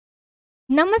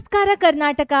ನಮಸ್ಕಾರ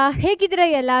ಕರ್ನಾಟಕ, ಹೇಗಿದ್ದೀರಾ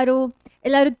ಎಲ್ಲರೂ?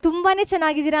 ತುಂಬಾನೇ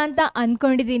ಚೆನ್ನಾಗಿದ್ದೀರಾ ಅಂತ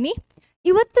ಅನ್ಕೊಂಡಿದ್ದೀನಿ.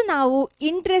 ಇವತ್ತು ನಾವು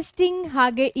ಇಂಟ್ರೆಸ್ಟಿಂಗ್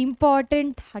ಹಾಗೆ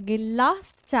ಇಂಪಾರ್ಟೆಂಟ್ ಹಾಗೆ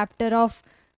last chapter of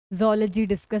zoology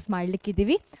discuss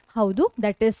ಮಾಡಲಿಕ್ಕಿದ್ದೀವಿ. ಹೌದು,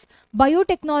 that is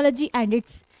biotechnology and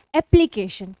it's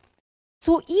application.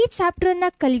 So ಈ ಚಾಪ್ಟರ್ನ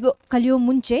ಕಲಿಯೋ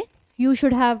ಮುಂಚೆ you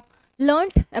should have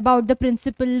learned about the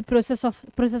principal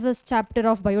processes chapter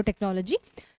of biotechnology.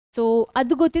 So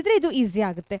ಅದು ಗೊತ್ತಿದ್ರೆ ಇದು ಈಸಿ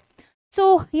ಆಗುತ್ತೆ. ಸೊ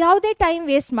ಯಾವುದೇ ಟೈಮ್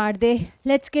ವೇಸ್ಟ್ ಮಾಡದೆ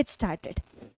let's get started.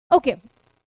 Okay,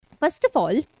 first of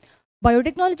all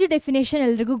biotechnology definition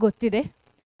ಎಲ್ರಿಗೂ ಗೊತ್ತಿದೆ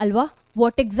ಅಲ್ವಾ?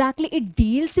 What exactly it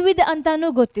deals with ಅಂತಾನೂ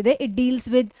ಗೊತ್ತಿದೆ. ಇಟ್ ಡೀಲ್ಸ್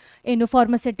ವಿತ್ ಏನು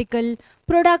ಫಾರ್ಮಸ್ಯೂಟಿಕಲ್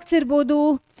ಪ್ರಾಡಕ್ಟ್ಸ್ ಇರ್ಬೋದು,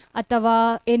 ಅಥವಾ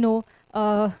ಏನು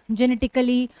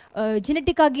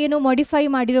ಜೆನೆಟಿಕ್ ಆಗಿ ಏನು ಮಾಡಿಫೈ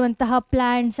ಮಾಡಿರುವಂತಹ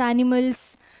ಪ್ಲ್ಯಾಂಟ್ಸ್, ಆ್ಯನಿಮಲ್ಸ್,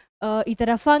 ಈ ಥರ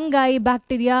ಫಂಗೈ,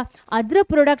 ಬ್ಯಾಕ್ಟೀರಿಯಾ, ಅದರ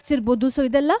ಪ್ರಾಡಕ್ಟ್ಸ್ ಇರ್ಬೋದು. ಸೊ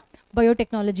ಇದೆಲ್ಲ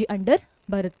ಬಯೋಟೆಕ್ನಾಲಜಿ ಅಂಡರ್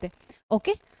ಬರುತ್ತೆ.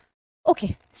 ಓಕೆ,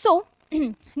 ಸೊ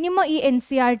ನಿಮ್ಮ ಈ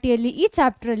NCERTಯಲ್ಲಿ ಈ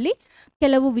ಚಾಪ್ಟ್ರಲ್ಲಿ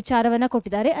ಕೆಲವು ವಿಚಾರವನ್ನು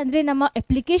ಕೊಟ್ಟಿದ್ದಾರೆ. ಅಂದರೆ ನಮ್ಮ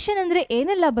ಅಪ್ಲಿಕೇಶನ್ ಅಂದರೆ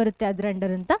ಏನೆಲ್ಲ ಬರುತ್ತೆ ಅದರ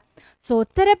ಅಂಡರ್ ಅಂತ. ಸೊ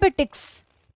ಥೆರಪೆಟಿಕ್ಸ್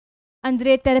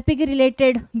ಅಂದರೆ ಥೆರಪಿಗೆ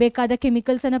ರಿಲೇಟೆಡ್ ಬೇಕಾದ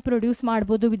ಕೆಮಿಕಲ್ಸನ್ನು ಪ್ರೊಡ್ಯೂಸ್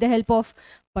ಮಾಡ್ಬೋದು with the help of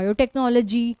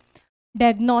biotechnology.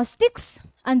 Diagnostics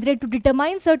ಅಂದರೆ ಟು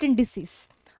ಡಿಟರ್ಮೈನ್ ಸರ್ಟನ್ ಡಿಸೀಸ್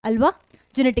ಅಲ್ವಾ?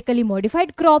 Genetically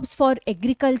modified crops for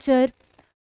agriculture.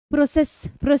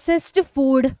 Processed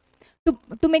food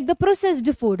to make the processed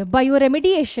food.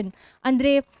 ಬಯೋರೆಮಿಡಿಯೇಷನ್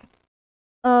ಅಂದರೆ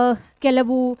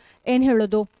ಕೆಲವು ಏನು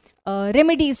ಹೇಳೋದು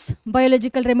ರೆಮಿಡೀಸ್,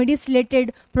 ಬಯೋಲಾಜಿಕಲ್ ರೆಮಿಡೀಸ್ ರಿಲೇಟೆಡ್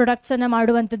ಪ್ರಾಡಕ್ಟ್ಸನ್ನು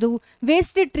ಮಾಡುವಂಥದ್ದು.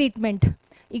 ವೇಸ್ಟೇಜ್ ಟ್ರೀಟ್ಮೆಂಟ್,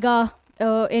 ಈಗ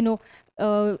ಏನು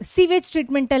ಸಿವೇಜ್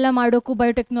ಟ್ರೀಟ್ಮೆಂಟ್ ಎಲ್ಲ ಮಾಡೋಕ್ಕೂ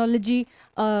ಬಯೋಟೆಕ್ನಾಲಜಿ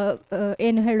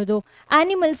ಏನು ಹೇಳೋದು.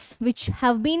 Animals which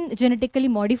have been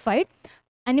genetically modified.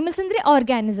 Animals ಅಂದರೆ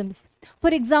ಆರ್ಗ್ಯಾನಿಸಮ್ಸ್.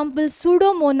 ಫಾರ್ ಎಕ್ಸಾಂಪಲ್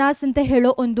ಸೂಡೋಮೋನಾಸ್ ಅಂತ ಹೇಳೋ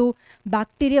ಒಂದು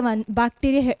ಬ್ಯಾಕ್ಟೀರಿಯಾ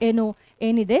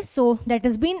ಏನಿದೆ. So that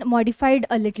is been modified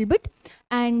a little bit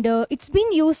and it's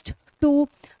been used to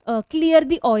clear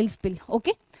the oil spill.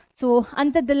 Okay, so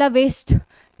ಅಂಥದ್ದೆಲ್ಲ waste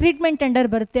treatment under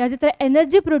ಬರುತ್ತೆ. ಅದೇ ಥರ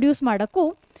energy produce ಮಾಡೋಕ್ಕೂ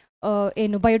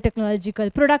ಏನು ಬಯೋಟೆಕ್ನಾಲಜಿಕಲ್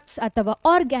ಪ್ರೊಡಕ್ಟ್ಸ್ ಅಥವಾ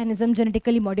organism,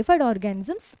 genetically modified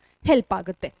organisms help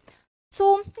ಆಗುತ್ತೆ. So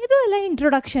ಇದು ಎಲ್ಲ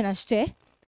ಇಂಟ್ರೊಡಕ್ಷನ್ ಅಷ್ಟೇ,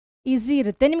 ಈಸಿ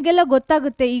ಇರುತ್ತೆ, ನಿಮಗೆಲ್ಲ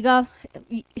ಗೊತ್ತಾಗುತ್ತೆ. ಈಗ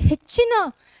ಹೆಚ್ಚಿನ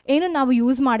ಏನು ನಾವು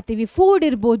ಯೂಸ್ ಮಾಡ್ತೀವಿ, ಫುಡ್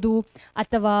ಇರ್ಬೋದು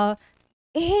ಅಥವಾ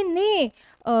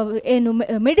ಏನು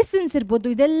ಮೆಡಿಸಿನ್ಸ್ ಇರ್ಬೋದು,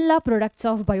 ಇದೆಲ್ಲ ಪ್ರಾಡಕ್ಟ್ಸ್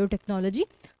ಆಫ್ ಬಯೋಟೆಕ್ನಾಲಜಿ.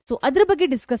 ಸೊ ಅದ್ರ ಬಗ್ಗೆ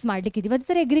ಡಿಸ್ಕಸ್ ಮಾಡಲಿಕ್ಕಿದ್ದೀವಿ. ಅದೇ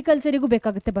ಥರ ಅಗ್ರಿಕಲ್ಚರಿಗೂ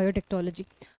ಬೇಕಾಗುತ್ತೆ biotechnology.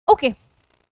 Okay,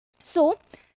 so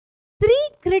 3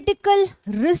 critical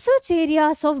research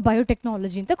areas of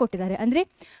biotechnology ಅಂತ ಕೊಟ್ಟಿದ್ದಾರೆ. ಅಂದರೆ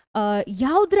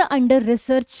ಯಾವುದ್ರ ಅಂಡರ್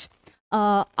ರಿಸರ್ಚ್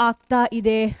ಆಗ್ತಾ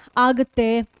ಇದೆ,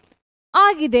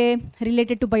 ಆಗಿದೆ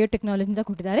ರಿಲೇಟೆಡ್ ಟು ಬಯೋಟೆಕ್ನಾಲಜಿ ಅಂತ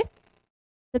ಕೊಟ್ಟಿದ್ದಾರೆ.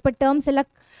 ಸ್ವಲ್ಪ ಟರ್ಮ್ಸ್ ಎಲ್ಲ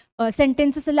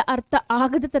ಸೆಂಟೆನ್ಸಸ್ ಎಲ್ಲ ಅರ್ಥ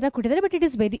ಆಗದ ಥರ ಕೊಟ್ಟಿದ್ದಾರೆ, but it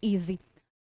is very easy.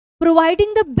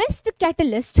 Providing the best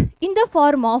catalyst in the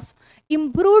form of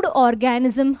improved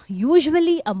organism,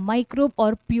 usually a microbe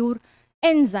R pure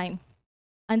enzyme.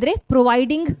 ಅಂದರೆ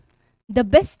ಪ್ರೊವೈಡಿಂಗ್ ದ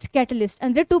ಬೆಸ್ಟ್ ಕ್ಯಾಟಲಿಸ್ಟ್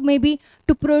ಅಂದರೆ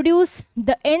to produce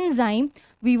the enzyme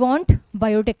we want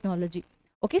biotechnology.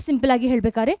 Okay, simple ಆಗಿ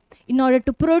ಹೇಳಬೇಕಾದ್ರೆ, in order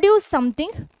to produce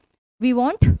something we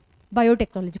want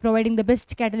biotechnology, providing the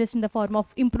best catalyst in the form of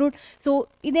improved. So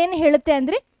ಇದೇನು ಹೇಳುತ್ತೆ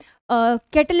ಅಂದರೆ,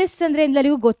 catalyst ಅಂದರೆ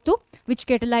ಎಲ್ಲರಿಗೂ ಗೊತ್ತು, which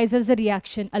ಕೆಟಲೈಸಸ್ a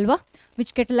reaction ಅಲ್ವಾ,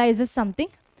 which ಕೆಟಲೈಸಸ್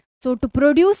something. So to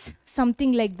produce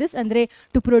something like this ಅಂದರೆ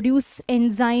to produce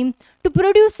enzyme, to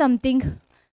produce something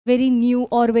very new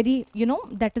are very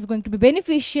that is going to B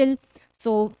beneficial.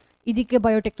 So ಇದಕ್ಕೆ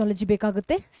biotechnology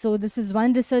ಬೇಕಾಗುತ್ತೆ. So this is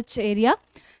one research area.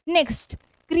 Next,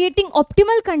 creating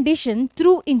optimal condition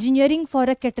through engineering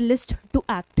for a catalyst to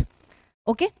act.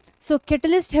 Okay, so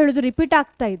catalyst ಹೇಳೋದು repeat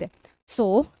ಆಗ್ತಾ ಇದೆ. So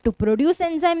to produce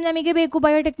enzyme ನಮಗೆ ಬೇಕು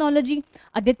biotechnology.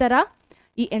 ಅದೇ ಥರ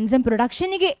ಈ ಎನ್ಸೈಮ್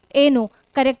ಪ್ರೊಡಕ್ಷನಿಗೆ ಏನು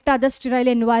ಕರೆಕ್ಟಾದ ಸ್ಟಿರೈಲ್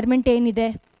ಎನ್ವೈರ್ಮೆಂಟ್ ಏನಿದೆ,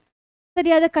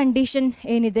 ಸರಿಯಾದ ಕಂಡೀಷನ್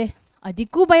ಏನಿದೆ,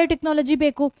 ಅದಕ್ಕೂ ಬಯೋಟೆಕ್ನಾಲಜಿ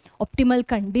ಬೇಕು. ಆಪ್ಟಿಮಲ್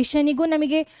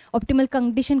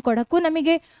ಕಂಡೀಷನ್ ಕೊಡೋಕ್ಕೂ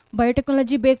ನಮಗೆ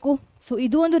ಬಯೋಟೆಕ್ನಾಲಜಿ ಬೇಕು. ಸೊ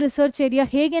ಇದು ಒಂದು ರಿಸರ್ಚ್ ಏರಿಯಾ,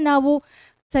 ಹೇಗೆ ನಾವು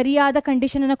ಸರಿಯಾದ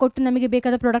ಕಂಡೀಷನನ್ನು ಕೊಟ್ಟು ನಮಗೆ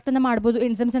ಬೇಕಾದ ಪ್ರಾಡಕ್ಟನ್ನು ಮಾಡ್ಬೋದು,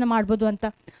 ಎನ್ಸೈಮ್ಸನ್ನು ಮಾಡ್ಬೋದು ಅಂತ.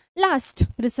 ಲಾಸ್ಟ್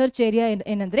ರಿಸರ್ಚ್ ಏರಿಯಾ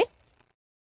ಏನಂದರೆ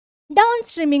ಡೌನ್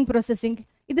ಸ್ಟ್ರೀಮಿಂಗ್ ಪ್ರೊಸೆಸಿಂಗ್.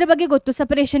 ಇದರ ಬಗ್ಗೆ ಗೊತ್ತು,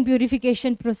 ಸಪರೇಷನ್,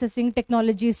 ಪ್ಯೂರಿಫಿಕೇಷನ್, ಪ್ರೊಸೆಸಿಂಗ್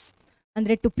ಟೆಕ್ನಾಲಜೀಸ್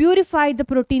ಅಂದರೆ to purify the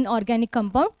protein organic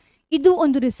compound. ಇದು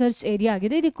ಒಂದು ರಿಸರ್ಚ್ ಏರಿಯಾ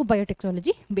ಆಗಿದೆ, ಇದಕ್ಕೂ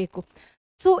ಬಯೋಟೆಕ್ನಾಲಜಿ ಬೇಕು.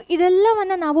 ಸೊ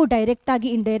ಇದೆಲ್ಲವನ್ನು ನಾವು ಡೈರೆಕ್ಟಾಗಿ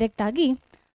ಇಂಡೈರೆಕ್ಟಾಗಿ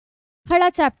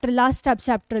ಲಾಸ್ಟ್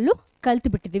ಚಾಪ್ಟ್ರಲ್ಲೂ ಕಲ್ತು.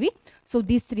 So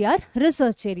these 3 R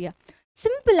research area.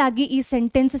 Simple ಆಗಿ ಈ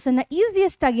ಸೆಂಟೆನ್ಸಸ್ಸನ್ನು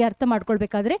ಈಸಿಯೆಸ್ಟ್ ಆಗಿ ಅರ್ಥ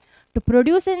ಮಾಡ್ಕೊಳ್ಬೇಕಾದ್ರೆ, to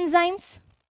produce enzymes,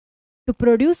 to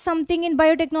produce something in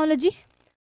biotechnology,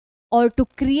 or to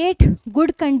create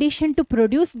good condition to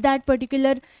produce that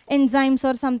particular enzymes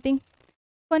or something.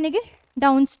 ಕೊನೆಗೆ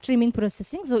down streaming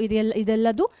processing. So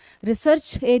ಇದೆಲ್ಲದು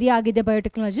research area ಆಗಿದೆ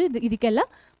biotechnology. ಇದಕ್ಕೆಲ್ಲ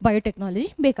biotechnology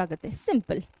ಬೇಕಾಗುತ್ತೆ.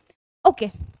 Simple. Okay,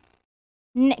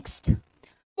 next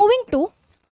moving to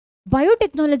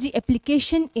biotechnology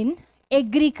application in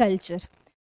agriculture.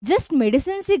 Just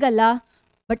ಮೆಡಿಸಿನ್ಸಿಗಲ್ಲ,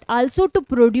 but also to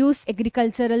produce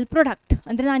agricultural product.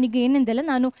 ಅಂದರೆ ನಾನೀಗ ಏನೆಂದೆಲ್ಲ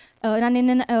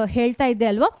ನಾನೇನ ಹೇಳ್ತಾ ಇದ್ದೆ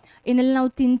ಅಲ್ವಾ, ಏನೆಲ್ಲ ನಾವು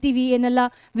ತಿಂತೀವಿ, ಏನೆಲ್ಲ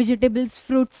ವೆಜಿಟೇಬಲ್ಸ್,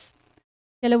 ಫ್ರೂಟ್ಸ್,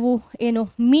 ಕೆಲವು ಏನು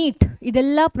ಮೀಟ್,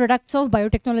 ಇದೆಲ್ಲ ಪ್ರಾಡಕ್ಟ್ಸ್ ಆಫ್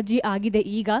ಬಯೋಟೆಕ್ನಾಲಜಿ ಆಗಿದೆ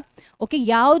ಈಗ. ಓಕೆ,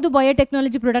 ಯಾವುದು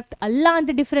ಬಯೋಟೆಕ್ನಾಲಜಿ ಪ್ರಾಡಕ್ಟ್ ಅಲ್ಲ ಅಂತ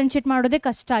ಡಿಫ್ರೆನ್ಷಿಯೇಟ್ ಮಾಡೋದೇ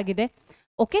ಕಷ್ಟ ಆಗಿದೆ.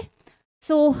 ಓಕೆ,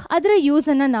 ಸೊ ಅದರ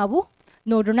ಯೂಸನ್ನು ನಾವು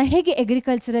ನೋಡೋಣ, ಹೇಗೆ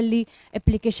ಅಗ್ರಿಕಲ್ಚರಲ್ಲಿ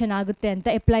ಅಪ್ಲಿಕೇಶನ್ ಆಗುತ್ತೆ ಅಂತ,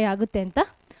 ಅಪ್ಲೈ ಆಗುತ್ತೆ ಅಂತ.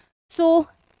 So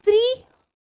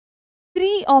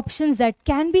three options that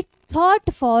can be thought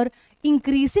for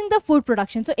increasing the food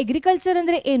production. So agriculture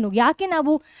ಅಂದರೆ ಏನು, ಯಾಕೆ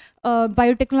ನಾವು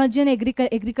ಬಯೋಟೆಕ್ನಾಲಜಿಯನ್ನು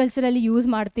ಅಗ್ರಿಕಲ್ಚರಲ್ಲಿ ಯೂಸ್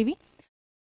ಮಾಡ್ತೀವಿ?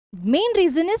 Main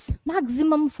reason is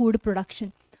maximum food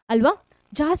production ಅಲ್ವಾ,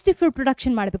 ಜಾಸ್ತಿ ಫುಡ್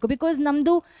ಪ್ರೊಡಕ್ಷನ್ ಮಾಡಬೇಕು. ಬಿಕಾಸ್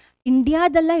ನಮ್ಮದು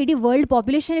ಇಂಡಿಯಾದಲ್ಲ, ಇಡೀ world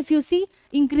population if U C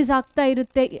increase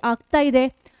ಆಗ್ತಾ ಇದೆ.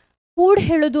 ಫುಡ್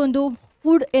ಹೇಳೋದು ಒಂದು,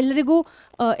 ಫುಡ್ ಎಲ್ಲರಿಗೂ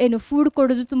ಫುಡ್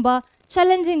ಕೊಡೋದು ತುಂಬ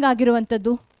ಚಾಲೆಂಜಿಂಗ್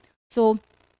ಆಗಿರುವಂಥದ್ದು. ಸೊ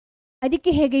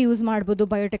ಅದಕ್ಕೆ ಹೇಗೆ ಯೂಸ್ ಮಾಡ್ಬೋದು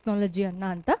ಬಯೋಟೆಕ್ನಾಲಜಿಯನ್ನು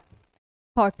ಅಂತ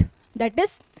thought, that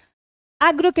is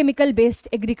ಆಗ್ರೋಕೆಮಿಕಲ್ based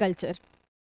agriculture.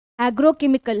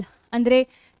 ಆಗ್ರೋಕೆಮಿಕಲ್ ಅಂದರೆ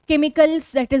chemicals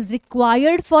that is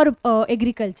required for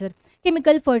agriculture.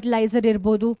 Chemical fertiliser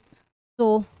ಇರ್ಬೋದು. ಸೊ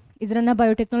ಇದನ್ನು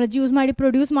ಬಯೋಟೆಕ್ನಾಲಜಿ ಯೂಸ್ ಮಾಡಿ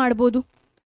ಪ್ರೊಡ್ಯೂಸ್ ಮಾಡ್ಬೋದು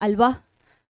ಅಲ್ವಾ.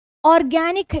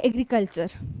 ಆರ್ಗ್ಯಾನಿಕ್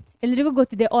ಅಗ್ರಿಕಲ್ಚರ್, ಎಲ್ರಿಗೂ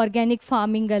ಗೊತ್ತಿದೆ ಆರ್ಗ್ಯಾನಿಕ್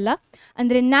ಫಾರ್ಮಿಂಗ್ ಅಲ್ಲ,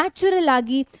 ಅಂದರೆ ನ್ಯಾಚುರಲ್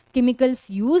ಆಗಿ ಕೆಮಿಕಲ್ಸ್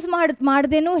ಯೂಸ್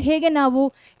ಮಾಡ್ದೇನೂ ಹೇಗೆ ನಾವು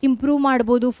ಇಂಪ್ರೂವ್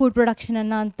ಮಾಡ್ಬೋದು ಫುಡ್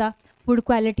ಪ್ರೊಡಕ್ಷನನ್ನು ಅಂತ, ಫುಡ್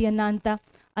ಕ್ವಾಲಿಟಿಯನ್ನು ಅಂತ.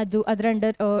 ಅದರ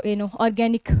ಅಂಡರ್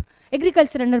ಆರ್ಗ್ಯಾನಿಕ್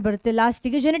ಅಗ್ರಿಕಲ್ಚರ್ ಅಂಡರ್ ಬರುತ್ತೆ.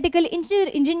 ಲಾಸ್ಟಿಗೆ genetically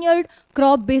engineered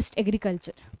crop based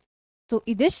agriculture. So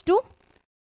ಇದಿಷ್ಟು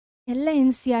ಎಲ್ಲ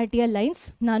NCERTಯ ಲೈನ್ಸ್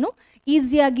ನಾನು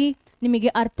ಈಸಿಯಾಗಿ ನಿಮಗೆ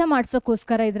ಅರ್ಥ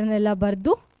ಮಾಡ್ಸೋಕ್ಕೋಸ್ಕರ ಇದನ್ನೆಲ್ಲ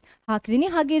ಬರೆದು ಹಾಕಿದ್ದೀನಿ.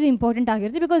 ಹಾಗೆ ಇದು ಇಂಪಾರ್ಟೆಂಟ್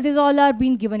ಆಗಿರುತ್ತೆ because this all are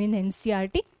been given in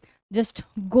NCERT. Just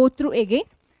go through again,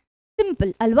 simple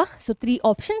ಅಲ್ವಾ. So 3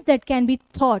 options that can be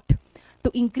thought to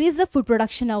increase the food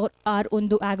production R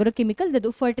ಒಂದು ಆಗ್ರೋಕೆಮಿಕಲ್,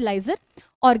 ಅದು ಫರ್ಟಿಲೈಸರ್.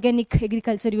 ಆರ್ಗ್ಯಾನಿಕ್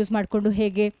ಅಗ್ರಿಕಲ್ಚರ್ ಯೂಸ್ ಮಾಡಿಕೊಂಡು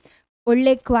ಹೇಗೆ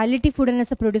ಒಳ್ಳೆ ಕ್ವಾಲಿಟಿ ಫುಡನ್ನು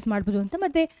ಸಹ produce ಮಾಡ್ಬೋದು ಅಂತ,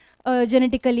 ಮತ್ತು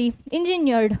ಜೆನೆಟಿಕಲಿ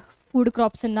ಇಂಜಿನಿಯರ್ಡ್ ಫುಡ್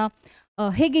ಕ್ರಾಪ್ಸನ್ನು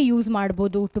ಹೇಗೆ ಯೂಸ್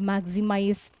ಮಾಡ್ಬೋದು to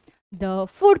maximise the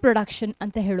food production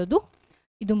ಅಂತ ಹೇಳೋದು.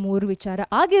 ಇದು 3 ವಿಚಾರ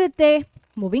ಆಗಿರುತ್ತೆ.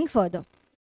 Moving further,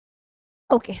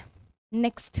 okay,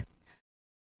 next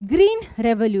green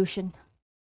revolution.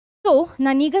 So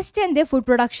ನಾನೀಗಷ್ಟೇ ಅಂದೆ ಫುಡ್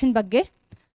ಪ್ರೊಡಕ್ಷನ್ ಬಗ್ಗೆ.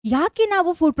 ಯಾಕೆ ನಾವು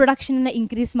ಫುಡ್ ಪ್ರೊಡಕ್ಷನನ್ನು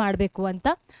ಇನ್ಕ್ರೀಸ್ ಮಾಡಬೇಕು ಅಂತ?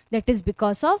 That is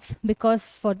because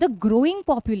for the growing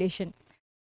population.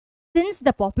 Since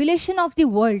the population of the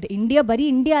world, India ಬರೀ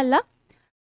ಇಂಡಿಯಾ ಅಲ್ಲ,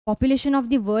 ಪಾಪ್ಯುಲೇಷನ್ ಆಫ್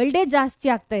ದಿ ವರ್ಲ್ಡೇ ಜಾಸ್ತಿ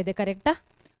ಆಗ್ತಾ ಇದೆ, ಕರೆಕ್ಟಾ?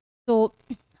 ಸೊ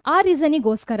ಆ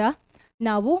ರೀಸನಿಗೋಸ್ಕರ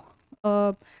ನಾವು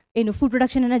ಫುಡ್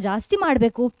ಪ್ರೊಡಕ್ಷನನ್ನು ಜಾಸ್ತಿ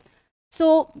ಮಾಡಬೇಕು. ಸೊ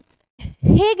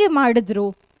ಹೇಗೆ ಮಾಡಿದ್ರು,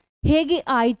 ಹೇಗೆ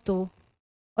ಆಯಿತು,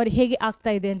 ಅವ್ರು ಹೇಗೆ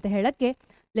ಆಗ್ತಾ ಇದೆ ಅಂತ ಹೇಳೋಕ್ಕೆ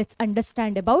ಲೆಟ್ಸ್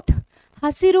ಅಂಡರ್ಸ್ಟ್ಯಾಂಡ್ ಅಬೌಟ್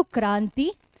ಹಸಿರು ಕ್ರಾಂತಿ,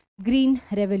 ಗ್ರೀನ್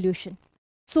ರೆವಲ್ಯೂಷನ್.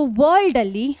 ಸೊ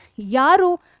ವರ್ಲ್ಡಲ್ಲಿ ಯಾರು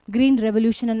ಗ್ರೀನ್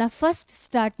ರೆವಲ್ಯೂಷನನ್ನು ಫಸ್ಟ್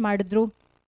ಸ್ಟಾರ್ಟ್ ಮಾಡಿದ್ರು?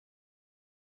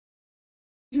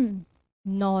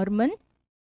 Norman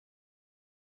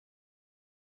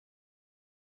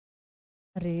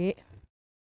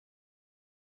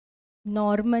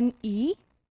E.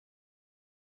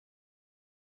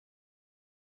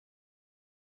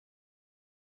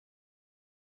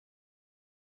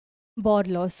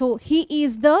 Wallah. So he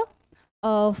is the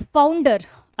founder,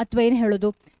 ಅಥವಾ ಏನು ಹೇಳೋದು,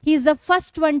 he is the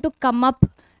first one to come up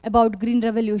about green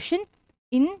revolution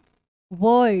in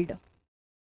world.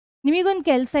 ನಿಮಗೊಂದು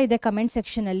ಕೆಲಸ ಇದೆ ಕಮೆಂಟ್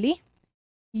ಸೆಕ್ಷನಲ್ಲಿ,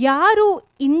 ಯಾರು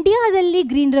ಇಂಡಿಯಾದಲ್ಲಿ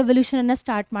ಗ್ರೀನ್ ರೆವಲ್ಯೂಷನನ್ನು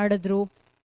ಸ್ಟಾರ್ಟ್ ಮಾಡಿದ್ರು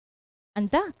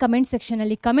ಅಂತ ಕಮೆಂಟ್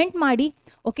ಸೆಕ್ಷನಲ್ಲಿ ಕಮೆಂಟ್ ಮಾಡಿ.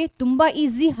 ಓಕೆ, ತುಂಬ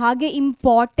ಈಸಿ, ಹಾಗೆ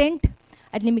ಇಂಪಾರ್ಟೆಂಟ್.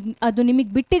 ಅದು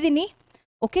ನಿಮಗೆ ಬಿಟ್ಟಿದ್ದೀನಿ.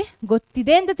 ಓಕೆ,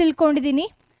 ಗೊತ್ತಿದೆ ಅಂತ ತಿಳ್ಕೊಂಡಿದ್ದೀನಿ.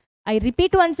 ಐ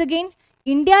ರಿಪೀಟ್ ಒನ್ಸ್ ಅಗೇನ್,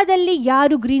 ಇಂಡಿಯಾದಲ್ಲಿ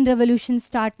ಯಾರು ಗ್ರೀನ್ ರೆವಲ್ಯೂಷನ್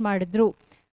ಸ್ಟಾರ್ಟ್ ಮಾಡಿದ್ರು?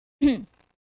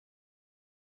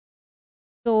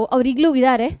 ಸೊ ಅವರಿಗ್ಲೂ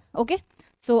ಇದ್ದಾರೆ. ಓಕೆ,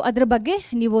 ಸೊ ಅದ್ರ ಬಗ್ಗೆ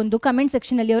ನೀವು ಒಂದು ಕಮೆಂಟ್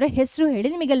ಸೆಕ್ಷನಲ್ಲಿ ಅವರ ಹೆಸರು ಹೇಳಿ,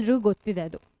 ನಿಮಗೆಲ್ಲರಿಗೂ ಗೊತ್ತಿದೆ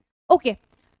ಅದು. ಓಕೆ,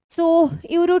 ಸೊ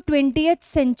ಇವರು 20th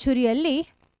ಸೆಂಚುರಿಯಲ್ಲಿ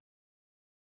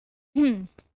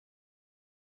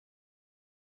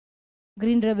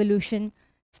ಗ್ರೀನ್ ರೆವಲ್ಯೂಷನ್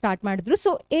ಸ್ಟಾರ್ಟ್ ಮಾಡಿದ್ರು.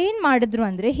 ಸೊ ಏನು ಮಾಡಿದ್ರು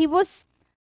ಅಂದರೆ, he was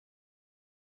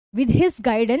with his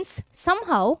guidance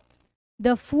somehow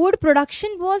the food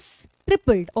production was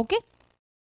tripled. Okay,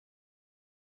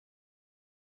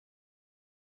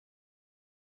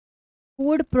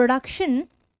 food production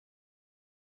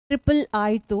triple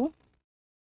ಆಯಿತು.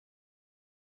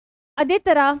 ಅದೇ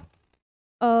ಥರ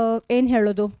ಏನು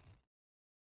ಹೇಳೋದು,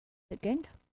 ಸೆಕೆಂಡ್,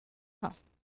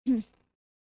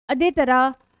 ಅದೇ ಥರ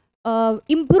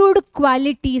ಇಂಪ್ರೂವ್ಡ್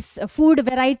ಕ್ವಾಲಿಟೀಸ್ ಫುಡ್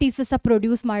ವೆರೈಟೀಸ್ ಸಹ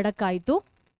produce ಮಾಡೋಕ್ಕಾಯಿತು.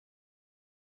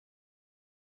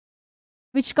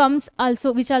 which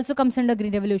also comes under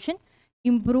green revolution.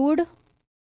 Improved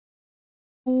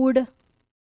food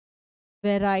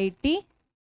variety,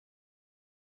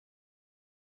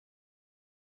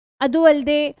 ಅದು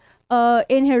ಅಲ್ಲದೆ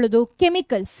ಏನು ಹೇಳೋದು,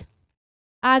 ಕೆಮಿಕಲ್ಸ್,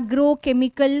 ಆಗ್ರೋ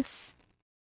ಕೆಮಿಕಲ್ಸ್,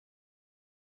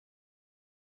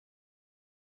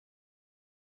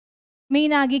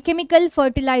 ಮೇನ್ ಆಗಿ ಕೆಮಿಕಲ್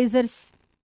ಫರ್ಟಿಲೈಸರ್ಸ್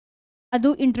ಅದು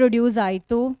ಇಂಟ್ರೊಡ್ಯೂಸ್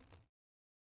ಆಯಿತು.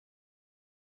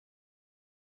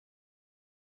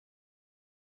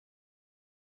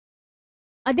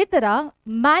 ಅದೇ ಥರ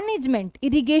ಮ್ಯಾನೇಜ್ಮೆಂಟ್,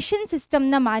 ಇರಿಗೇಷನ್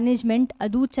ಸಿಸ್ಟಮ್ನ ಮ್ಯಾನೇಜ್ಮೆಂಟ್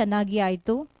ಅದು ಚೆನ್ನಾಗಿ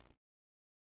ಆಯಿತು.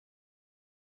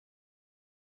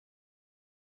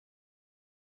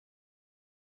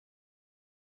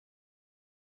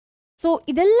 ಸೊ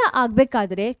ಇದೆಲ್ಲ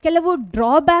ಆಗಬೇಕಾದ್ರೆ ಕೆಲವು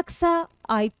ಡ್ರಾಬ್ಯಾಕ್ಸ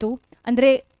ಆಯಿತು. ಅಂದರೆ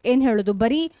ಏನು ಹೇಳೋದು,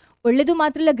 ಬರೀ ಒಳ್ಳೆಯದು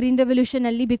ಮಾತ್ರ ಇಲ್ಲ ಗ್ರೀನ್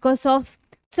ರೆವಲ್ಯೂಷನಲ್ಲಿ, ಬಿಕಾಸ್ ಆಫ್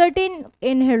ಸರ್ಟೇನ್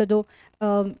ಏನು ಹೇಳೋದು,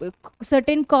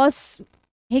 ಸರ್ಟೇನ್ ಕಾಸ್,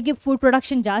 ಹೇಗೆ ಫುಡ್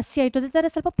ಪ್ರೊಡಕ್ಷನ್ ಜಾಸ್ತಿ ಆಯಿತು ಅದೇ ಥರ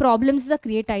ಸ್ವಲ್ಪ ಪ್ರಾಬ್ಲಮ್ಸ್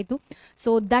ಕ್ರಿಯೇಟ್ ಆಯಿತು.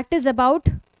 So that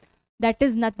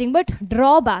is nothing but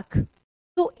drawback.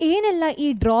 So ಏನೆಲ್ಲ ಈ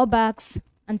ಡ್ರಾಬ್ಯಾಕ್ಸ್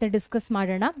ಅಂತ ಡಿಸ್ಕಸ್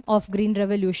ಮಾಡೋಣ ಆಫ್ ಗ್ರೀನ್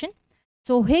ರೆವಲ್ಯೂಷನ್.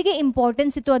 ಸೊ ಹೇಗೆ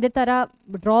ಇಂಪಾರ್ಟೆನ್ಸ್ ಇತ್ತು ಅದೇ ಥರ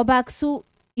ಡ್ರಾಬ್ಯಾಕ್ಸು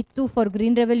ಇತ್ತು for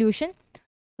green revolution.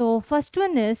 So first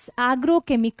one is agro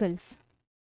chemicals.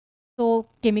 So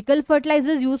chemical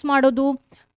fertilisers use ಮಾಡೋದು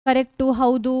ಕರೆಕ್ಟು,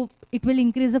 ಹೌದು. It will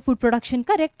increase the food production,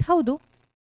 correct, ಹೌದು.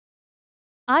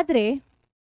 ಆದರೆ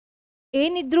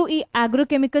ಏನಿದ್ರು ಈ ಆಗ್ರೋ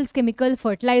ಕೆಮಿಕಲ್ಸ್ ಕೆಮಿಕಲ್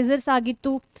ಫರ್ಟಿಲೈಸರ್ಸ್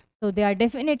ಆಗಿತ್ತು. So they are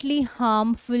definitely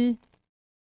harmful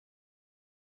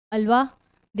ಅಲ್ವಾ.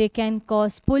 ದೇ ಕ್ಯಾನ್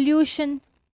ಕಾಸ್ ಪೊಲ್ಯೂಷನ್,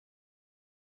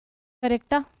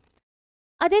 ಕರೆಕ್ಟಾ.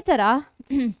 ಅದೇ ಥರ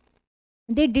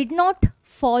they did not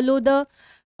follow the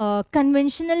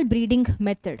conventional breeding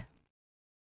method.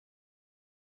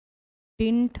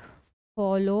 Didn't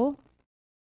follow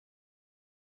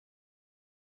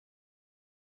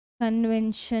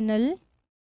conventional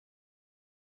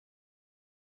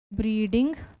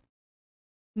breeding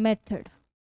method.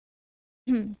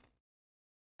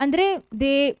 Andre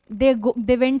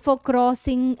they went for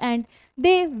crossing and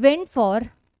they went for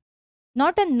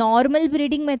not a normal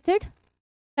breeding method.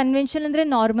 Conventional andre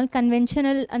normal,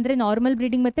 conventional andre normal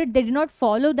breeding method. They did not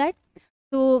follow that.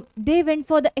 So they went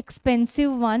for the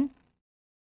expensive one.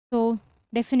 So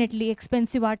definitely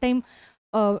expensive. Our time,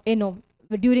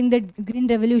 during the Green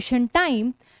Revolution time,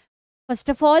 first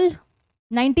of all,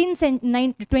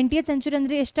 20th century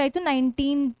andre eshtayitu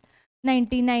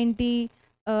 1990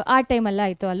 ಆ time ಅಲ್ಲ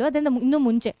ಆಯಿತು ಅಲ್ವಾ, ಅದರಿಂದ ಇನ್ನೂ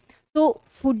ಮುಂಚೆ. So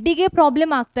ಫುಡ್ಡಿಗೆ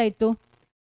problem ಆಗ್ತಾ ಇತ್ತು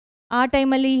ಆ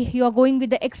ಟೈಮಲ್ಲಿ. You are going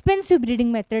with the expensive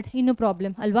breeding method, ಇನ್ನೂ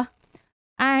ಪ್ರಾಬ್ಲಮ್ ಅಲ್ವಾ.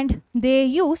 And they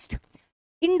used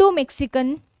Indo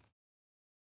Mexican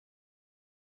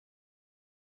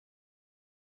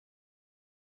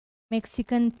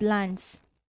plants.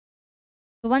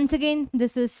 Once again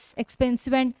this is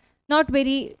expensive and not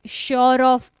very sure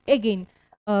of again.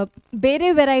 ಬೇರೆ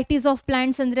ವೆರೈಟೀಸ್ ಆಫ್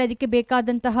ಪ್ಲಾಂಟ್ಸ್ ಅಂದರೆ ಅದಕ್ಕೆ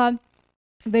ಬೇಕಾದಂತಹ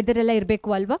ವೆದರ್ ಎಲ್ಲ ಇರಬೇಕು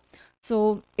ಅಲ್ವಾ. So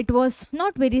it was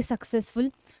not very successful.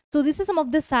 So this is some of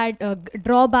the sad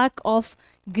drawback of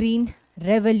green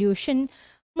revolution.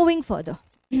 Moving further.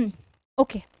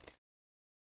 Okay.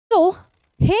 So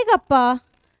ಹೇಗಪ್ಪ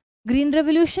green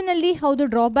ರೆವಲ್ಯೂಷನಲ್ಲಿ ಹೌದು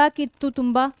drawback ಇತ್ತು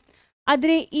ತುಂಬ.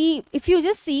 ಆದರೆ ಈ ಇಫ್ ಯು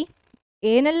ಜಸ್ಟ್ ಸಿ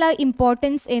ಏನೆಲ್ಲ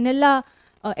ಇಂಪಾರ್ಟೆನ್ಸ್, ಏನೆಲ್ಲ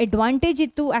ಅಡ್ವಾಂಟೇಜ್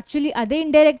ಇತ್ತು, ಆ್ಯಕ್ಚುಲಿ ಅದೇ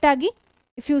ಇಂಡೈರೆಕ್ಟ್ ಆಗಿ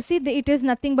if U C it is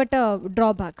nothing but a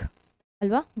drawback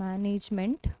ಅಲ್ವಾ.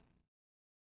 ಮ್ಯಾನೇಜ್ಮೆಂಟ್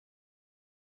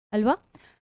ಅಲ್ವಾ.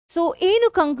 ಸೊ ಏನು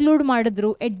ಕಂಕ್ಲೂಡ್ ಮಾಡಿದ್ರು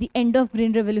at the end of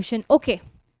green revolution? Okay,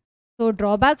 so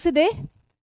drawbacks ಇದೆ,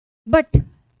 but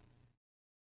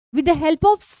with the help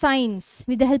of science,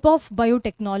 with the help of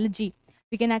biotechnology,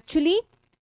 we can actually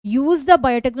use the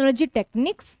biotechnology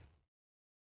techniques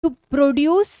to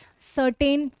produce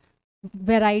certain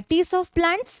varieties of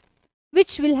plants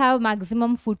which will have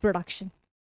maximum food production.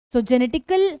 So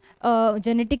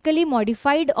genetically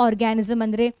modified organism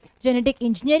ಅಂದರೆ genetic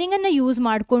engineering ಅನ್ನು use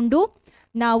ಮಾಡಿಕೊಂಡು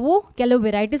ನಾವು ಕೆಲವು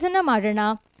varieties ಅನ್ನು ಮಾಡೋಣ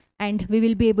and we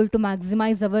will be able to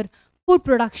maximise hour food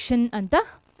production ಅಂತ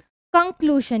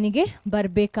ಕಂಕ್ಲೂಷನಿಗೆ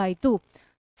ಬರಬೇಕಾಯಿತು.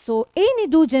 So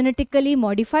ಏನಿದು genetically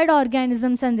modified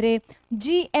organisms ಅಂದರೆ?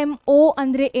 GMO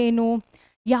ಅಂದರೆ ಏನು,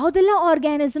 ಯಾವುದೆಲ್ಲ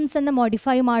ಆರ್ಗ್ಯಾನಿಸಮ್ಸನ್ನು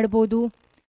ಮಾಡಿಫೈ ಮಾಡ್ಬೋದು,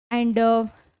 ಆ್ಯಂಡ್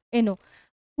ಏನು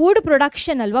ಫುಡ್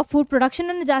ಪ್ರೊಡಕ್ಷನ್ ಅಲ್ವಾ, ಫುಡ್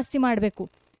ಪ್ರೊಡಕ್ಷನನ್ನು ಜಾಸ್ತಿ ಮಾಡಬೇಕು,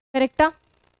 ಕರೆಕ್ಟಾ?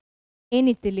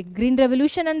 ಏನಿತ್ತಿಲ್ಲಿ ಗ್ರೀನ್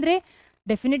ರೆವಲ್ಯೂಷನ್ ಅಂದರೆ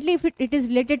definitely if it is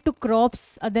related to crops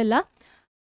ಅದೆಲ್ಲ.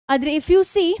 ಆದರೆ if U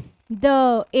C the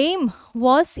aim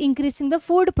was increasing the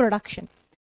food production.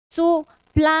 So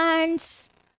plants,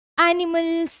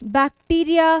 animals,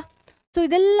 bacteria, so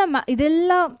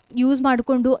ಇದೆಲ್ಲ ಯೂಸ್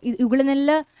ಮಾಡಿಕೊಂಡು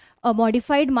ಇವುಗಳನ್ನೆಲ್ಲ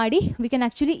ಮಾಡಿಫೈಡ್ ಮಾಡಿ we can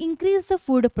actually increase the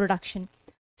food production.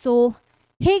 So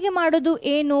ಹೇಗೆ ಮಾಡೋದು,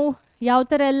 ಏನು, ಯಾವ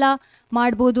ಥರ ಎಲ್ಲ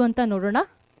ಮಾಡ್ಬೋದು ಅಂತ ನೋಡೋಣ.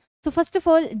 So first of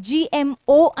all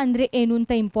GMO ಅಂದರೆ ಏನು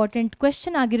ಅಂತ ಇಂಪಾರ್ಟೆಂಟ್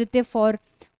ಕ್ವೆಶನ್ ಆಗಿರುತ್ತೆ for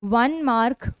 1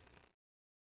 mark.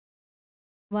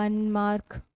 1 mark.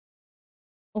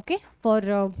 Okay, for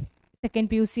second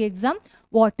PUC exam.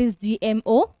 What is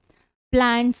GMO?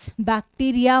 Plants,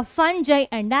 bacteria, fungi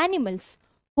and animals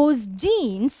whose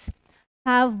genes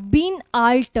have been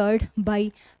altered by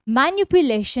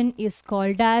manipulation is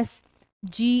called as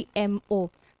GMO.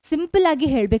 Simple agi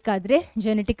helbekadre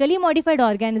genetically modified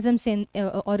organisms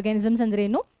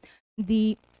andrenu the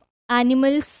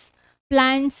animals,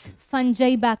 plants,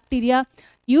 fungi, bacteria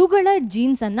ಇವುಗಳ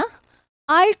jeans ಅನ್ನ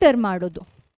alter ಮಾಡೋದು.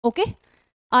 Okay,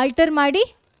 alter ಮಾಡಿ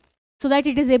so that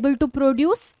it is able to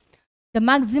produce the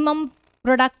maximum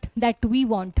product that we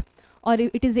want, or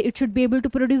it should be able to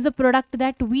produce the product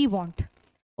that we want.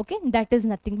 Okay, that is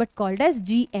nothing but called as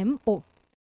GMO.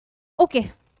 Okay,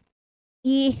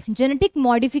 ಈ genetic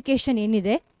modification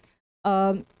ಏನಿದೆ,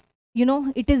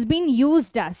 it is being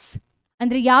used as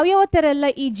ಅಂದರೆ ಯಾವ ಥರ ಎಲ್ಲ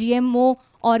ಈ GMO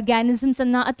organisms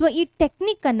ಅನ್ನ ಅಥವಾ ಈ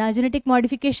ಟೆಕ್ನಿಕ್ ಅನ್ನ ಜೆನೆಟಿಕ್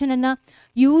ಮಾಡಿಫಿಕೇಶನ್ ಅನ್ನ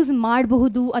ಯೂಸ್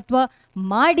ಮಾಡಬಹುದು ಅಥವಾ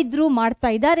ಮಾಡಿದ್ರು ಮಾಡ್ತಾ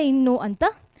ಇದ್ದಾರೆ ಇನ್ನು ಅಂತ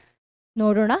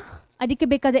ನೋಡೋಣ. ಅದಕ್ಕೆ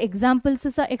ಬೇಕಾದ ಎಕ್ಸಾಂಪಲ್ಸ್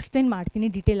ಸಹ ಎಕ್ಸ್ಪ್ಲೇನ್ ಮಾಡ್ತೀನಿ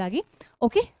ಡೀಟೇಲ್ ಆಗಿ.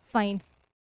 Okay, fine.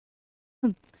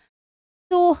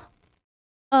 So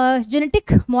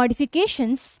genetic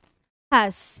modifications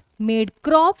has made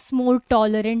crops more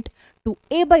tolerant to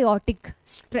ಎಬಯೋಟಿಕ್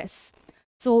stress.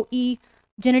 So ಈ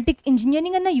ಜೆನೆಟಿಕ್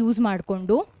ಇಂಜಿನಿಯರಿಂಗ್ ಅನ್ನ ಯೂಸ್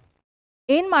ಮಾಡಿಕೊಂಡು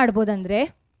ಏನು ಮಾಡ್ಬೋದಂದರೆ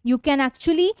you can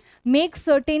actually make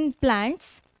certain plants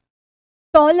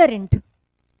tolerant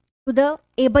to the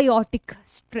ಎಬಯೋಟಿಕ್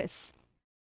stress.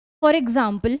 For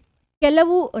example,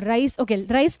 ಕೆಲವು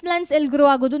rice plants ಎಲ್ಲಿ grow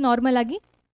ಆಗೋದು normal ಆಗಿ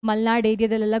Malnad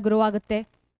ಏರಿಯಾದಲ್ಲೆಲ್ಲ grow ಆಗುತ್ತೆ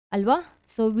ಅಲ್ವಾ.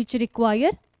 So which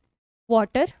require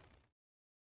water,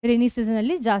 rainy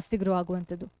ಸೀಸನಲ್ಲಿ ಜಾಸ್ತಿ ಗ್ರೋ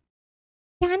ಆಗುವಂಥದ್ದು.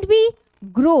 Can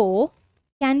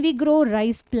we grow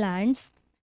rice plants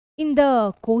in the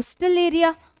coastal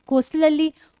area? ಕೋಸ್ಟಲಲ್ಲಿ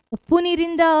ಉಪ್ಪು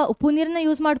ನೀರನ್ನ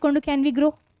ಯೂಸ್ ಮಾಡಿಕೊಂಡು ಕ್ಯಾನ್ ವಿ ಗ್ರೋ?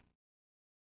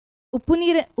 ಉಪ್ಪು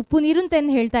ನೀರು ಅಂತ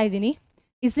ಏನು ಹೇಳ್ತಾ ಇದ್ದೀನಿ,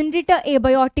 ಇಸ್ಂಟ್ ಇಟ್ ಅ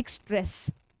ಎಬಯೋಟಿಕ್ ಸ್ಟ್ರೆಸ್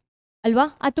ಅಲ್ವಾ?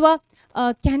 ಅಥವಾ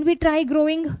can we try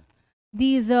growing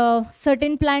these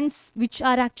certain plants which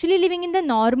are actually living in the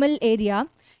normal area,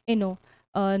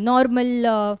 normal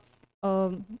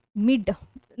mid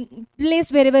place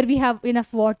wherever we have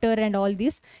enough water and all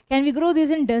this. Can we grow this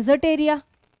in desert area?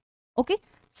 Okay,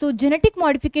 so genetic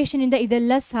modification inda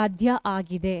idella sadhya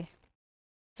agide.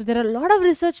 So there are a lot of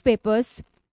research papers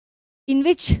in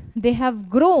which they have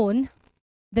grown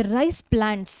the rice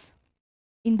plants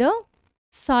in the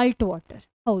salt water.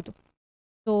 Haudu.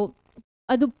 So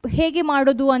adu hege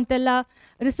madodu antella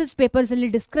research papers alli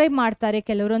describe ಮಾಡ್ತಾರೆ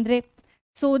ಕೆಲವರು. ಅಂದ್ರೆ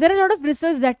so there are a lot of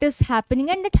research that is happening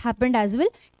and it happened as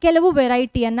well. Kelavu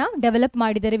variety anna develop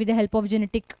madidare with the help of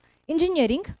genetic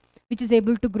engineering, which is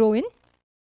able to grow in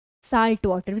salt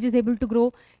water, which is able to grow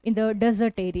in the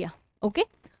desert area.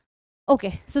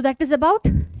 Okay, so that is about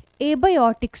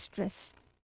abiotic stress.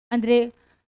 Andre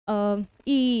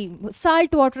ee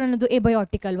salt water ಅನ್ನೋದು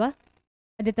abiotic ಅಲ್ವಾ?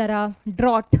 ಅದೇ ತರ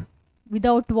drought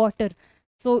without water,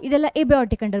 so ಇದೆಲ್ಲ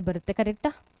abiotic under ಬರುತ್ತೆ,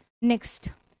 ಕರೆಕ್ಟಾ? Next,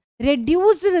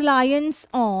 reduced reliance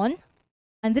on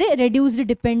andre reduced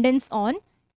dependence on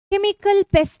chemical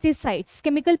pesticides.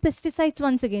 Chemical pesticides,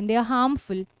 once again, they are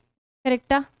harmful,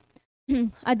 correct?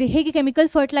 ade hege chemical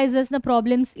fertilizers na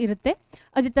problems irutte,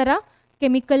 ade tara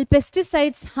chemical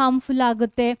pesticides harmful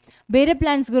agutte, bere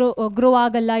plants grow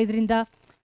agalla idrinda.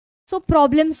 So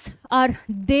problems are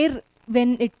there when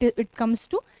it comes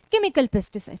to chemical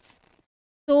pesticides.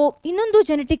 So ಇನ್ನೊಂದು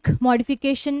genetic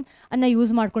modification ಅನ್ನ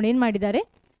use ಮಾಡ್ಕೊಂಡು ಏನು ಮಾಡಿದ್ದಾರೆ,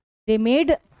 they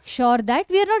made sure that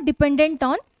we are not dependent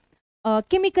on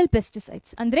chemical pesticides.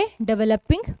 Andre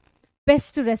developing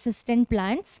pest resistant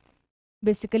plants.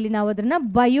 Basically ನಾವು ಅದನ್ನ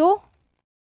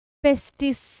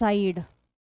biopesticide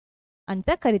ಅಂತ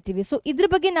ಕರಿತೀವಿ. So ಇದ್ರ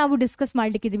ಬಗ್ಗೆ ನಾವು ಡಿಸ್ಕಸ್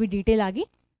ಮಾಡ್ಲಿಕ್ಕಿದ್ದೀವಿ ಡೀಟೇಲ್ ಆಗಿ.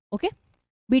 Okay,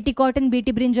 BT cotton, BT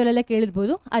brinjal ಎಲ್ಲ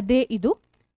ಕೇಳಿರ್ಬೋದು, ಅದೇ ಇದು.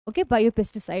 Okay,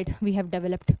 biopesticide we have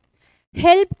developed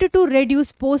helped to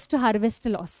reduce post harvest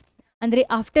loss. ಅಂದ್ರೆ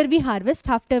after we harvest,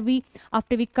 after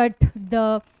we cut the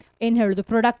ಏನು ಹೇಳೋದು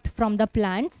ಪ್ರಾಡಕ್ಟ್ ಫ್ರಮ್ ದ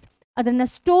ಪ್ಲಾಂಟ್ಸ್, ಅದನ್ನು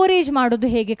ಸ್ಟೋರೇಜ್ ಮಾಡೋದು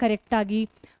ಹೇಗೆ ಕರೆಕ್ಟಾಗಿ,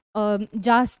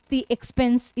 ಜಾಸ್ತಿ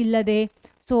ಎಕ್ಸ್ಪೆನ್ಸ್ ಇಲ್ಲದೆ.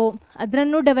 ಸೊ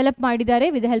ಅದನ್ನು ಡೆವಲಪ್ ಮಾಡಿದ್ದಾರೆ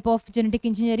with help of genetic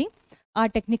engineering. ಆ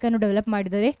ಟೆಕ್ನಿಕನ್ನು ಡೆವಲಪ್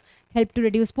ಮಾಡಿದ್ದಾರೆ, help to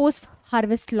reduce post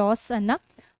harvest loss ಅನ್ನು.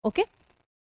 Okay,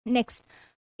 next,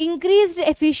 increased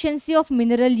efficiency of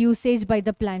mineral usage by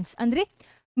the plants. ಅಂದರೆ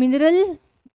ಮಿನರಲ್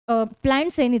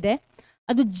ಪ್ಲಾಂಟ್ಸ್ ಏನಿದೆ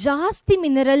ಅದು ಜಾಸ್ತಿ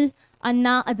ಮಿನರಲ್ ಅನ್ನ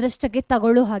ಅದರಷ್ಟಕ್ಕೆ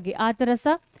ತಗೊಳ್ಳೋ ಹಾಗೆ ಆ ಥರ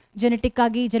ಸಹ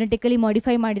ಜೆನೆಟಿಕಲಿ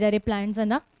ಮಾಡಿಫೈ ಮಾಡಿದ್ದಾರೆ ಪ್ಲಾಂಟ್ಸ್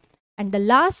ಅನ್ನ. And the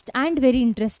last and very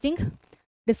interesting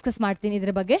discuss ಮಾಡ್ತೀನಿ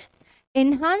ಇದ್ರ ಬಗ್ಗೆ,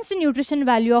 enhanced nutrition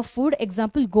value of food.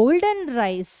 Example golden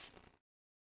rice.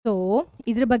 So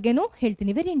ಇದ್ರ ಬಗ್ಗೆನೂ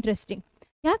ಹೇಳ್ತೀನಿ, ವೆರಿ ಇಂಟ್ರೆಸ್ಟಿಂಗ್.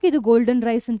 ಯಾಕೆ ಇದು ಗೋಲ್ಡನ್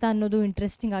ರೈಸ್ ಅಂತ ಅನ್ನೋದು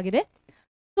ಇಂಟ್ರೆಸ್ಟಿಂಗ್ ಆಗಿದೆ.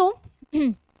 ಸೊ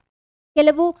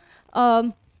ಕೆಲವು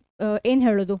ಏನು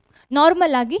ಹೇಳೋದು,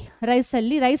 ನಾರ್ಮಲ್ ಆಗಿ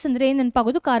ರೈಸಲ್ಲಿ, ರೈಸ್ ಅಂದರೆ ಏನು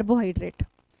ನೆನಪಾಗೋದು, ಕಾರ್ಬೋಹೈಡ್ರೇಟ್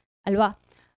ಅಲ್ವಾ.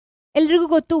 ಎಲ್ರಿಗೂ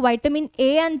ಗೊತ್ತು ವೈಟಮಿನ್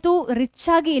ಎ ಅಂತೂ ರಿಚ್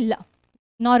ಆಗಿ ಇಲ್ಲ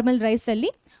normal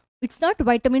ರೈಸಲ್ಲಿ. It's not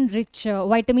vitamin rich,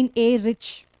 vitamin A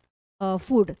rich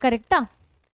food, ಕರೆಕ್ಟಾ?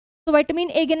 ಸೊ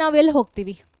ವೈಟಮಿನ್ ಎಗೆ ನಾವು ಎಲ್ಲಿ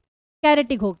ಹೋಗ್ತೀವಿ?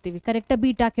 ಕ್ಯಾರೆಟಿಗೆ ಹೋಗ್ತೀವಿ, ಕರೆಕ್ಟಾ?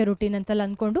 ಬೀಟಾ ಕ್ಯಾರೋಟಿನ್ ಅಂತೆಲ್ಲ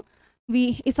ಅಂದ್ಕೊಂಡು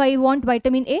if I want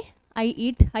vitamin A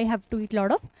I have to eat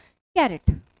lot of carrot.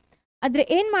 ಆದರೆ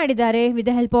ಏನು ಮಾಡಿದ್ದಾರೆ, with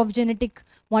the help of genetic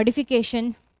modification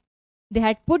they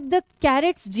had put the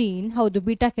carrots gene, ಹೌದು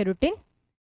beta carotene,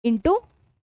 into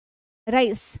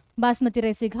rice, basmati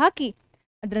ರೈಸಿಗೆ ಹಾಕಿ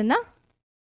ಅದನ್ನು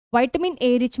ವೈಟಮಿನ್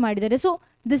ಎ ರಿಚ್ ಮಾಡಿದ್ದಾರೆ. So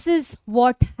this is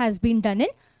what has been done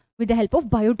in with the help of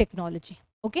biotechnology.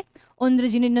 Okay, ಒಂದು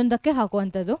gene ಇನ್ನೊಂದಕ್ಕೆ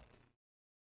ಹಾಕುವಂಥದ್ದು.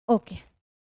 Okay,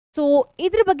 so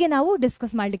ಇದ್ರ ಬಗ್ಗೆ ನಾವು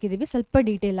discuss ಮಾಡಲಿಕ್ಕಿದ್ದೀವಿ ಸ್ವಲ್ಪ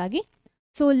ಡೀಟೇಲ್ ಆಗಿ.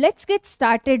 So let's get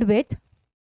started with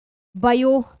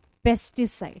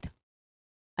ಬಯೋಪೆಸ್ಟಿಸೈಡ್.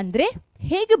 ಅಂದರೆ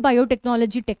ಹೇಗೆ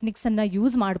ಬಯೋಟೆಕ್ನಾಲಜಿ ಟೆಕ್ನಿಕ್ಸನ್ನು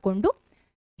ಯೂಸ್ ಮಾಡಿಕೊಂಡು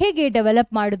ಹೇಗೆ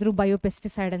ಡೆವಲಪ್ ಮಾಡಿದ್ರು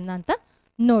ಬಯೋಪೆಸ್ಟಿಸೈಡನ್ನು ಅಂತ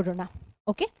ನೋಡೋಣ.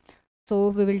 Okay, so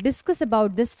we will discuss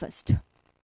about this first.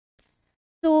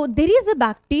 So there is a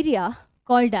bacteria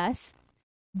called as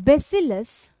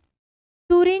bacillus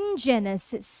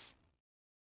ತುರಿಂಜೆನೆಸಿಸ್.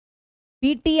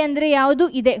 B T ಅಂದರೆ ಯಾವುದು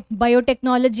ಇದೆ,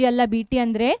 ಬಯೋಟೆಕ್ನಾಲಜಿ ಅಲ್ಲ. ಬಿ ಟಿ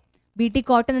ಅಂದರೆ ಬಿ ಟಿ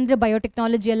ಕಾಟನ್ ಅಂದರೆ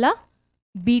ಬಯೋಟೆಕ್ನಾಲಜಿ ಅಲ್ಲ.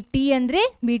 ಬಿ ಟಿ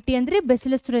ಅಂದರೆ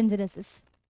bacillus ತುರಿಂಜೆನೆಸಿಸ್.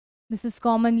 This is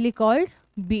commonly called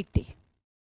B T.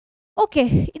 Okay,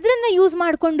 ಇದನ್ನು use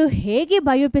ಮಾಡಿಕೊಂಡು ಹೇಗೆ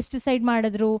ಬಯೋಪೆಸ್ಟಿಸೈಡ್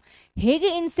ಮಾಡಿದ್ರು, ಹೇಗೆ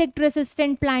ಇನ್ಸೆಕ್ಟ್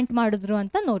ರೆಸಿಸ್ಟೆಂಟ್ ಪ್ಲಾಂಟ್ ಮಾಡಿದ್ರು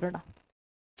ಅಂತ ನೋಡೋಣ.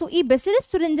 ಸೊ ಈ ಬೆಸಿಲಸ್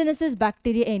ತುರಿಂಜೆನೆಸಿಸ್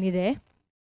ಬ್ಯಾಕ್ಟೀರಿಯಾ ಏನಿದೆ,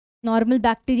 ನಾರ್ಮಲ್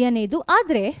ಬ್ಯಾಕ್ಟೀರಿಯಾನೇ ಇದು,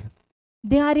 ಆದರೆ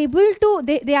they are able to,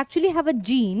 they actually have a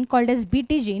gene called as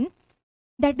BT gene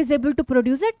that is able to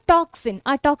produce a toxin.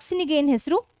 ಆ ಟಾಕ್ಸಿನಿಗೆ ಏನು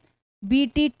ಹೆಸರು?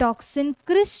 BT toxin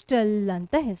crystal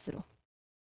ಅಂತ ಹೆಸರು.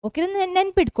 ಓಕೆ,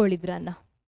 ನೆನ್ಪಿಟ್ಕೊಳ್ಳಿದ್ರನ್ನ.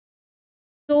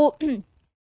 ಸೊ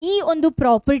ಈ ಒಂದು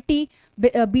ಪ್ರಾಪರ್ಟಿ,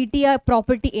 ಬಿ ಟಿಯ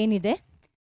ಪ್ರಾಪರ್ಟಿ ಏನಿದೆ,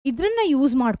 ಇದನ್ನ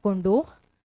ಯೂಸ್ ಮಾಡಿಕೊಂಡು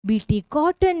B T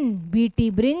cotton, B T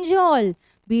brinjal,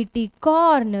 B T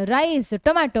corn, rice,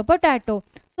 tomato, potato,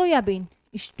 soybean,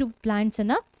 ಇಷ್ಟು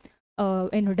ಪ್ಲಾಂಟ್ಸನ್ನು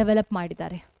ಏನು ಡೆವಲಪ್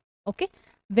ಮಾಡಿದ್ದಾರೆ. Okay,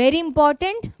 very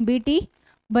important. B T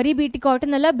ಬರೀ ಬಿ ಟಿ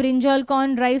ಕಾಟನ್ ಅಲ್ಲ, brinjal,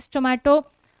 corn, rice, tomato,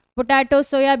 potato,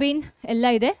 soybean ಎಲ್ಲ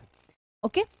ಇದೆ.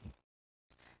 ಓಕೆ,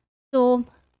 ಸೊ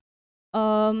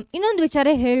ಇನ್ನೊಂದು ವಿಚಾರ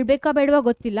ಹೇಳಬೇಕಾ ಬೇಡವಾ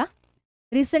ಗೊತ್ತಿಲ್ಲ.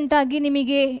 ರೀಸೆಂಟಾಗಿ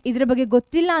ನಿಮಗೆ ಇದ್ರ ಬಗ್ಗೆ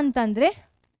ಗೊತ್ತಿಲ್ಲ ಅಂತಂದರೆ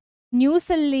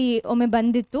ನ್ಯೂಸಲ್ಲಿ ಒಮ್ಮೆ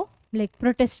ಬಂದಿತ್ತು, ಲೈಕ್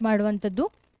ಪ್ರೊಟೆಸ್ಟ್ ಮಾಡುವಂಥದ್ದು,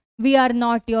 we are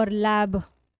not your lab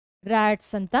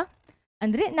rats ಅಂತ.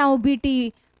 ಅಂದರೆ ನಾವು ಬಿ ಟಿ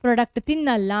ಪ್ರಾಡಕ್ಟ್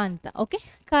ತಿನ್ನಲ್ಲ ಅಂತ. ಓಕೆ,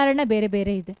 ಕಾರಣ ಬೇರೆ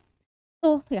ಬೇರೆ ಇದೆ. So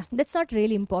yeah, that's not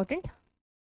really important.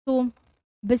 So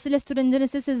bacillus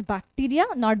ತುರಿಂಜೆನೆಸಿಸ್ is bacteria,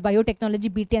 not biotechnology.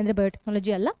 B T ಅಂದರೆ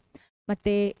ಬಯೋಟೆಕ್ನಾಲಜಿ ಅಲ್ಲ.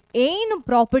 ಮತ್ತು ಏನು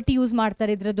ಪ್ರಾಪರ್ಟಿ ಯೂಸ್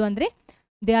ಮಾಡ್ತಾರೆ ಇದ್ರದ್ದು ಅಂದರೆ,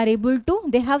 they are able to,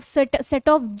 they have set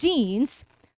of jeans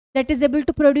that is able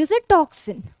to produce A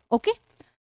toxin. Okay,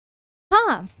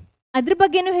 ಹಾಂ, ಅದ್ರ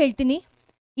ಬಗ್ಗೆನೂ ಹೇಳ್ತೀನಿ.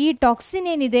 ಈ ಟಾಕ್ಸಿನ್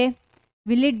ಏನಿದೆ,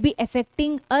 will it be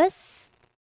affecting us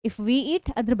if we eat?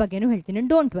 ಅದ್ರ ಬಗ್ಗೆನೂ ಹೇಳ್ತೀನಿ,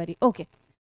 ಡೋಂಟ್ ವರಿ. ಓಕೆ,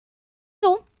 ಸೊ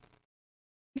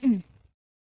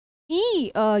ಈ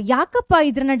ಯಾಕಪ್ಪ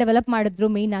ಇದನ್ನ ಡೆವಲಪ್ ಮಾಡಿದ್ರು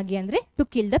ಮೇಯ್ನ್ ಆಗಿ ಅಂದರೆ to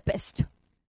kill the pest.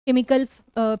 Chemical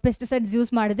pesticides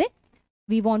use ಮಾಡಿದೆ,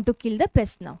 we want to kill the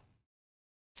pest ನಾವು.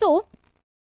 ಸೊ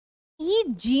ಈ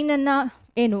ಜೀನನ್ನು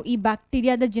ಏನು, ಈ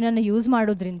ಬ್ಯಾಕ್ಟೀರಿಯಾದ ಜೀನನ್ನು ಯೂಸ್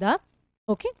ಮಾಡೋದ್ರಿಂದ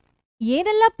ಓಕೆ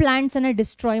ಏನೆಲ್ಲ ಪ್ಲಾಂಟ್ಸನ್ನು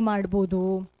ಡಿಸ್ಟ್ರಾಯ್ ಮಾಡ್ಬೋದು?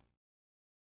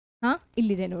 ಹಾಂ,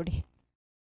 ಇಲ್ಲಿದೆ ನೋಡಿ.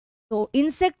 So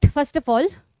insect, first of all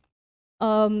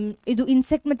ಇದು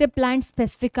ಇನ್ಸೆಕ್ಟ್ ಮತ್ತು ಪ್ಲಾಂಟ್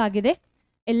ಸ್ಪೆಸಿಫಿಕ್ ಆಗಿದೆ.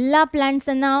 ಎಲ್ಲ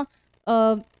ಪ್ಲಾಂಟ್ಸನ್ನು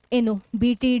ಏನು ಬಿ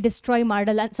ಟಿ ಡಿಸ್ಟ್ರಾಯ್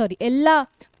ಮಾಡಲ್ಲ, ಸಾರಿ, ಎಲ್ಲ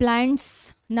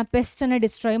ಪ್ಲಾಂಟ್ಸ್ನ ಪೆಸ್ಟನ್ನು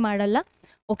ಡಿಸ್ಟ್ರಾಯ್ ಮಾಡಲ್ಲ.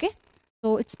 Okay, so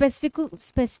it's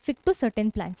specific to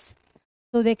certain plants.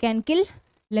 So they can kill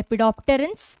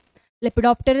ಲೆಪಿಡಾಪ್ಟೆರನ್ಸ್.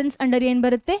 ಲೆಪಿಡಾಪ್ಟೆರನ್ಸ್ under ಏನು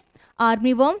ಬರುತ್ತೆ?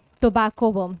 Army worm, tobacco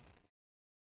worm.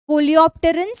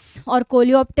 ಕೋಲಿಯಾಪ್ಟೆರನ್ಸ್ R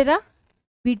ಕೋಲಿಯಾಪ್ಟೆರಾ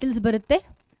beetles ಬರುತ್ತೆ,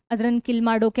 ಅದನ್ನು ಕಿಲ್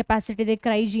ಮಾಡೋ ಕೆಪಾಸಿಟಿ ಇದೆ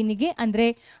ಕ್ರೈಜೀನಿಗೆ, ಅಂದರೆ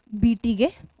ಬಿ ಟಿಗೆ.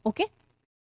 ಓಕೆ,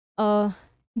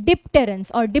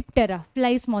 ಡಿಪ್ಟೆರನ್ಸ್ ಆರ್ ಡಿಪ್ಟೆರಾ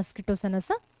ಫ್ಲೈಸ್ ಮಾಸ್ಕಿಟೋಸನ್ನು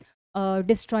ಸಹ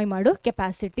ಡಿಸ್ಟ್ರಾಯ್ ಮಾಡೋ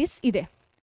ಕೆಪಾಸಿಟೀಸ್ ಇದೆ.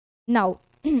 ನಾವು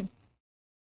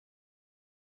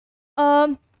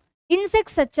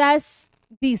ಇನ್ಸೆಕ್ಟ್ಸ್ ಸಚ್ ಆಸ್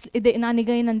ದೀಸ್ ಇದೆ,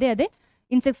 ನಾನೀಗ ಏನಂದೆ ಅದೇ,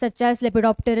 insects such as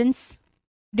ಲೆಪಿಡಾಪ್ಟೆರನ್ಸ್,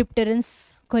 ಡಿಪ್ಟೆರನ್ಸ್,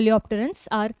 ಕೋಲಿಯಾಪ್ಟೆರನ್ಸ್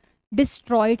R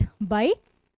destroyed by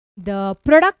the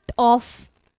product of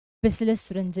bacillus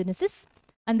ತುರಿಂಜೆನೆಸಿಸ್.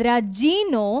 ಅಂದರೆ ಆ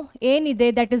ಜೀನೋ ಏನಿದೆ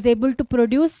that is able to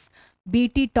produce B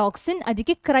T toxin,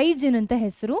 ಅದಕ್ಕೆ ಕ್ರೈಜಿನ್ ಅಂತ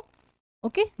ಹೆಸರು.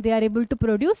 Okay, they are able to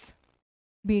produce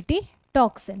B T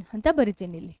toxin ಅಂತ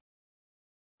ಬರಿತೀನಿ ಇಲ್ಲಿ.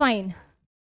 ಫೈನ್.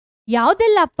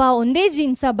 ಯಾವುದೆಲ್ಲಪ್ಪ ಒಂದೇ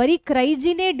ಜೀನ್ಸ ಬರೀ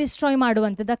ಕ್ರೈಜಿನೇ ಡಿಸ್ಟ್ರಾಯ್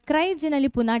ಮಾಡುವಂಥದ್ದು. ಕ್ರೈಜಿನಲ್ಲಿ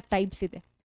ಪುನಃ ಟೈಪ್ಸ್ ಇದೆ.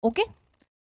 Okay,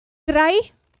 CRY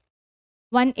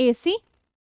 1AC,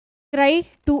 CRY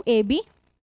 2AB,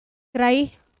 CRY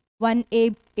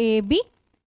 1AB.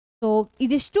 So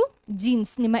ಇದಿಷ್ಟು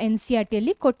ಜೀನ್ಸ್ ನಿಮ್ಮ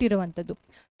NCERTಯಲ್ಲಿ ಕೊಟ್ಟಿರುವಂಥದ್ದು.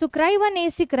 So CRY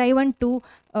 1AC, CRY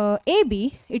 12AB,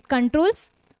 it controls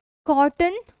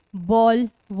cotton ball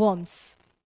worms.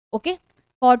 Okay,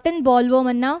 cotton ball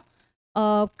ವರ್ಮನ್ನು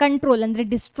control ಅಂದರೆ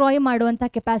ಡಿಸ್ಟ್ರಾಯ್ ಮಾಡುವಂಥ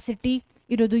ಕೆಪಾಸಿಟಿ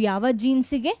ಇರೋದು ಯಾವ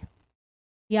ಜೀನ್ಸಿಗೆ,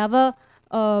 ಯಾವ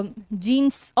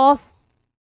jeans of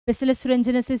bacillus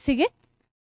thuringiensis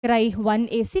CRY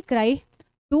 1AC, CRY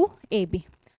 2AB.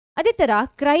 ಅದೇ ಥರ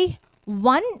CRY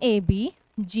 1AB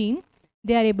gene,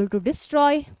 they are able to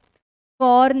destroy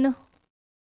corn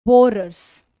borers.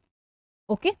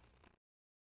 Okay.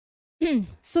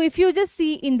 So if you just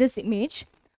see in this image,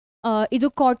 ಇದು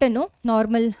cotton,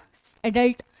 normal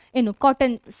adult ಏನು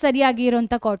cotton, ಸರಿಯಾಗಿ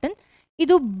ಇರೋಂಥ cotton.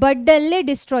 ಇದು ಬಡ್ಡಲ್ಲೇ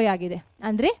destroy ಆಗಿದೆ.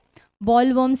 ಅಂದರೆ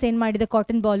ball worms ಏನು ಮಾಡಿದೆ,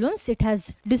 cotton ball worms, it has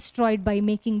destroyed by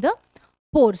making the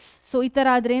force. So ಈ ಥರ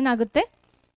ಆದರೆ ಏನಾಗುತ್ತೆ,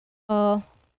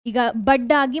 ಈಗ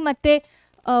ಬಡ್ಡಾಗಿ ಮತ್ತೆ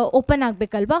ಓಪನ್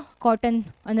ಆಗಬೇಕಲ್ವಾ ಕಾಟನ್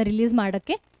ಅನ್ನು ರಿಲೀಸ್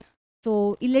ಮಾಡೋಕ್ಕೆ. ಸೊ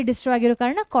ಇಲ್ಲೇ ಡಿಸ್ಟ್ರಾಯ್ ಆಗಿರೋ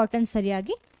ಕಾರಣ ಕಾಟನ್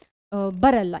ಸರಿಯಾಗಿ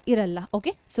ಇರಲ್ಲ.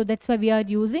 Okay, so that's why we are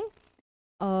using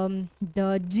the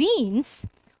jeans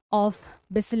of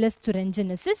bacillus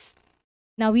thuringiensis.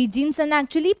 ನಾವು ಈ ಜೀನ್ಸನ್ನು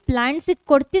ಆ್ಯಕ್ಚುಲಿ ಪ್ಲ್ಯಾಂಟ್ಸಿಗೆ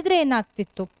ಕೊಡ್ತಿದ್ರೆ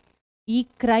ಏನಾಗ್ತಿತ್ತು, ಈ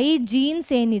ಕ್ರೈ ಜೀನ್ಸ್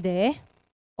ಏನಿದೆ,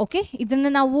 ಓಕೆ, ಇದನ್ನು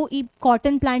ನಾವು ಈ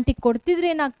ಕಾಟನ್ ಪ್ಲ್ಯಾಂಟಿಗೆ ಕೊಡ್ತಿದ್ರೆ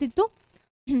ಏನಾಗ್ತಿತ್ತು,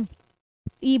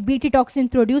 ಈ BT ಟಾಕ್ಸಿನ್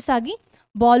ಪ್ರೊಡ್ಯೂಸ್ ಆಗಿ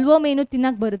ಬಾಲ್ವರ್ಮ್ ಏನು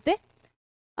ತಿನ್ನಕ್ಕೆ ಬರುತ್ತೆ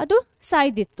ಅದು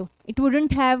ಸಾಯ್ದಿತ್ತು. It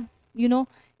wouldn't have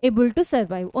able to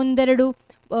survive. ಒಂದೆರಡು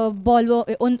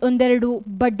ಒಂದೆರಡು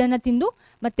ಬಡ್ಡನ್ನು ತಿಂದು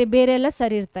ಮತ್ತೆ ಬೇರೆ ಎಲ್ಲ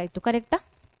ಸರಿ ಇರ್ತಾ ಇತ್ತು. ಕರೆಕ್ಟಾ?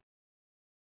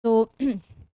 ಸೊ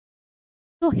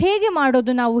ಹೇಗೆ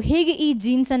ಮಾಡೋದು, ನಾವು ಹೇಗೆ ಈ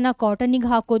ಜೀನ್ಸನ್ನು ಕಾಟನಿಗೆ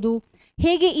ಹಾಕೋದು,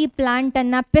 ಹೇಗೆ ಈ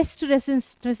ಪ್ಲ್ಯಾಂಟನ್ನು ಪೆಸ್ಟ್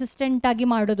ರೆಸಿಸ್ಟೆಂಟ್ ಆಗಿ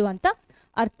ಮಾಡೋದು ಅಂತ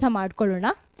ಅರ್ಥ ಮಾಡ್ಕೊಳ್ಳೋಣ.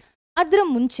 ಅದರ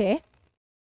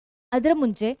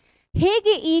ಮುಂಚೆ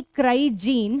ಹೇಗೆ ಈ ಕ್ರೈ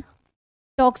ಜೀನ್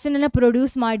ಟಾಕ್ಸಿನನ್ನು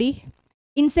ಪ್ರೊಡ್ಯೂಸ್ ಮಾಡಿ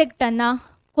ಇನ್ಸೆಕ್ಟನ್ನು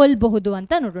ಕೊಲ್ಲಬಹುದು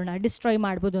ಅಂತ ನೋಡೋಣ, ಡಿಸ್ಟ್ರಾಯ್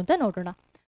ಮಾಡ್ಬೋದು ಅಂತ ನೋಡೋಣ.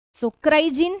 ಸೊ ಕ್ರೈ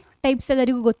ಜೀನ್ ಟೈಪ್ಸ್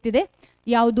ಎಲ್ಲರಿಗೂ ಗೊತ್ತಿದೆ.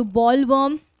 ಯಾವುದು ಬಾಲ್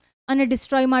ವರ್ಮ್ ಅನ್ನು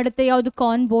ಡಿಸ್ಟ್ರಾಯ್ ಮಾಡುತ್ತೆ, ಯಾವುದು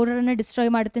ಕಾರ್ನ್ ಬೋರರನ್ನು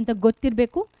ಡಿಸ್ಟ್ರಾಯ್ ಮಾಡುತ್ತೆ ಅಂತ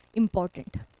ಗೊತ್ತಿರಬೇಕು,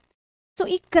 ಇಂಪಾರ್ಟೆಂಟ್. ಸೊ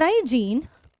ಈ CRY gene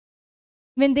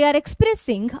when they are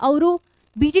expressing, ಅವರು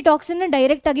BT ಟಾಕ್ಸಿನ್ನ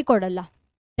ಡೈರೆಕ್ಟಾಗಿ ಕೊಡಲ್ಲ,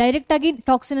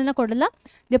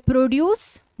 they produce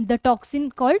the toxin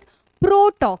called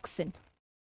ಪ್ರೋಟಾಕ್ಸಿನ್.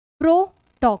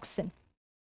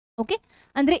 Okay,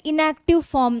 ಅಂದರೆ inactive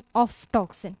form of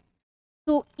toxin.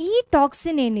 So ಈ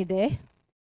ಟಾಕ್ಸಿನ್ ಏನಿದೆ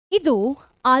ಇದು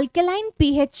ಆಲ್ಕಲೈನ್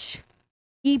pH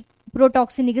ಈ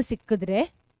ಪ್ರೋಟಾಕ್ಸಿನಿಗೆ ಸಿಕ್ಕಿದ್ರೆ,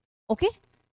 okay,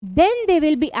 then they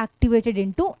will be activated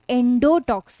into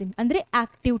endotoxin, ಅಂದರೆ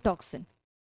ಆಕ್ಟಿವ್ ಟಾಕ್ಸಿನ್.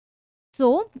 ಸೊ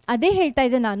ಅದೇ ಹೇಳ್ತಾ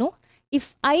ಇದ್ದೆ ನಾನು, if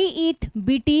I eat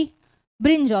BT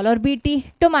brinjal R BT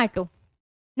tomato,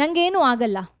 ನನಗೇನು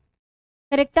ಆಗಲ್ಲ.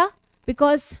 ಕರೆಕ್ಟಾ?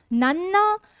 ಬಿಕಾಸ್ ನನ್ನ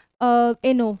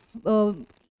ಏನು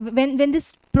when this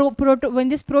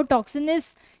protoxin is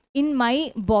in my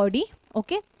body,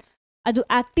 okay, ಅದು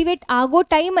ಆಕ್ಟಿವೇಟ್ ಆಗೋ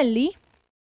ಟೈಮಲ್ಲಿ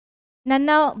ನನ್ನ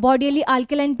ಬಾಡಿಯಲ್ಲಿ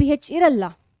ಆಲ್ಕಲೈನ್ pH ಇರಲ್ಲ.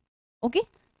 Okay,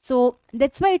 so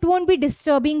that's why it won't be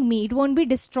disturbing me, it won't be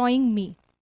destroying me.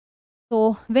 So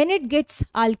when it gets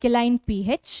alkaline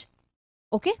pH,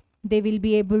 okay, they will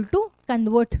be able to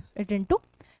convert it into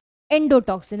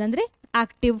endotoxin, ಅಂದರೆ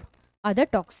active ಆದ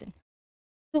toxin.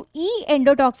 So ಈ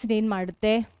endotoxin ಏನು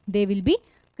ಮಾಡುತ್ತೆ, they will be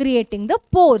creating the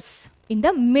pores in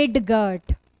the midgut.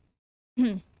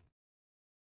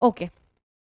 Okay,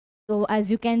 so as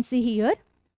you can see here,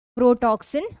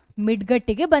 protoxin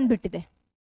midguttige bandbittide.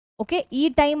 Okay, ee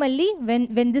time alli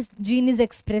when this gene is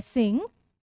expressing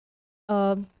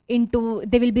into,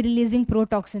 they will be releasing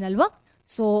protoxin alva.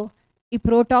 So ee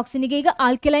protoxin ige iga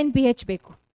alkaline pH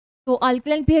beku. So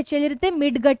alkaline pH ellirutte,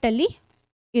 midgut alli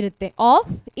irutte, of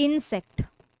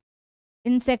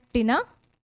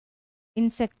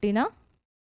ಇನ್ಸೆಕ್ಟಿನ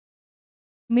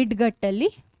ಮಿಡ್ಗಟ್ಟಲ್ಲಿ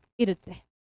ಇರುತ್ತೆ.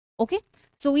 Okay,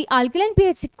 so ಈ alkaline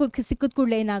pH ಸಿಕ್ಕಿದ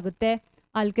ಕೂಡಲೇ ಏನಾಗುತ್ತೆ,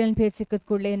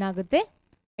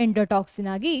 endotoxin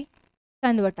ಆಗಿ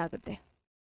convert ಆಗುತ್ತೆ.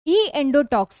 ಈ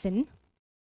endotoxin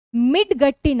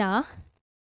ಮಿಡ್ಗಟ್ಟಿನ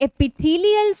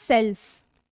epithelial cells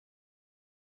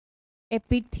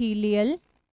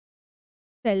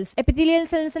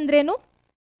ಅಂದ್ರೇನು?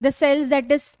 The cells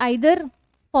that is either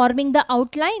farming the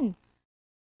outline,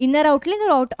 inner outline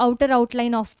or outer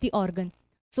outline of the organ.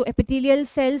 So epithelial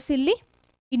cells ಇಲ್ಲಿ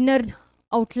ಇನ್ನರ್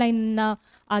ಔಟ್ಲೈನ್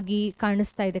ಆಗಿ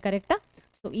ಕಾಣಿಸ್ತಾ ಇದೆ. ಕರೆಕ್ಟಾ?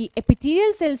 ಸೊ ಈ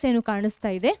ಎಪಿಥೀಲಿಯಲ್ ಸೆಲ್ಸ್ ಏನು ಕಾಣಿಸ್ತಾ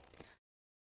ಇದೆ,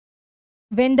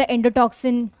 when the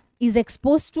endotoxin is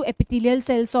expose to epithelial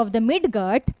cells of the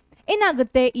ಮಿಡ್ಗಟ್,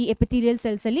 ಏನಾಗುತ್ತೆ, ಈ ಎಪಿಥೀಲಿಯಲ್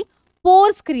ಸೆಲ್ಸ್ ಅಲ್ಲಿ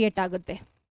ಪೋರ್ಸ್ ಕ್ರಿಯೇಟ್ ಆಗುತ್ತೆ.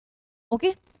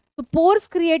 ಓಕೆ, ಸೊ ಪೋರ್ಸ್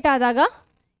ಕ್ರಿಯೇಟ್ ಆದಾಗ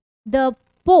the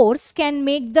force can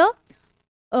make the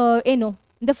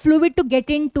the fluid to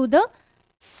get in to the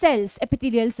cells,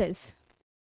 epithelial cells.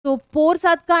 So pores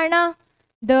ಆದ ಕಾರಣ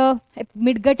the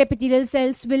midgut epithelial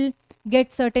cells will get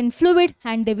certain fluid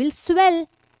and they will swell.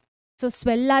 So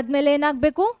swell ಆದ್ಮೇಲೆ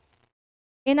ಏನಾಗಬೇಕು,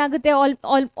 ಏನಾಗುತ್ತೆ,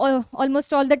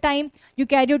 almost all the time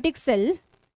eukaryotic cell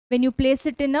when you place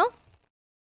it in a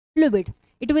fluid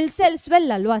it will swell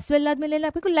ಅಲ್ವಾ. swell ಆದ್ಮೇಲೆ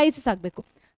ಏನಾಗಬೇಕು, lysis ಆಗಬೇಕು.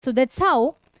 So that's how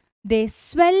they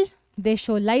swell, they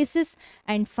show lysis,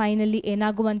 and finally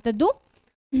ಏನಾಗುವಂಥದ್ದು,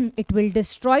 it will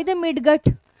destroy the midgut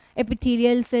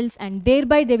epithelial cells, and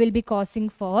thereby they will be causing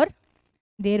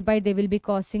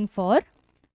for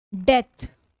death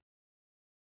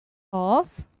of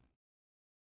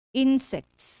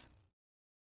insects.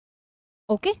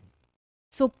 Okay,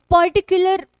 so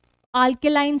particular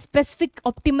alkaline specific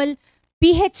optimal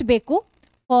pH beku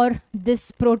for this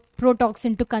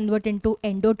protoxin to convert into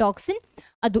endotoxin.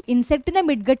 adu insect na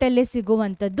midgut alle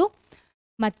siguvantaddu.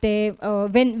 ಮತ್ತೆ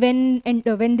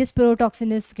when this protoxin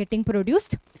is getting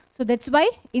produced, so that's why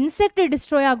insect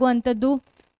destroy ಆಗುವಂಥದ್ದು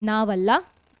ನಾವಲ್ಲ.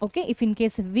 okay, if in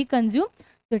case we consume,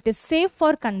 so it is safe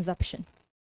for consumption.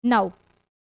 now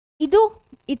ಇದು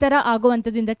ಈ ಥರ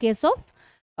ಆಗುವಂಥದ್ದು in the case of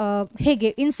ಹೇಗೆ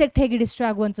insect ಹೇಗೆ destroy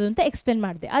ಆಗುವಂಥದ್ದು ಅಂತ ಎಕ್ಸ್ಪ್ಲೇನ್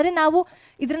ಮಾಡಿದೆ. ಆದರೆ ನಾವು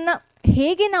ಇದನ್ನು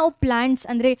ಹೇಗೆ ನಾವು ಪ್ಲ್ಯಾಂಟ್ಸ್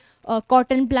ಅಂದರೆ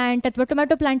ಕಾಟನ್ ಪ್ಲ್ಯಾಂಟ್ ಅಥವಾ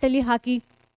ಟೊಮ್ಯಾಟೊ ಪ್ಲ್ಯಾಂಟಲ್ಲಿ ಹಾಕಿ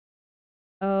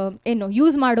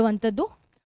ಯೂಸ್ ಮಾಡುವಂಥದ್ದು.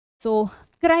 ಸೊ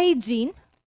ಕ್ರೈಜೀನ್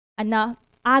ಅನ್ನ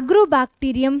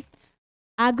ಆಗ್ರೋಬ್ಯಾಕ್ಟೀರಿಯಂ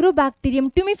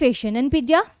ಟ್ಯುಮಿಫೇಷನ್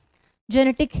ನೆನಪಿದ್ಯಾ?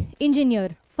 Genetic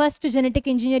engineer, first genetic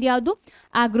engineer ಯಾವುದು?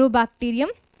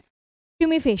 ಆಗ್ರೋಬ್ಯಾಕ್ಟೀರಿಯಂ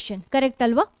ಟ್ಯುಮಿಫೇಷನ್, ಕರೆಕ್ಟ್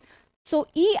ಅಲ್ವಾ? ಸೊ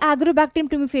ಈ ಆಗ್ರೋಬ್ಯಾಕ್ಟೀರಿಯಂ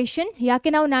ಟ್ಯುಮಿಫೇಷನ್ ಯಾಕೆ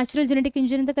ನಾವು ನ್ಯಾಚುರಲ್ ಜೆನೆಟಿಕ್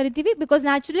ಇಂಜಿನಿಯರ್ ಅಂತ ಕರಿತೀವಿ? Because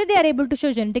naturally they are able to show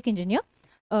genetic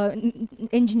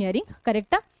engineering,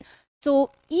 ಕರೆಕ್ಟಾ? ಸೊ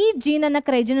ಈ ಜೀನನ್ನು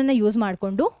ಕ್ರೈಜೀನನ್ನು ಯೂಸ್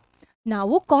ಮಾಡಿಕೊಂಡು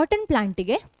ನಾವು ಕಾಟನ್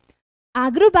ಪ್ಲಾಂಟಿಗೆ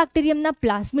ಆಗ್ರೋಬ್ಯಾಕ್ಟೀರಿಯಂನ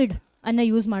ಪ್ಲಾಸ್ಮಿಡ್ ಅನ್ನು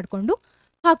ಯೂಸ್ ಮಾಡಿಕೊಂಡು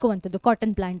ಹಾಕುವಂಥದ್ದು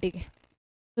ಕಾಟನ್ ಪ್ಲಾಂಟಿಗೆ.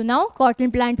 ಸೊ ನಾವು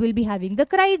cotton plant will be having the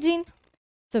ಕ್ರೈಜೀನ್.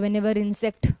 So when ever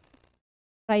insect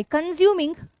try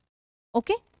consuming,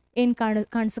 okay, ಏನು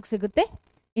ಕಾಣಿಸಕ್ಕೆ ಸಿಗುತ್ತೆ?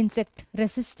 ಇನ್ಸೆಕ್ಟ್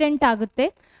ರೆಸಿಸ್ಟೆಂಟ್ ಆಗುತ್ತೆ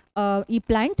ಈ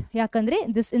ಪ್ಲಾಂಟ್. ಯಾಕಂದರೆ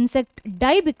this insect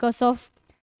dye because of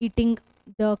eating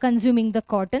consuming the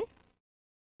cotton,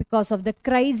 because of the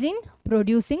ಕ್ರೈಜೀನ್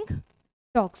producing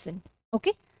toxin.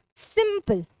 Okay,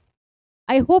 simple.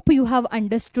 I hope you have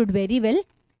understood very well.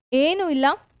 ಏನೂ ಇಲ್ಲ,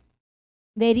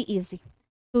 very easy.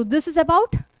 So this is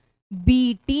about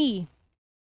BT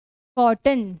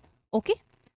cotton. Okay,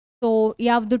 so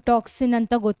ಯಾವುದು toxin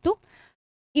ಅಂತ ಗೊತ್ತು.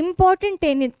 Important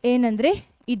ಏನಂದರೆ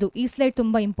ಇದು, ಈ slide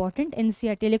ತುಂಬ important,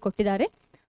 NCERTಯಲ್ಲಿ ಕೊಟ್ಟಿದ್ದಾರೆ.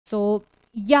 ಸೊ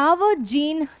ಯಾವ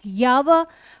ಜೀನ್ ಯಾವ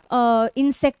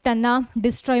ಇನ್ಸೆಕ್ಟನ್ನು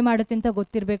ಡಿಸ್ಟ್ರಾಯ್ ಮಾಡುತ್ತೆ ಅಂತ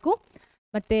ಗೊತ್ತಿರಬೇಕು.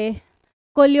 ಮತ್ತು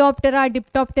ಕೊಲಿಯಾಪ್ಟೆರಾ,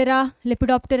 ಡಿಪ್ಟಾಪ್ಟೆರಾ,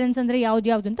 ಲೆಪಿಡಾಪ್ಟೆರನ್ಸ್ ಅಂದರೆ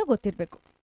ಯಾವುದು ಅಂತ ಗೊತ್ತಿರಬೇಕು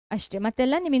ಅಷ್ಟೇ.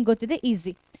 ಮತ್ತೆಲ್ಲ ನಿಮಗೆ ಗೊತ್ತಿದೆ,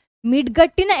 ಈಸಿ.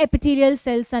 ಮಿಡ್ಗಟ್ಟಿನ ಎಪಿಥೀಲಿಯಲ್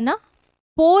ಸೆಲ್ಸನ್ನು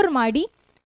ಪೋರ್ ಮಾಡಿ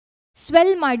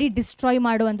ಸ್ವೆಲ್ ಮಾಡಿ ಡಿಸ್ಟ್ರಾಯ್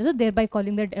ಮಾಡುವಂಥದ್ದು, there by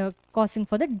causing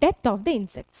for the death of the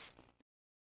insects.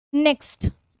 Next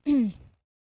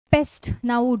pest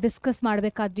ನಾವು ಡಿಸ್ಕಸ್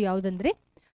ಮಾಡಬೇಕಾದ್ದು ಯಾವುದಂದರೆ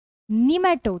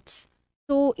ನಿಮ್ಯಾಟೋಡ್ಸ್.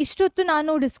 ಸೊ ಇಷ್ಟೊತ್ತು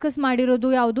ನಾನು ಡಿಸ್ಕಸ್ ಮಾಡಿರೋದು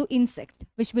ಯಾವುದು? Insect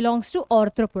which belongs to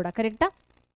Arthropoda, ಕರೆಕ್ಟಾ?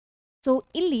 ಸೊ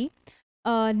ಇಲ್ಲಿ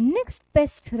ನೆಕ್ಸ್ಟ್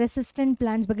ಪೆಸ್ಟ್ ರೆಸಿಸ್ಟೆಂಟ್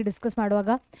ಪ್ಲಾಂಟ್ಸ್ ಬಗ್ಗೆ ಡಿಸ್ಕಸ್ ಮಾಡುವಾಗ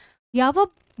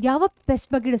ಯಾವ ಪೆಸ್ಟ್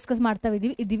ಬಗ್ಗೆ ಡಿಸ್ಕಸ್ ಮಾಡ್ತಾ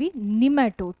ಇದ್ದೀವಿ?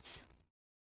 ನಿಮ್ಯಾಟೋಡ್ಸ್.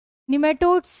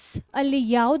 ನಿಮ್ಯಾಟೋಡ್ಸ್ ಅಲ್ಲಿ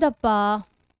ಯಾವುದಪ್ಪ,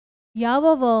 ಯಾವ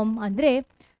ವರ್ಮ್ ಅಂದರೆ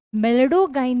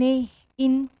ಮೆಲಡೋಗೈನೆ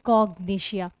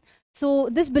ಇನ್ಕಾಗ್ನಿಷಿಯಾ. So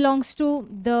this belongs to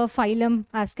the phylum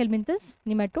ಆಸ್ಕೆಲ್ಮಿಂಥಸ್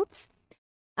ನಿಮ್ಯಾಟೋಡ್ಸ್.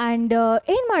 And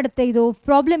ಏನು ಮಾಡುತ್ತೆ ಇದು?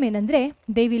 ಪ್ರಾಬ್ಲಮ್ ಏನಂದರೆ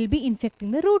they will be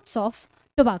infecting the roots of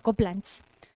tobacco plants.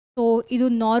 So ಇದು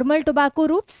ನಾರ್ಮಲ್ ಟೊಬ್ಯಾಕೊ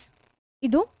ರೂಟ್ಸ್,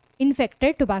 ಇದು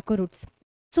ಇನ್ಫೆಕ್ಟೆಡ್ ಟೊಬ್ಯಾಕೊ ರೂಟ್ಸ್.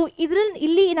 ಸೊ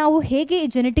ಇಲ್ಲಿ ನಾವು ಹೇಗೆ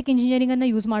ಜೆನೆಟಿಕ್ ಇಂಜಿನಿಯರಿಂಗನ್ನು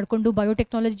ಯೂಸ್ ಮಾಡಿಕೊಂಡು,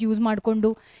 ಬಯೋಟೆಕ್ನಾಲಜಿ ಯೂಸ್ ಮಾಡಿಕೊಂಡು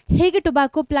ಹೇಗೆ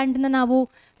ಟೊಬ್ಯಾಕೊ ಪ್ಲಾಂಟನ್ನು ನಾವು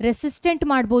ರೆಸಿಸ್ಟೆಂಟ್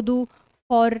ಮಾಡ್ಬೋದು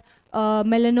ಫಾರ್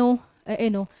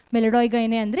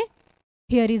ಮೆಲಡಾಯ್ಗೈನೆ ಅಂದರೆ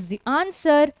here is the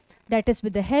answer. That is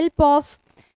with the help of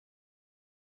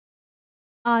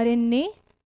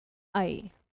RNAi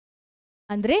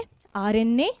ಅಂದರೆ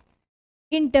RNA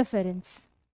interference.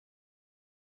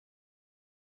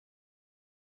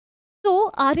 So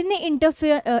RNA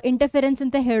interference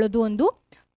ಅಂತ ಹೇಳೋದು ಒಂದು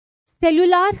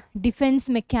cellular defence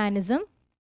mechanism.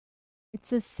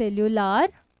 It's a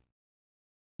cellular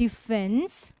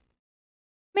defence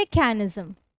mechanism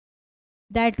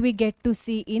that we get to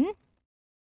see in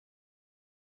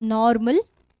normal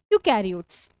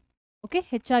eukaryotes. Okay,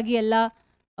 ಹೆಚ್ಚಾಗಿ ಎಲ್ಲ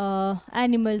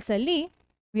animals ಅಲ್ಲಿ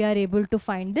we are able to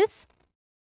find this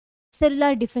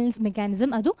cellular defense mechanism,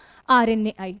 ಅದು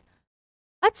RNAi.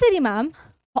 ಅದು ಸರಿ ma'am,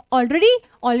 already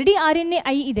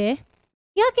RNAi ಇದೆ,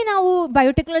 ಯಾಕೆ ನಾವು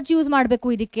biotechnology use ಮಾಡಬೇಕು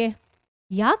ಇದಕ್ಕೆ?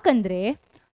 ಯಾಕಂದರೆ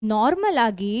ನಾರ್ಮಲ್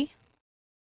ಆಗಿ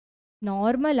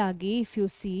ಇಫ್ ಯು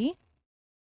ಸಿ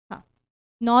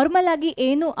ನಾರ್ಮಲ್ ಆಗಿ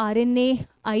ಏನು RNA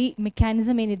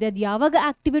ಮೆಕ್ಯಾನಿಸಮ್ ಏನಿದೆ ಅದು ಯಾವಾಗ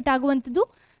ಆಕ್ಟಿವೇಟ್ ಆಗುವಂಥದ್ದು?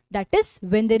 That is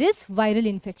when there is viral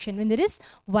infection, when there is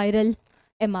viral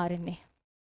mRNA.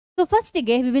 So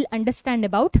ಫಸ್ಟಿಗೆ we will understand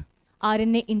about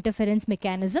RNA interference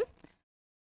mechanism.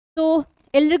 So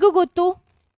ಎಲ್ರಿಗೂ ಗೊತ್ತು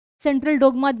ಸೆಂಟ್ರಲ್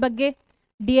ಡೋಗ್ಮಾದ ಬಗ್ಗೆ,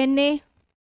 DNA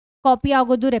ಕಾಪಿ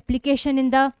ಆಗೋದು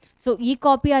ರೆಪ್ಲಿಕೇಶನಿಂದ. ಸೊ ಈ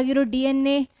ಕಾಪಿ ಆಗಿರೋ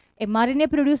DNA mRNA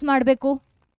ಪ್ರೊಡ್ಯೂಸ್ ಮಾಡಬೇಕು.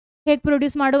 ಹೇಗೆ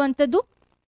ಪ್ರೊಡ್ಯೂಸ್ ಮಾಡುವಂಥದ್ದು?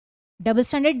 ಡಬಲ್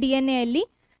ಸ್ಟ್ಯಾಂಡರ್ಡ್ DNA ಅಲ್ಲಿ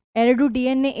 2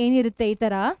 DNA ಏನಿರುತ್ತೆ ಈ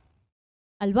ಥರ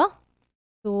ಅಲ್ವಾ?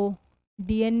 So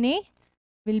DNA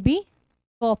will be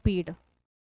copied,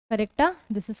 ಕರೆಕ್ಟಾ?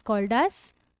 This is called as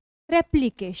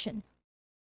replication.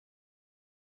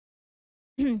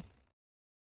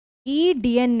 ಈ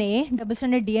DNA ಡಬಲ್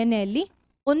ಸ್ಟ್ಯಾಂಡರ್ಡ್ DNA ಅಲ್ಲಿ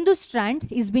ಒಂದು strand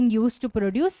is been use to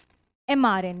produce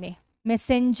mRNA,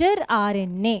 messenger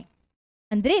RNA,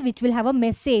 ಅಂದರೆ which will have a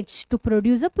message to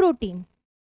produce a protein.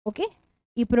 Okay,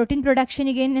 ಈ protein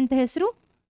ಪ್ರೊಡಕ್ಷನಿಗೆ ಏನಂತ ಹೆಸರು?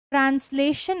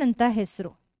 Translation ಅಂತ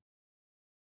ಹೆಸರು.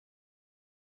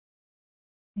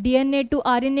 DNA ಟು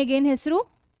RNAಗೆ ಏನು ಹೆಸರು?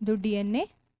 ಇದು DNA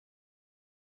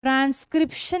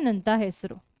ಟ್ರಾನ್ಸ್ಕ್ರಿಪ್ಷನ್ ಅಂತ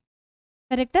ಹೆಸರು,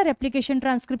 ಕರೆಕ್ಟಾ? ರೆಪ್ಲಿಕೇಶನ್,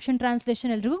 ಟ್ರಾನ್ಸ್ಕ್ರಿಪ್ಷನ್,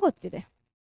 ಟ್ರಾನ್ಸ್ಲೇಷನ್ ಎಲ್ರಿಗೂ ಗೊತ್ತಿದೆ.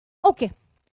 ಓಕೆ,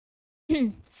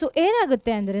 ಸೊ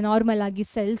ಏನಾಗುತ್ತೆ ಅಂದರೆ ನಾರ್ಮಲ್ ಆಗಿ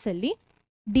ಸೆಲ್ಸಲ್ಲಿ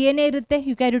DNA ಇರುತ್ತೆ,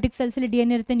 ಯುಕ್ಯಾರಿಯೋಟಿಕ್ ಸೆಲ್ಸಲ್ಲಿ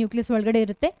DNA ಇರುತ್ತೆ, ನ್ಯೂಕ್ಲಿಯಸ್ ಒಳಗಡೆ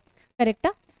ಇರುತ್ತೆ, ಕರೆಕ್ಟಾ?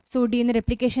 ಸೊ DNA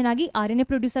ರೆಪ್ಲಿಕೇಶನ್ ಆಗಿ RNA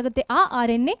ಪ್ರೊಡ್ಯೂಸ್ ಆಗುತ್ತೆ, ಆ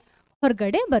RNA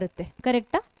ಹೊರಗಡೆ ಬರುತ್ತೆ,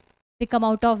 ಕರೆಕ್ಟಾ? The come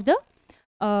out of the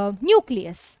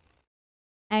nucleus.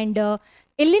 And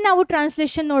ಎಲ್ಲಿ ನಾವು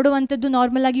ಟ್ರಾನ್ಸ್ಲೇಷನ್ ನೋಡುವಂಥದ್ದು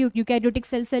ನಾರ್ಮಲ್ ಆಗಿ eukaryotic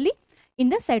ಸೆಲ್ಸಲ್ಲಿ? In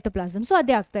the cytoplasm. So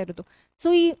ಅದೇ ಆಗ್ತಾ ಇರೋದು. ಸೊ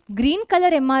ಈ ಗ್ರೀನ್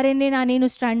ಕಲರ್ mRNA ನಾನೇನು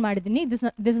ಸ್ಟ್ಯಾಂಡ್ ಮಾಡಿದ್ದೀನಿ, this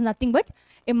is nothing but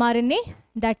mRNA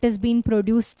that is been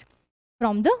produced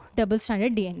from the double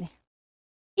standard DNA.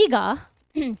 ಈಗ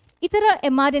ಈ ಥರ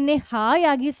mRNA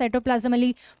ಹಾಯಾಗಿ ಸೈಟೋಪ್ಲಾಸಮಲ್ಲಿ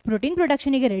ಪ್ರೋಟೀನ್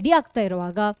ಪ್ರೊಡಕ್ಷನಿಗೆ ರೆಡಿ ಆಗ್ತಾ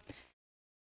ಇರುವಾಗ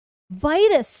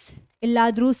ವೈರಸ್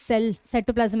ಎಲ್ಲಾದರೂ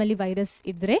ಸೈಟೋಪ್ಲಾಸಮಲ್ಲಿ ವೈರಸ್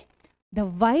ಇದ್ದರೆ the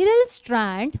viral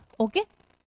strand, okay,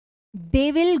 they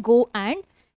will go and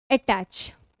attach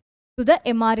to the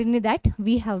mRNA that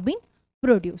we have been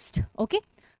produced. Okay,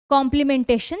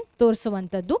 ಕಾಂಪ್ಲಿಮೆಂಟೇಷನ್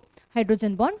ತೋರಿಸುವಂಥದ್ದು,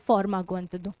 hydrogen bond form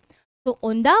ಆಗುವಂಥದ್ದು. So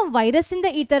ಒಂದಾ ವೈರಸ್ಸಿಂದ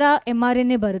ಈ ಥರ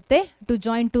mRNA ಬರುತ್ತೆ to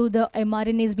join to the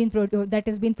mRNA that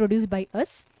is been produce by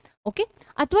us, okay,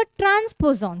 ಅಥವಾ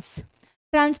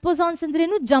ಟ್ರಾನ್ಸ್ಪೋಸಾನ್ಸ್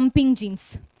ಅಂದ್ರೇನು? Jumping jeans.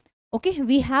 Okay,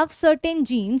 we have certain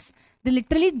jeans the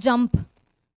literally jump,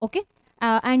 okay,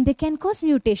 and they can cause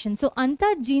mutation. So ಅಂಥ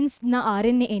ಜೀನ್ಸ್ನ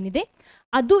RNA ಏನಿದೆ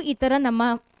ಅದು ಈ ಥರ ನಮ್ಮ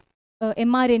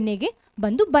mRNAಗೆ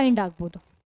ಬಂದು ಬೈಂಡ್ ಆಗ್ಬೋದು.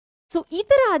 ಸೊ ಈ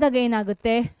ಥರ ಆದಾಗ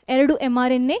ಏನಾಗುತ್ತೆ? 2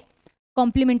 mRNA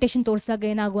ಕಾಂಪ್ಲಿಮೆಂಟೇಷನ್ ತೋರಿಸಿದಾಗ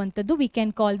ಏನಾಗುವಂಥದ್ದು? We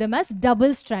can call them as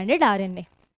double stranded RNA.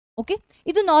 Okay,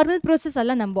 ಇದು ನಾರ್ಮಲ್ ಪ್ರೋಸೆಸ್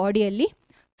ಅಲ್ಲ ನಮ್ಮ ಬಾಡಿಯಲ್ಲಿ.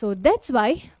 So that's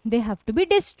why they have to B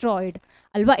destroyed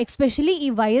ಅಲ್ವಾ? ಎಸ್ಪೆಷಲಿ ಈ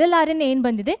ವೈರಲ್ RNA ಏನು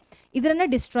ಬಂದಿದೆ ಇದನ್ನು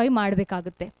ಡಿಸ್ಟ್ರಾಯ್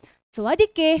ಮಾಡಬೇಕಾಗುತ್ತೆ. ಸೊ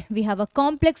ಅದಕ್ಕೆ we have a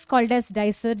complex called as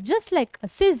ಡೈಸರ್, just like a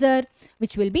scissor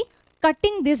which will be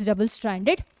cutting this double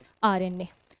stranded RNA.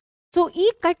 So ಈ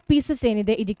cut pieces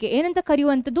ಏನಿದೆ ಇದಕ್ಕೆ ಏನಂತ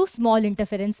ಕರೆಯುವಂಥದ್ದು? ಸ್ಮಾಲ್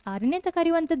ಇಂಟರ್ಫೆರೆನ್ಸ್ RNA ಅಂತ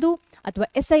ಕರೆಯುವಂಥದ್ದು, ಅಥವಾ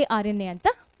siRNA ಅಂತ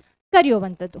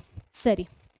ಕರೆಯುವಂಥದ್ದು. ಸರಿ,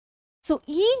 ಸೊ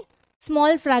ಈ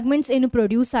ಸ್ಮಾಲ್ ಫ್ರಾಗ್ಮೆಂಟ್ಸ್ ಏನು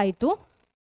ಪ್ರೊಡ್ಯೂಸ್ ಆಯಿತು,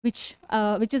 which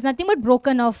is nothing but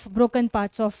broken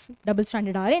parts of double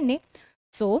stranded RNA.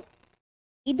 So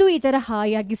ಇದು ಈ ಥರ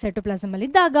ಹಾಯಾಗಿ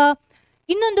ಸೈಟೋಪ್ಲಾಸಮಲ್ಲಿದ್ದಾಗ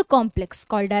ಇನ್ನೊಂದು complex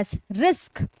called as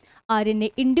risk RNA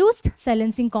induced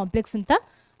silencing complex ಅಂತ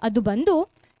ಅದು ಬಂದು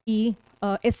ಈ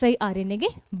siRNAಗೆ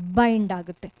ಬೈಂಡ್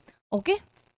ಆಗುತ್ತೆ. ಓಕೆ,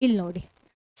 ಇಲ್ಲಿ ನೋಡಿ.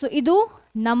 ಸೊ ಇದು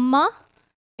ನಮ್ಮ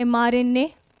mRNA,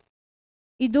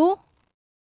 ಇದು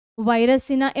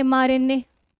ವೈರಸ್ಸಿನ mRNA,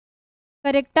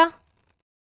 ಕರೆಕ್ಟಾ?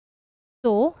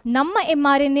 ಸೊ ನಮ್ಮ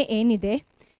mRNA ಏನಿದೆ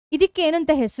ಇದಕ್ಕೆ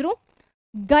ಏನಂತ ಹೆಸರು?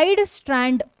 ಗೈಡ್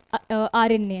ಸ್ಟ್ರಾಂಡ್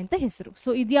RNA ಅಂತ ಹೆಸರು. ಸೊ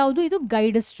ಇದ್ಯಾವುದು? ಇದು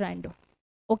ಗೈಡ್ ಸ್ಟ್ರಾಂಡು.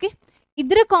 ಓಕೆ,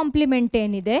 ಇದರ ಕಾಂಪ್ಲಿಮೆಂಟ್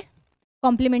ಏನಿದೆ,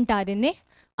 ಕಾಂಪ್ಲಿಮೆಂಟ್ RNA,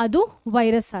 ಅದು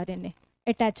ವೈರಸ್ RNA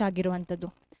ಅಟ್ಯಾಚ್ ಆಗಿರುವಂಥದ್ದು.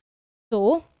 ಸೊ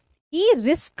ಈ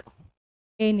ರಿಸ್ಕ್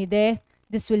ಏನಿದೆ,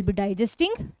 this will be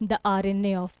digesting the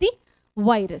RNA of the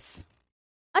virus.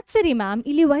 ಅದು ಸರಿ ಮ್ಯಾಮ್,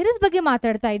 ಇಲ್ಲಿ ವೈರಸ್ ಬಗ್ಗೆ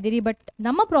ಮಾತಾಡ್ತಾ ಇದ್ದೀರಿ, ಬಟ್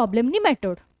ನಮ್ಮ ಪ್ರಾಬ್ಲಮ್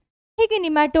ನಿಮ್ಯಾಟೋಡ್. ಹೇಗೆ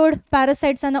ನಿಮ್ಯಾಟೋಡ್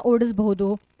ಪ್ಯಾರಾಸೈಟ್ಸನ್ನು ಓಡಿಸಬಹುದು?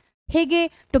 ಹೇಗೆ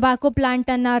ಟೊಬ್ಯಾಕೊ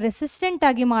ಪ್ಲಾಂಟನ್ನು ರೆಸಿಸ್ಟೆಂಟ್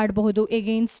ಆಗಿ ಮಾಡಬಹುದು,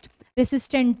 ಎಗೇನ್ಸ್ಟ್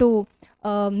ರೆಸಿಸ್ಟೆಂಟ್ ಟು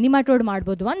ನಿಮ್ಯಾಟೋಡ್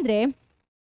ಮಾಡ್ಬೋದು ಅಂದರೆ,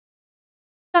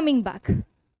 ಕಮಿಂಗ್ ಬ್ಯಾಕ್.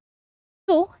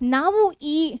 ಸೊ ನಾವು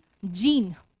ಈ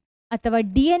ಜೀನ್ ಅಥವಾ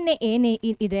DNA ಏನೇ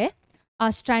ಇದೆ, ಆ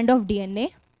ಸ್ಟ್ರ್ಯಾಂಡ್ ಆಫ್ DNA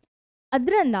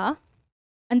ಅದರನ್ನು,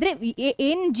 ಅಂದರೆ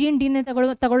ಏನು ಜೀನ್ DNA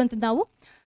ತಗೊಳ್ಳುವಂಥದ್ದು ನಾವು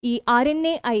ಈ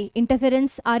RNAi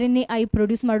ಇಂಟರ್ಫೆರೆನ್ಸ್ RNAi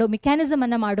ಪ್ರೊಡ್ಯೂಸ್ ಮಾಡೋ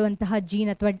ಮೆಕ್ಯಾನಿಸಮನ್ನು ಮಾಡುವಂತಹ ಜೀನ್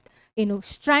ಅಥವಾ ಏನು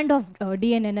ಸ್ಟ್ರ್ಯಾಂಡ್ ಆಫ್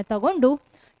DNA ತಗೊಂಡು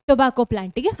ಟೊಬ್ಯಾಕೊ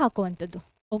ಪ್ಲಾಂಟಿಗೆ ಹಾಕುವಂಥದ್ದು.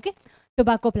 ಓಕೆ,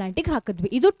 ಟೊಬ್ಯಾಕೊ ಪ್ಲಾಂಟಿಗೆ ಹಾಕಿದ್ವಿ.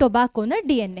 ಇದು ಟೊಬ್ಯಾಕೋನ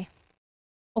DNA.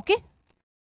 ಓಕೆ,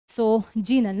 ಸೊ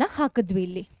ಜೀನನ್ನು ಹಾಕಿದ್ವಿ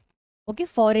ಇಲ್ಲಿ. ಓಕೆ,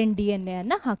 ಫಾರಿನ್ DNA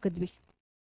ಅನ್ನು ಹಾಕಿದ್ವಿ.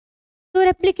 ಸೊ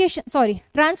ರೆಪ್ಲಿಕೇಶನ್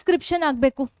ಟ್ರಾನ್ಸ್ಕ್ರಿಪ್ಷನ್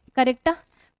ಆಗಬೇಕು, ಕರೆಕ್ಟಾ?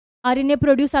 RNA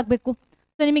ಪ್ರೊಡ್ಯೂಸ್ ಆಗಬೇಕು.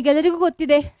 ಸೊ ನಿಮಗೆಲ್ಲರಿಗೂ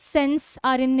ಗೊತ್ತಿದೆ ಸೆನ್ಸ್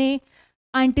RNA,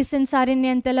 ಆಂಟಿಸೆನ್ಸ್ RNA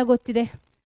ಅಂತೆಲ್ಲ ಗೊತ್ತಿದೆ.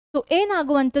 ಸೊ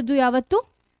ಏನಾಗುವಂಥದ್ದು ಯಾವತ್ತು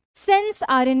sense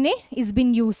RNA is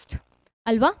been used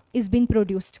ಅಲ್ವಾ, ಇಸ್ ಬಿನ್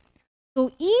ಪ್ರೊಡ್ಯೂಸ್ಡ್. ಸೊ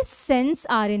ಈ ಸೆನ್ಸ್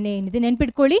RNA ಏನಿದೆ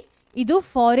ನೆನ್ಪಿಟ್ಕೊಳ್ಳಿ, ಇದು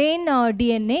ಫಾರಿನ್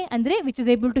DNA ಅಂದರೆ which is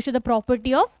able to show the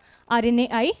property of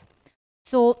RNAi.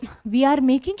 So we are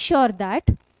making sure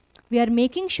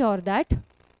that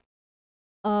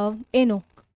ಏನು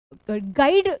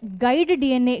ಗೈಡ್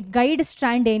DNA, ಗೈಡ್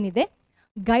ಸ್ಟ್ರ್ಯಾಂಡ್ ಏನಿದೆ,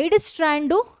 guide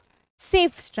strand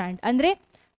safe strand, ಅಂದರೆ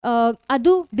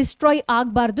ಅದು destroy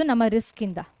ಆಗಬಾರ್ದು ನಮ್ಮ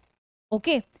ರಿಸ್ಕಿಂದ.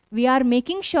 Okay, we are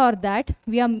making sure that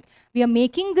we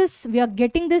are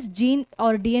getting this gene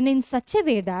R DNA in such A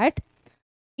way that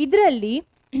ಇದರಲ್ಲಿ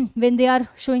when they are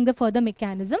showing the further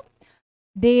mechanism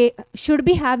they should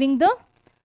be having the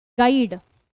guide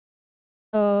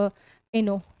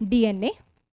ಏನು DNA.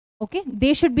 Okay, they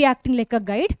should be acting like a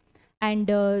guide. And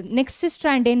next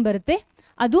strand ಏನು ಬರುತ್ತೆ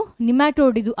ಅದು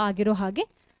ನಿಮ್ಯಾಟೋಡ್ ಇದು ಆಗಿರೋ ಹಾಗೆ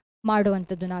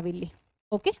ಮಾಡುವಂಥದ್ದು ನಾವಿಲ್ಲಿ.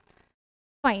 Okay,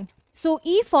 fine. ಸೊ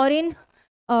ಈ ಫಾರಿನ್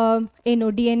ಏನು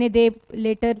DNA they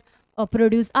litre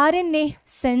produce RNA,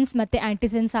 sense ಮತ್ತು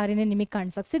ಆ್ಯಂಟಿಸೆನ್ಸ್ RNA ನಿಮಗೆ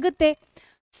ಕಾಣಿಸೋಕೆ ಸಿಗುತ್ತೆ.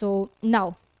 ಸೊ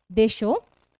ನಾವು they show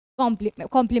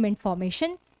compliment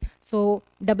formation. So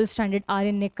double standard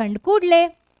RNA ಕಂಡು ಕೂಡಲೇ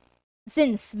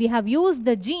since we have use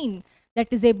the gene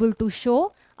that is able to show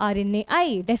RNAi,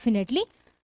 definitely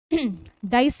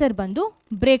ಡೈಸರ್ ಬಂದು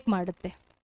break ಮಾಡುತ್ತೆ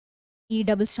ಈ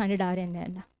ಡಬಲ್ ಸ್ಟ್ಯಾಂಡರ್ಡ್ RNA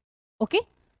ಅನ್ನು. Okay,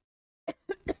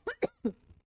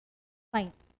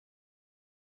 fine.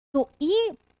 ಸೊ ಈ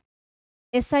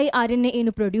siRNA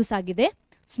ಏನು ಪ್ರೊಡ್ಯೂಸ್ ಆಗಿದೆ,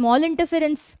 ಸ್ಮಾಲ್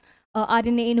ಇಂಟರ್ಫಿರೆನ್ಸ್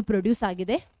RNA ಏನು ಪ್ರೊಡ್ಯೂಸ್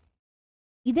ಆಗಿದೆ,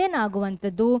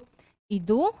 ಇದೇನಾಗುವಂಥದ್ದು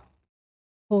ಇದು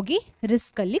ಹೋಗಿ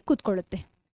ರಿಸ್ಕಲ್ಲಿ ಕೂತ್ಕೊಳ್ಳುತ್ತೆ.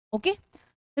 ಓಕೆ,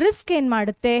 ರಿಸ್ಕ್ ಏನು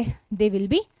ಮಾಡುತ್ತೆ, they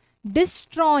will be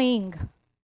destroying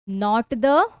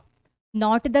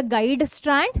not the guide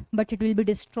strand, but it will be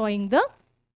destroying the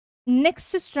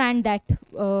next strand that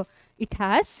it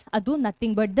has. Adu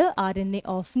nothing but the RNA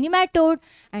of nematode,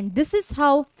 and this is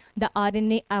how the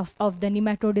RNA of the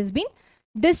nematode is being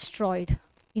destroyed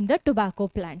in the tobacco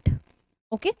plant.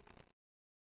 Okay,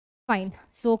 fine.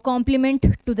 So complement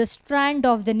to the strand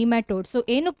of the nematode. So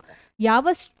enu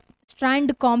yava strand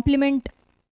complement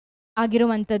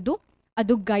ಆಗಿರುವಂಥದ್ದು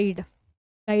ಅದು guide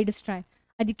strand,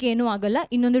 ಅದಕ್ಕೆ ಏನೂ ಆಗಲ್ಲ,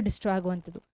 ಇನ್ನೊಂದು destroy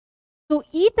ಆಗುವಂಥದ್ದು. So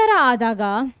ಈ ಥರ ಆದಾಗ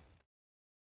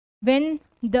when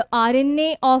the RNA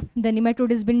of the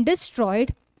ನಿಮ್ಯಾಟೋಡ್ is been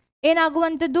destroyed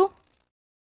ಏನಾಗುವಂಥದ್ದು,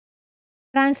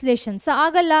 translations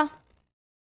ಆಗಲ್ಲ,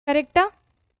 ಕರೆಕ್ಟಾ?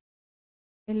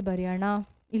 ಇಲ್ಲಿ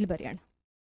ಬರೆಯೋಣ.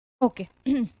 Okay,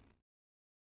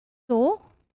 so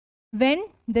when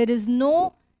there is no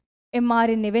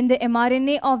mRNA, when the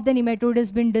mRNA of the nematode has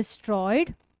been destroyed,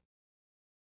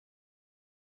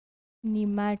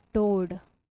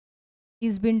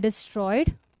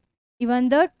 even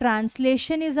the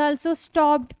translation is also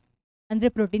stopped, andre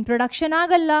protein production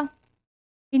agalla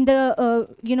in the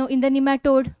in the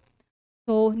nematode.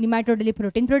 So nematode alli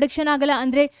protein production agalla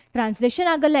andre translation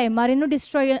agalla, mRNA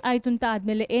destroy aitu anta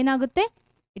admele enagutte,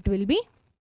 it will be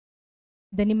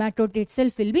the nematode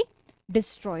itself will be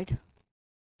destroyed.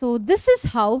 So this is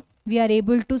how we are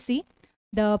able to see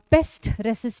the pest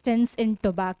resistance in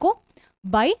tobacco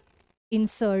by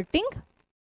inserting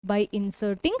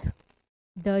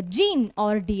the gene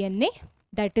or DNA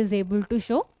that is able to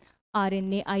show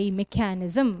RNAi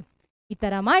mechanism.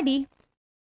 Itara ಮಾಡಿ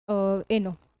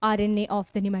ಏನು RNA of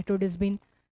the nematode has been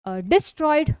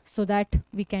destroyed so that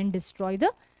we can destroy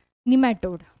the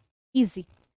nematode. Easy.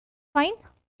 Fine.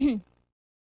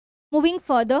 Moving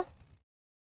further.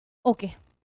 Okay.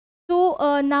 So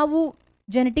ನಾವು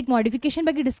genetic modification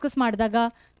ಬಗ್ಗೆ discuss ಮಾಡಿದಾಗ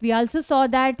we also saw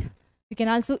that we can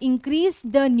also increase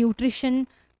the nutrition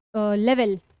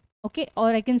level, okay, or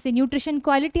I can say nutrition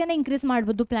quality ಅನ್ನ increase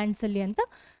ಮಾಡ್ಬೋದು plants ಅಲ್ಲಿ ಅಂತ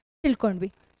ತಿಳ್ಕೊಂಡ್ವಿ.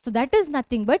 So that is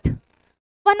nothing but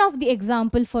one of the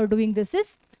example for doing this is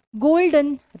golden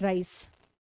rice.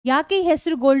 ಯಾಕೆ ಈ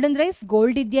ಹೆಸರು golden rice?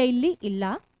 Gold ಇದೆಯಾ ಇಲ್ಲಿ? ಇಲ್ಲ.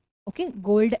 ಓಕೆ,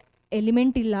 ಗೋಲ್ಡ್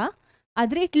ಎಲಿಮೆಂಟ್ ಇಲ್ಲ,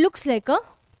 ಆದರೆ it looks like a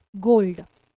gold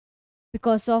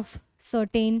because of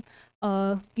certain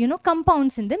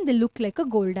compounds in them. They look like a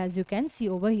gold, as you can see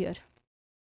over here.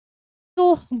 So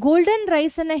golden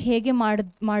rice ಅನ್ನ ಹೇಗೆ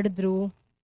ಮಾಡಿದ್ರು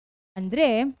ಅಂದ್ರೆ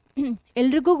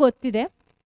ಎಲ್ರಿಗೂ ಗೊತ್ತಿದೆ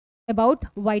about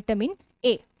vitamin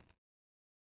A.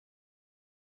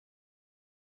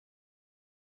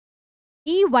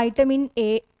 ಈ vitamin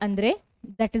A ಅಂದ್ರೆ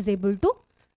that is able to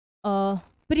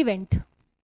prevent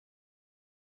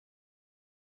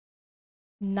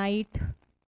night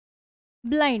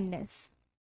blindness.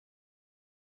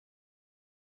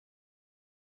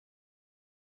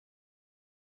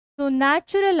 So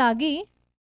natural agi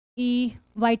e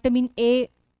vitamin A,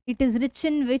 it is rich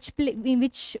in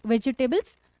which vegetables?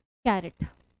 Carrot.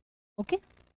 Okay,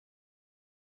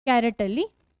 carrot alli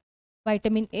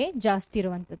vitamin A ಜಾಸ್ತಿ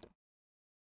ಇರುವಂತದ್ದು.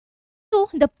 So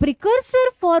the precursor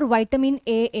for vitamin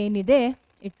A ಏನಿದೆ,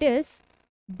 it is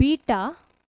beta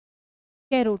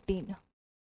carotene.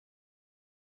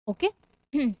 Okay.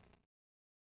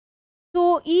 So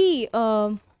ಈ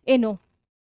ಏನು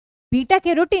beta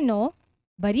carotene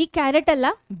ಬರೀ carrot ಅಲ್ಲ,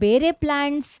 ಬೇರೆ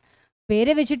plants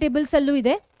ಬೇರೆ vegetables ಅಲ್ಲೂ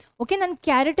ಇದೆ. ಓಕೆ, ನಾನು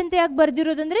ಕ್ಯಾರೆಟ್ ಅಂತ ಯಾಕೆ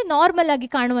ಬರ್ದಿರೋದಂದ್ರೆ ನಾರ್ಮಲ್ ಆಗಿ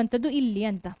ಕಾಣುವಂಥದ್ದು ಇಲ್ಲಿ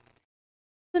ಅಂತ.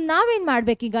 ಸೊ ನಾವೇನು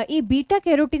ಮಾಡಬೇಕೀಗ, ಈ ಬೀಟಾ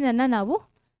ಕೆರೋಟಿನನ್ನು ನಾವು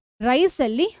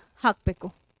ರೈಸಲ್ಲಿ ಹಾಕಬೇಕು.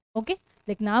 ಓಕೆ,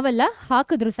 ಲೈಕ್ ನಾವೆಲ್ಲ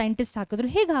ಹಾಕಿದ್ರು, ಸೈಂಟಿಸ್ಟ್ ಹಾಕಿದ್ರು.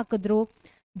 ಹೇಗೆ ಹಾಕಿದ್ರು?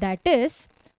 That is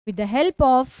with the help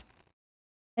of,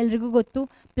 ಎಲ್ರಿಗೂ ಗೊತ್ತು,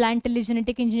 ಪ್ಲಾಂಟಲ್ಲಿ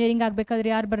ಜೆನೆಟಿಕ್ ಇಂಜಿನಿಯರಿಂಗ್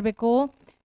ಆಗಬೇಕಾದ್ರೆ ಯಾರು ಬರಬೇಕು?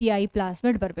 TI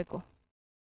ಪ್ಲಾಸ್ಮಿಡ್ ಬರಬೇಕು.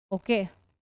 ಓಕೆ,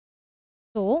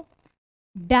 ಸೊ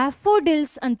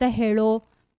ಡ್ಯಾಫೋಡಿಲ್ಸ್ ಅಂತ ಹೇಳೋ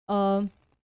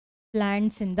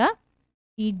ಪ್ಲಾಂಟ್ಸಿಂದ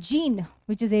ಈ gene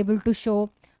which is able to show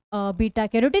beta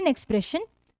carotene expression,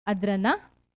 ಅದನ್ನು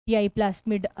TI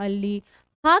ಪ್ಲಾಸ್ಮಿಡ್ ಅಲ್ಲಿ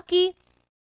ಹಾಕಿ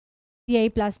TI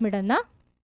ಪ್ಲಾಸ್ಮಿಡನ್ನು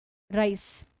ರೈಸ್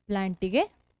ಪ್ಲಾಂಟಿಗೆ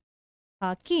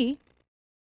ಹಾಕಿ,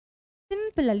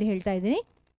 ಸಿಂಪಲ್ ಅಲ್ಲಿ ಹೇಳ್ತಾ ಇದ್ದೀನಿ,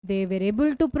 they were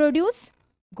able to produce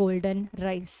golden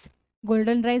rice.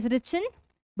 Golden rice rich in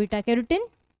beta carotene,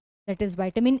 that is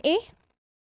vitamin A.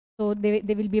 So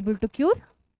they will be able to cure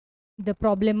the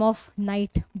problem of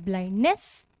night blindness,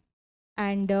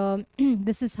 and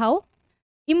this is how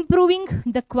improving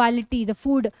the quality, the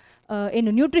food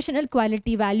nutritional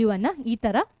quality value anna ee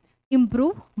tara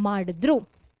improve ಮಾಡಿದ್ರು.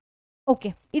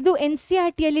 Okay, ಇದು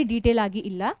NCERT ಅಲ್ಲಿ detail ಆಗಿ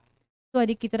ಇಲ್ಲ, so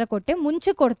ಅದಕ್ಕೆ ಈ ಥರ ಕೊಟ್ಟೆ.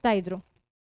 ಮುಂಚೆ ಕೊಡ್ತಾ ಇದ್ರು,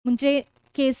 ಮುಂಚೆ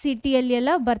KCET ಅಲ್ಲಿ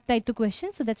ಎಲ್ಲ ಬರ್ತಾ ಇತ್ತು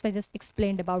question, so that's why just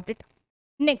explained about it.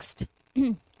 Next,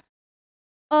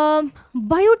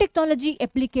 biotechnology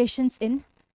applications in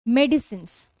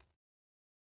medicines.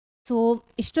 So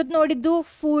ಇಷ್ಟೊತ್ತು ನೋಡಿದ್ದು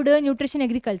ಫುಡ್, ನ್ಯೂಟ್ರಿಷನ್,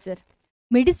 ಅಗ್ರಿಕಲ್ಚರ್.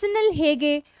 ಮೆಡಿಸಿನಲ್ಲಿ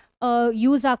ಹೇಗೆ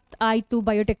ಯೂಸ್ ಆಯಿತು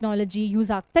ಬಯೋಟೆಕ್ನಾಲಜಿ,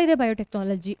 ಯೂಸ್ ಆಗ್ತಾ ಇದೆ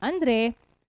ಬಯೋಟೆಕ್ನಾಲಜಿ ಅಂದರೆ,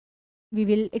 we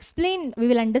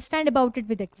will understand about it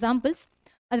with examples.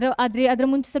 ಅದರ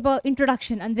ಮುಂಚೆ ಸ್ವಲ್ಪ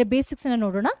ಇಂಟ್ರೊಡಕ್ಷನ್ ಅಂದರೆ ಬೇಸಿಕ್ಸನ್ನು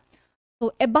ನೋಡೋಣ. So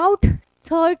about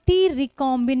 30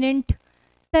 recombinant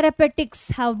therapeutics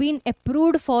have been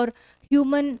approved for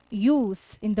human use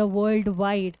in the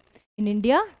worldwide. In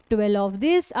India, 12 of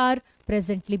these are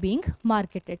presently being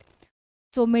marketed.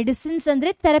 So medicines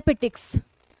andre therapeutics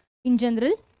in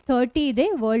general 30 ide,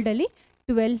 world alli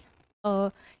 12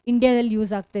 India dalli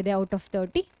use agtide out of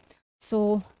 30. So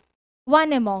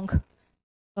one among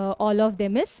all of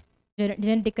them is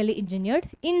genetically engineered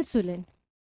insulin.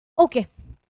 Okay,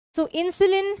 so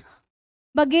insulin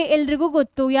ಬಗ್ಗೆ ಎಲ್ರಿಗೂ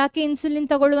ಗೊತ್ತು. ಯಾಕೆ insulin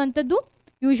ತಗೊಳ್ಳುವಂಥದ್ದು?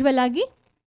 Usual ಆಗಿ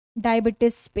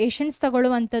diabetes patients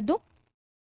ತಗೊಳ್ಳುವಂಥದ್ದು.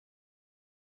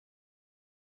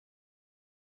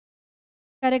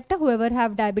 ಕರೆಕ್ಟಾ? Whoever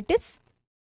have diabetes,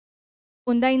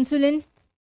 ಒಂದ insulin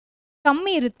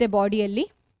ಕಮ್ಮಿ ಇರುತ್ತೆ ಬಾಡಿಯಲ್ಲಿ,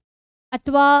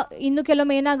 ಅಥವಾ ಇನ್ನು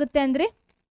ಕೆಲವೊಮ್ಮೆ ಏನಾಗುತ್ತೆ ಅಂದರೆ,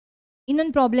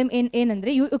 ಇನ್ನೊಂದು ಪ್ರಾಬ್ಲಮ್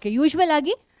ಏನಂದರೆ, ಓಕೆ, ಯೂಶ್ವಲ್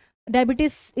ಆಗಿ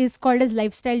diabetes is called as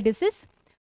life style disease.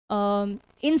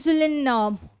 Insulin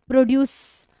produce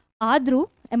ಆದರೂ,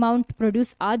 ಅಮೌಂಟ್ ಪ್ರೊಡ್ಯೂಸ್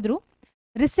ಆದರೂ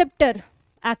ರಿಸೆಪ್ಟರ್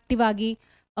ಆಕ್ಟಿವ್ ಆಗಿ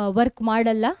ವರ್ಕ್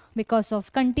ಮಾಡಲ್ಲ, because of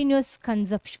continuous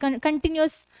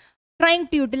continuous trying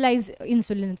to utilise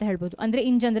insulin ಅಂತ ಹೇಳ್ಬೋದು. ಅಂದರೆ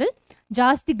ಇನ್ ಜನರಲ್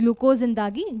ಜಾಸ್ತಿ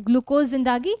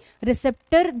ಗ್ಲೂಕೋಸಿಂದಾಗಿ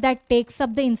receptor that takes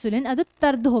up the insulin ಅದು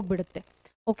ತರ್ದು ಹೋಗ್ಬಿಡುತ್ತೆ.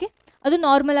 ಓಕೆ, ಅದು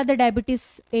ನಾರ್ಮಲ್ ಆದ ಡಯಾಬಿಟಿಸ್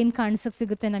ಏನು ಕಾಣಿಸಕ್ಕೆ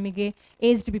ಸಿಗುತ್ತೆ ನಮಗೆ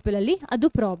ಏಜ್ಡ್ ಪೀಪಲಲ್ಲಿ, ಅದು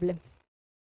ಪ್ರಾಬ್ಲಮ್.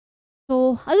 ಸೊ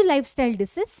ಅದು ಲೈಫ್ ಸ್ಟೈಲ್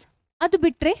ಡಿಸೀಸ್. ಅದು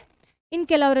ಬಿಟ್ಟರೆ ಇನ್ನು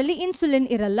ಕೆಲವರಲ್ಲಿ ಇನ್ಸುಲಿನ್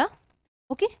ಇರಲ್ಲ.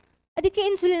 ಓಕೆ, ಅದಕ್ಕೆ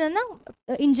ಇನ್ಸುಲಿನನ್ನು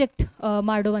ಇಂಜೆಕ್ಟ್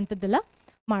ಮಾಡುವಂಥದ್ದೆಲ್ಲ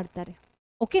ಮಾಡ್ತಾರೆ.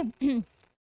 ಓಕೆ,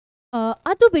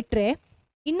 ಅದು ಬಿಟ್ಟರೆ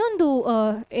ಇನ್ನೊಂದು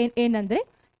ಏನಂದರೆ,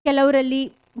 ಕೆಲವರಲ್ಲಿ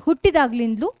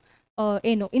ಹುಟ್ಟಿದಾಗ್ಲಿಂದಲೂ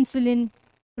ಏನು ಇನ್ಸುಲಿನ್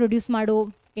ಪ್ರೊಡ್ಯೂಸ್ ಮಾಡೋ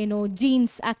ಏನೋ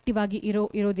ಜೀನ್ಸ್ ಆಕ್ಟಿವ್ ಆಗಿ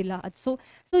ಇರೋದಿಲ್ಲ. ಅದು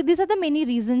so these are the many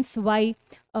reasons why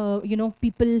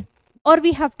people are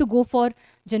we have to go for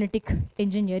genetic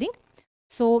engineering.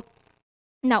 So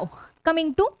ನಾವು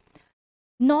ಕಮಿಂಗ್ ಟು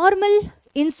ನಾರ್ಮಲ್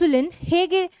ಇನ್ಸುಲಿನ್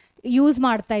ಹೇಗೆ ಯೂಸ್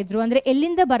ಮಾಡ್ತಾ ಇದ್ರು, ಅಂದರೆ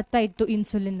ಎಲ್ಲಿಂದ ಬರ್ತಾ ಇತ್ತು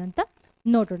ಇನ್ಸುಲಿನ್ ಅಂತ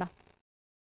ನೋಡೋಣ.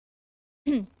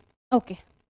 ಓಕೆ,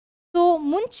 ಸೊ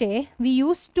ಮುಂಚೆ we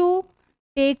use to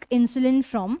take insulin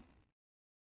from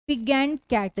pig and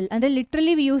cattle, ಅಂದರೆ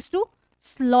literally we use to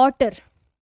slaughter,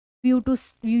 we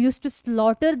used to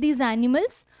slaughter these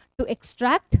animals to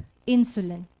extract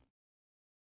insulin.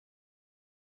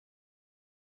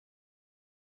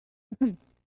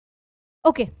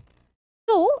 Okay,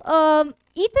 so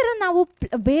ಈ ಥರ ನಾವು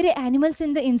ಬೇರೆ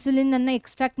ಆ್ಯನಿಮಲ್ಸಿಂದ ಇನ್ಸುಲಿನನ್ನು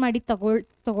ಎಕ್ಸ್ಟ್ರಾಕ್ಟ್ ಮಾಡಿ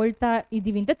ತಗೊಳ್ತಾ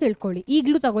ಇದ್ದೀವಿ ಅಂತ ತಿಳ್ಕೊಳ್ಳಿ,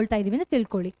 ಈಗಲೂ ತಗೊಳ್ತಾ ಇದ್ದೀವಿ ಅಂತ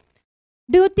ತಿಳ್ಕೊಳ್ಳಿ.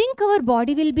 Do you think our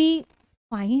body will be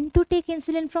fine to take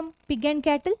insulin from pig and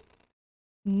cattle?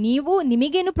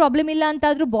 ನಿಮಗೇನು ಪ್ರಾಬ್ಲಮ್ ಇಲ್ಲ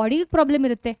ಅಂತಾದರೂ ಬಾಡಿಗೆ ಪ್ರಾಬ್ಲಮ್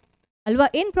ಇರುತ್ತೆ ಅಲ್ವಾ?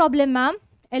 ಏನು problem ma'am?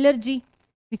 Allergy.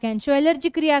 We can show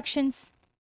allergic reactions.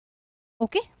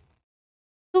 Okay,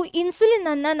 so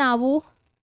ಇನ್ಸುಲಿನನ್ನು ನಾವು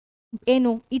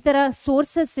ಏನು ಈ ಥರ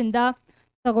ಸೋರ್ಸಸ್ಸಿಂದ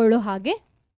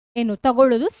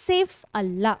ತಗೊಳ್ಳೋದು ಸೇಫ್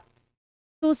ಅಲ್ಲ.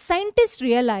 ಸೊ ಸೈಂಟಿಸ್ಟ್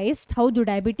ರಿಯಲೈಸ್ಡ್, ಹೌದು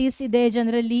ಡಯಾಬಿಟೀಸ್ ಇದೆ,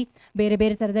 ಜನರಲ್ಲಿ ಬೇರೆ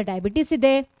ಬೇರೆ ಥರದ ಡಯಾಬಿಟೀಸ್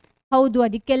ಇದೆ, ಹೌದು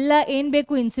ಅದಕ್ಕೆಲ್ಲ ಏನು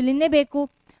ಬೇಕು? ಇನ್ಸುಲಿನ್ನೇ ಬೇಕು.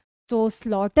 ಸೊ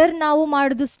ಸ್ಲಾಟರ್ ನಾವು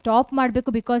ಮಾಡೋದು ಸ್ಟಾಪ್ ಮಾಡಬೇಕು,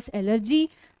 ಬಿಕಾಸ್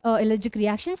ಎಲರ್ಜಿಕ್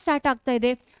ರಿಯಾಕ್ಷನ್ ಸ್ಟಾರ್ಟ್ ಆಗ್ತಾ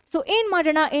ಇದೆ. ಸೊ ಏನು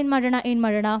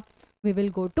ಮಾಡೋಣ? We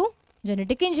will go to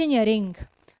genetic engineering.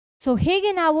 So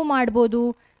ಹೇಗೆ ನಾವು ಮಾಡ್ಬೋದು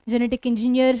ಜೆನೆಟಿಕ್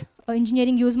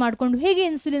ಇಂಜಿನಿಯರಿಂಗ್ ಯೂಸ್ ಮಾಡಿಕೊಂಡು ಹೇಗೆ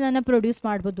ಇನ್ಸುಲಿನನ್ನು ಪ್ರೊಡ್ಯೂಸ್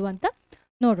ಮಾಡ್ಬೋದು ಅಂತ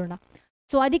ನೋಡೋಣ.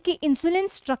 ಸೊ ಅದಕ್ಕೆ ಇನ್ಸುಲಿನ್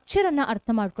ಸ್ಟ್ರಕ್ಚರನ್ನು ಅರ್ಥ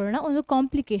ಮಾಡ್ಕೊಳ್ಳೋಣ. ಒಂದು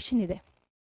ಕಾಂಪ್ಲಿಕೇಶನ್ ಇದೆ.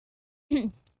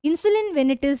 Insulin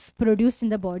when it is produced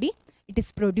in the body, it is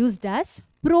produced as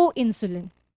pro insulin.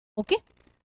 Okay,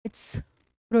 it's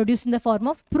produced in the form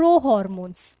of pro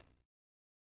hormones.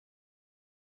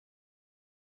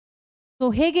 So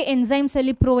ಹೇಗೆ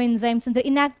ಎಂಜೈಮ್ಸಲ್ಲಿ ಪ್ರೋ ಎಂಜೈಮ್ಸ್ ಅಂದರೆ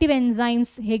ಇನ್ಆಕ್ಟಿವ್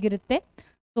ಎಂಜೈಮ್ಸ್ ಹೇಗಿರುತ್ತೆ,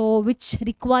 so which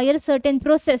require certain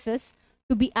processes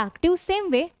to B active, same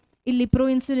way ಇಲ್ಲಿ pro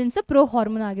ಇನ್ಸುಲಿನ್ಸ್ pro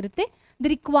hormone ಆಗಿರುತ್ತೆ. The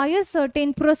require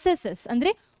certain processes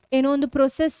ಅಂದರೆ ಏನೋ ಒಂದು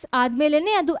process ಆದಮೇಲೆ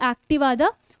ಅದು ಆಕ್ಟಿವ್ ಆದ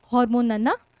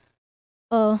ಹಾರ್ಮೋನನ್ನು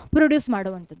ಪ್ರೊಡ್ಯೂಸ್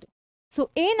ಮಾಡುವಂಥದ್ದು. ಸೊ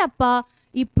ಏನಪ್ಪ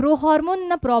ಈ ಪ್ರೋ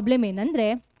ಹಾರ್ಮೋನ್ನ ಪ್ರಾಬ್ಲಮ್ ಏನಂದರೆ,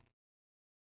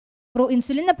 ಪ್ರೋ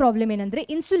ಇನ್ಸುಲಿನ್ನ ಪ್ರಾಬ್ಲಮ್ ಏನಂದರೆ,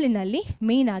 ಇನ್ಸುಲಿನಲ್ಲಿ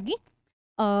ಮೇಯ್ನ್ ಆಗಿ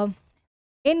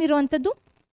ಏನಿರುವಂಥದ್ದು,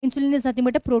 insulin is nothing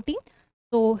but a protein.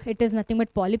 So it is nothing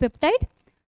but polypeptide.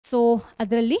 So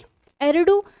ಅದರಲ್ಲಿ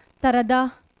 2 ಥರದ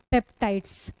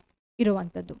ಪೆಪ್ಟೈಡ್ಸ್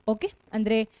ಇರುವಂಥದ್ದು. ಓಕೆ,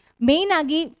 ಅಂದರೆ ಮೇಯ್ನ್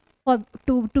ಆಗಿ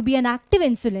to be an active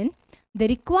insulin they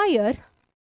require,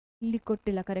 ಇಲ್ಲಿ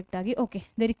ಕೊಟ್ಟಿಲ್ಲ ಕರೆಕ್ಟಾಗಿ, okay,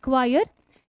 they require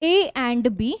A and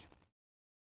B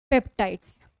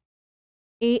ಪೆಪ್ಟೈಡ್ಸ್.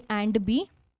 A and B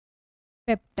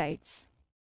ಪೆಪ್ಟೈಡ್ಸ್.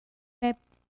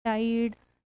 Peptide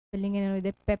spelling ಏನೋ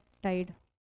ಇದೆ, ಪೆಪ್ಟೈಡ್.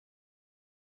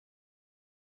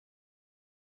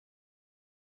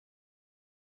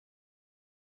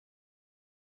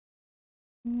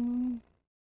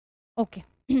 ಓಕೆ,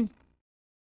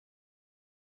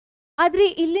 ಆದರೆ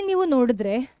ಇಲ್ಲಿ ನೀವು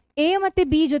ನೋಡಿದ್ರೆ ಎ ಮತ್ತು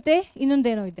ಬಿ ಜೊತೆ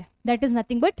ಇನ್ನೊಂದೇನೋ ಇದೆ, that is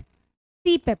nothing but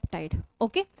C peptide.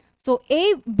 Okay, so A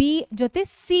B ಜೊತೆ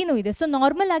ಸಿನೂ ಇದೆ. ಸೊ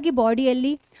ನಾರ್ಮಲ್ ಆಗಿ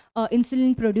ಬಾಡಿಯಲ್ಲಿ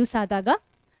ಇನ್ಸುಲಿನ್ ಪ್ರೊಡ್ಯೂಸ್ ಆದಾಗ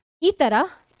ಈ ಥರ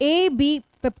ಎ ಬಿ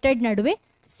ಪೆಪ್ಟೈಡ್ ನಡುವೆ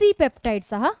ಸಿ ಪೆಪ್ಟೈಡ್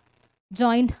ಸಹ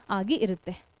ಜಾಯಿಂಟ್ ಆಗಿ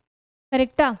ಇರುತ್ತೆ.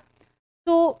 ಕರೆಕ್ಟಾ?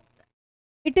 So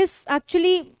it is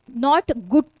actually not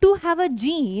good to have a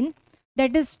gene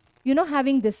that is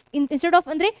having this instead of,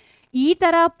 ಅಂದರೆ ಈ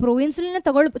ಥರ ಪ್ರೋ ಇನ್ಸುಲಿನ್ನ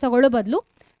ತಗೊಳ್ಳೋ ಬದಲು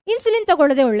ಇನ್ಸುಲಿನ್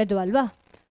ತಗೊಳ್ಳೋದೇ ಒಳ್ಳೆಯದು ಅಲ್ವಾ?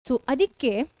 ಸೊ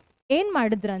ಅದಕ್ಕೆ ಏನು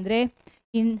ಮಾಡಿದ್ರಂದರೆ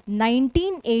ಇನ್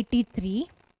 1983,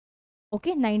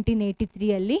 ಓಕೆ,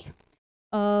 1983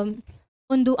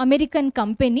 ಒಂದು American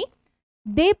company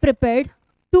they prepared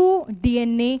 2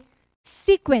 DNA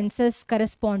sequences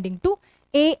corresponding to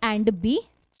A and B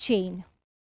chain.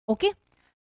 Okay,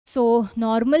 so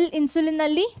normal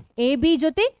ಇನ್ಸುಲಿನ್ನಲ್ಲಿ A B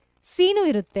ಜೊತೆ ಸಿನೂ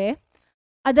ಇರುತ್ತೆ.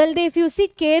 ಅದಲ್ಲದೆ ಇಫ್ ಯು ಸಿ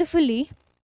ಕೇರ್ಫುಲಿ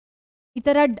ಈ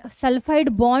ಥರ ಸಲ್ಫೈಡ್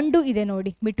ಬಾಂಡು ಇದೆ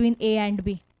ನೋಡಿ ಬಿಟ್ವೀನ್ ಎ ಆ್ಯಂಡ್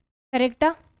ಬಿ. ಕರೆಕ್ಟಾ?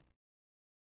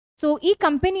 ಸೊ ಈ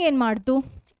ಕಂಪೆನಿ ಏನು ಮಾಡ್ತು,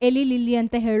 ಎಲಿ ಲಿಲ್ಲಿ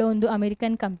ಅಂತ ಹೇಳೋ ಒಂದು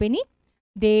American company,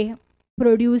 they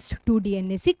produced 2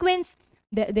 DNA sequence.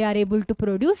 They are able to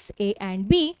produce A and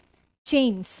B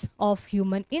chains of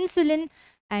human insulin,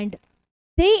 and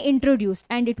they introduced,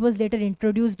 and it was later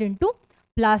introduced into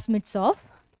plasmids of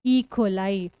E.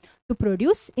 coli to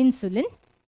produce insulin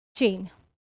chain.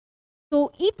 So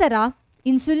ಈ ಥರ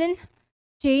insulin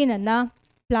ಚೈನನ್ನು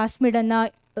ಪ್ಲಾಸ್ಮಿಡನ್ನು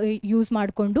use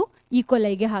ಮಾಡಿಕೊಂಡು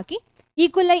ಈಕೋಲೈಗೆ ಹಾಕಿ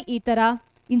E. coli ಈ ಥರ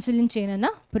insulin ಚೈನನ್ನು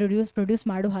produce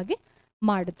ಮಾಡೋ ಹಾಗೆ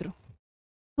ಮಾಡಿದ್ರು.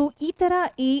 So ಈ ಥರ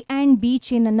ಎ ಆ್ಯಂಡ್ ಬಿ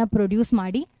ಚೈನನ್ನು ಪ್ರೊಡ್ಯೂಸ್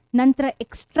ಮಾಡಿ ನಂತರ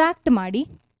ಎಕ್ಸ್ಟ್ರಾಕ್ಟ್ ಮಾಡಿ,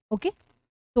 ಓಕೆ,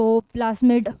 ಸೊ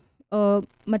ಪ್ಲಾಸ್ಮಿಡ್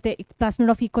ಮತ್ತು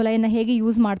ಪ್ಲಾಸ್ಮಿಡ್ ಆಫ್ ಈಕೋಲೈನ ಹೇಗೆ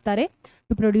ಯೂಸ್ ಮಾಡ್ತಾರೆ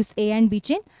to produce A and B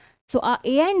chain. So ಆ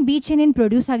ಎ ಆ್ಯಂಡ್ ಬಿ ಚೈನ್ ಏನು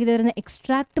ಪ್ರೊಡ್ಯೂಸ್ ಆಗಿದೆ ಅದನ್ನು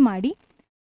ಎಕ್ಸ್ಟ್ರಾಕ್ಟ್ ಮಾಡಿ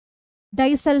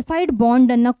ಡೈಸಲ್ಫೈಡ್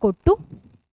ಬಾಂಡನ್ನು ಕೊಟ್ಟು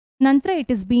ನಂತರ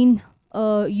it is been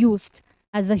used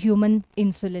as a human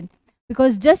insulin.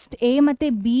 Because just A ಮತ್ತು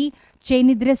ಬಿ ಚೈನ್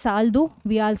ಇದ್ದರೆ ಸಾಲದು,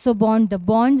 we also bond the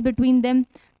bonds between them.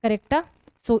 ಕರೆಕ್ಟಾ?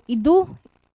 ಸೊ ಇದು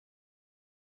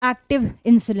ಆಕ್ಟಿವ್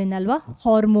ಇನ್ಸುಲಿನ್ ಅಲ್ವಾ,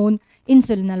 ಹಾರ್ಮೋನ್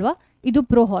ಇನ್ಸುಲಿನ್ ಅಲ್ವಾ, ಇದು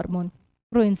ಪ್ರೋ ಹಾರ್ಮೋನ್,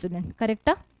 ಪ್ರೋ ಇನ್ಸುಲಿನ್.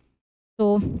 ಕರೆಕ್ಟಾ? So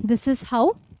this is how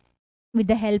with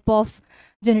the help of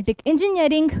genetic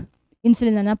engineering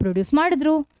ಇನ್ಸುಲಿನನ್ನು produce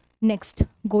ಮಾಡಿದ್ರು. Next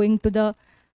going to the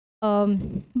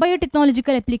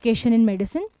ಬಯೋಟೆಕ್ನಾಲಜಿಕಲ್ application in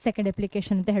medicine, second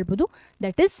application ಅಂತ ಹೇಳ್ಬೋದು,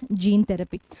 that is gene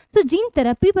therapy. So gene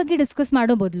therapy ಬಗ್ಗೆ discuss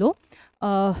ಮಾಡೋ ಬದಲು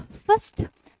first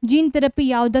gene therapy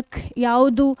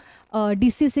ಯಾವುದು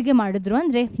ಡಿಸೀಸಿಗೆ ಮಾಡಿದ್ರು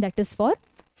ಅಂದರೆ that is for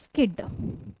skid.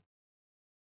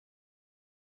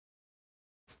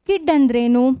 Skid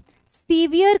ಅಂದ್ರೇನು?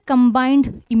 Severe combined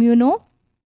immuno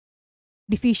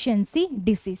deficiency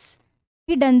disease.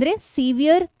 Skid ಅಂದರೆ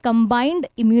severe combined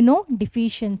immuno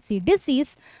deficiency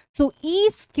disease. So ಈ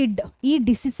ಸ್ಕಿಡ್, ಈ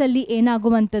ಡಿಸೀಸಲ್ಲಿ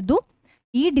ಏನಾಗುವಂಥದ್ದು,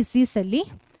 ಈ ಡಿಸೀಸಲ್ಲಿ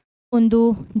ಒಂದು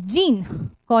gene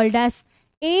called as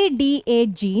ADA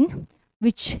gene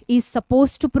which is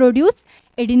supposed to produce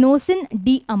adenosine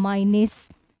deaminase,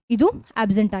 ಇದು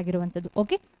ಆಬ್ಸೆಂಟ್ ಆಗಿರುವಂಥದ್ದು.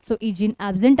 Okay, so ಈ gene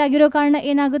absent ಆಗಿರೋ ಕಾರಣ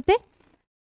ಏನಾಗುತ್ತೆ,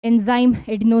 ಎನ್ಸೈಮ್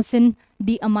ಎಡಿನೋಸಿನ್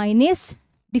ಡಿಅಮೈನೇಸ್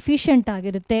ಡಿಫಿಷಿಯಂಟ್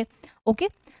ಆಗಿರುತ್ತೆ. ಓಕೆ,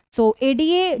 ಸೊ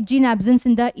ADA ಜೀನ್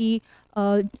ಆಬ್ಸೆನ್ಸಿಂದ ಈ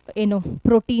ಏನು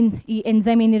ಪ್ರೋಟೀನ್, ಈ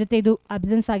ಎನ್ಸೈಮ್ ಏನಿರುತ್ತೆ ಇದು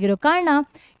ಆಬ್ಸೆನ್ಸ್ ಆಗಿರೋ ಕಾರಣ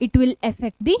it will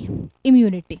effect the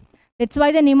immunity. That's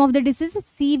why the name of the disease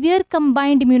severe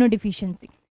combined immunodeficiency.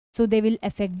 So they will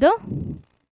affect the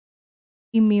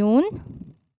immune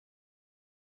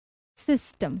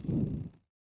system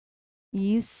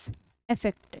is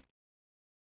affected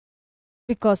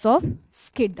because of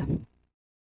SCID.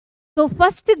 So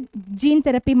first gene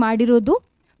therapy ಮಾಡಿರೋದು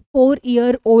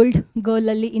 4-year-old girl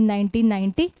ಅಲ್ಲಿ in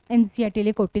 1990 NCERT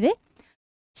ಅಲ್ಲಿ ಕೊಟ್ಟಿದೆ.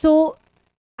 So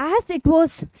as it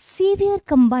was severe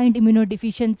combined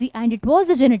immunodeficiency and it was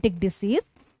a genetic disease,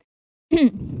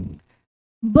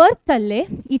 ಬರ್ತಲ್ಲೇ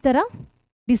ಈ ಥರ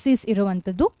disease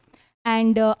ಇರುವಂಥದ್ದು.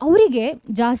 And ಅವರಿಗೆ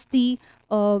ಜಾಸ್ತಿ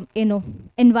ಏನು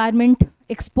ಎನ್ವೈರ್ಮೆಂಟ್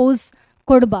ಎಕ್ಸ್ಪೋಸ್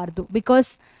ಕೊಡಬಾರ್ದು, ಬಿಕಾಸ್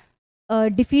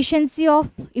ಡಿಫಿಷಿಯನ್ಸಿ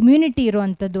ಆಫ್ ಇಮ್ಯುನಿಟಿ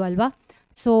ಇರುವಂಥದ್ದು ಅಲ್ವಾ.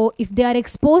 So if they are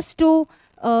expose to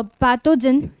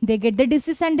pathogen they get the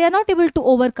disease and they are not able to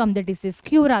overcome the disease,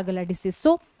 cure ಆಗಲ್ಲ ಡಿಸೀಸ್.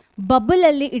 ಸೊ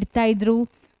ಬಬಲಲ್ಲಿ ಇಡ್ತಾ ಇದ್ರು.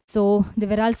 So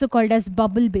they were also called as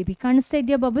bubble baby. ಕಾಣಿಸ್ತಾ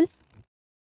ಇದೆಯಾ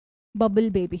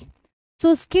bubble baby. So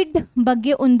skid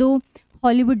ಬಗ್ಗೆ ಒಂದು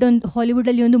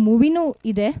ಹಾಲಿವುಡಲ್ಲಿ ಒಂದು ಮೂವಿನೂ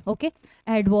ಇದೆ. Okay,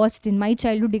 I had watched in my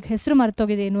childhood. ಈಗ ಹೆಸರು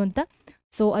ಮರ್ತೋಗಿದೆ ಏನು ಅಂತ.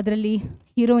 ಸೊ ಅದರಲ್ಲಿ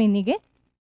ಹೀರೋಯಿನ್ನಿಗೆ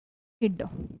ಸ್ಕಿಡ್.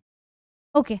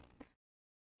 ಓಕೆ,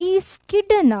 ಈ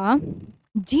ಸ್ಕಿಡ್ಡನ್ನು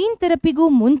ಜೀನ್ ಥೆರಪಿಗೂ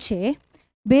ಮುಂಚೆ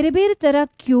ಬೇರೆ ಬೇರೆ ಥರ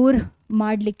ಕ್ಯೂರ್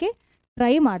ಮಾಡಲಿಕ್ಕೆ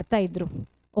ಟ್ರೈ ಮಾಡ್ತಾ ಇದ್ರು.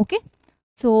 ಓಕೆ,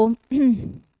 ಸೊ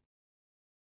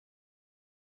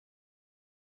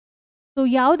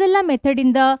ಯಾವುದೆಲ್ಲ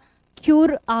ಮೆಥಡಿಂದ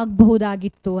ಕ್ಯೂರ್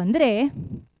ಆಗಬಹುದಾಗಿತ್ತು ಅಂದರೆ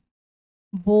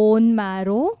ಬೋನ್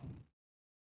ಮ್ಯಾರೋ,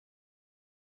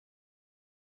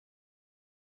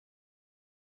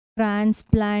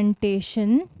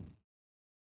 ಟ್ರಾನ್ಸ್ಪ್ಲಾಂಟೇಷನ್,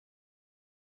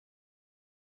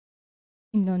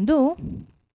 ಇನ್ನೊಂದು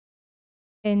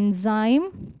ಎನ್ಸೈಮ್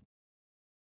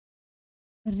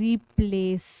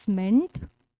ರಿಪ್ಲೇಸ್ಮೆಂಟ್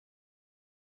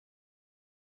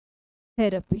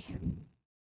ಥೆರಪಿ.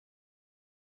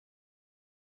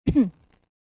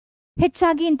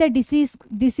 ಹೆಚ್ಚಾಗಿ ಇಂಥ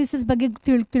ಡಿಸೀಸಸ್ ಬಗ್ಗೆ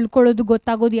ತಿಳ್ಕೊಳ್ಳೋದು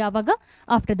ಗೊತ್ತಾಗೋದು ಯಾವಾಗ,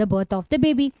 after the birth of the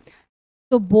baby.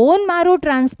 So bone marrow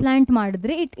transplant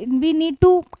ಮಾಡಿದ್ರೆ we need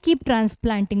to keep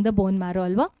transplanting the bone marrow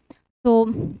ಅಲ್ವಾ. ಸೊ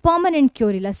ಪರ್ಮನೆಂಟ್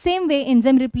ಕ್ಯೂರ್ ಇಲ್ಲ. Same way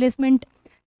enzyme replacement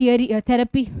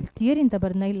therapy ಅಂತ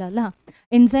ಬರ್ನ ಇಲ್ಲ ಅಲ್ಲ,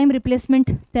 ಎನ್ಸೈಮ್ ರಿಪ್ಲೇಸ್ಮೆಂಟ್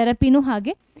ಥೆರಪಿನೂ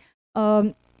ಹಾಗೆ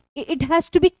it has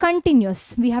to be continuous.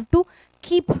 We have to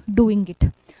keep doing it.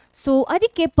 So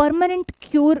ಅದಕ್ಕೆ permanent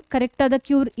cure, ಕರೆಕ್ಟಾದ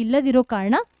cure ಇಲ್ಲದಿರೋ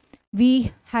ಕಾರಣ we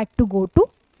had to go to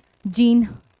gene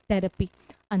therapy.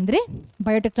 ಅಂದರೆ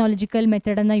ಬಯೋಟೆಕ್ನಾಲಜಿಕಲ್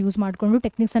ಮೆಥಡನ್ನು use ಮಾಡಿಕೊಂಡು,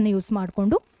 ಟೆಕ್ನಿಕ್ಸನ್ನು use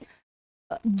ಮಾಡಿಕೊಂಡು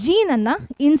ಜೀನನ್ನು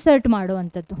insert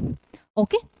ಮಾಡುವಂಥದ್ದು.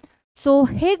 ಓಕೆ, ಸೊ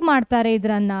ಹೇಗೆ ಮಾಡ್ತಾರೆ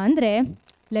ಇದರನ್ನು ಅಂದರೆ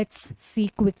let's see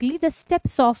quickly the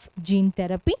steps of gene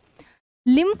therapy.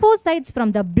 Lymphocytes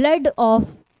from the blood of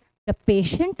the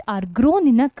patient are grown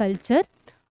in a culture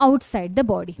outside the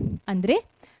body. ಅಂದರೆ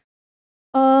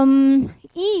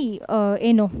ಈ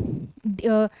ಏನು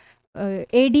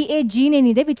ADA gene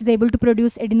ಏನಿದೆ which is able to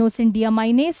produce adenosine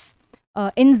deaminase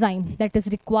enzyme that is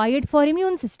required for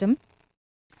immune system.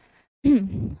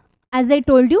 As I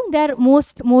told you, they are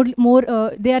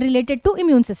they are related to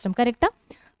immune system, correct?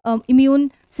 Immune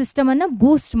system ಅನ್ನು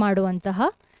ಬೂಸ್ಟ್ ಮಾಡುವಂತಹ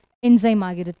enzyme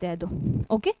ಆಗಿರುತ್ತೆ ಅದು.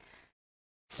 Okay,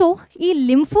 so ಈ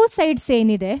lymphocytes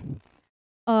ಏನಿದೆ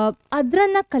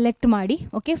ಅದನ್ನು collect ಮಾಡಿ,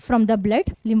 okay, from the blood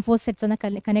ಲಿಂಫೋಸೈಟ್ಸನ್ನು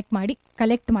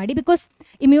collect ಮಾಡಿ because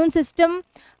immune system,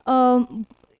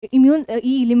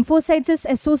 ಈ lymphocytes is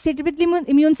associated with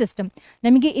immune system.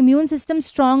 ನಮಗೆ ಇಮ್ಯೂನ್ ಸಿಸ್ಟಮ್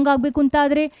ಸ್ಟ್ರಾಂಗ್ ಆಗಬೇಕು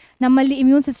ಅಂತಾದರೆ, ನಮ್ಮಲ್ಲಿ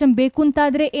ಇಮ್ಯೂನ್ ಸಿಸ್ಟಮ್ ಬೇಕು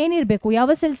ಅಂತಾದರೆ ಏನಿರಬೇಕು, ಯಾವ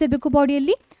ಸೆಲ್ಸ್ ಇರಬೇಕು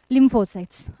ಬಾಡಿಯಲ್ಲಿ?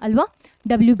 ಲಿಂಫೋಸೈಟ್ಸ್ ಅಲ್ವಾ,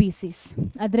 WBCs,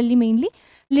 ಅದರಲ್ಲಿ ಮೇನ್ಲಿ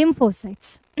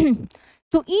ಲಿಂಫೋಸೈಟ್ಸ್.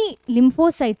 ಸೊ ಈ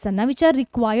ಲಿಂಫೋಸೈಟ್ಸನ್ನು which are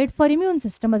required for immune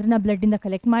system ಅದನ್ನು ಬ್ಲಡ್ಡಿಂದ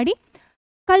ಕಲೆಕ್ಟ್ ಮಾಡಿ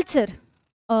ಕಲ್ಚರ್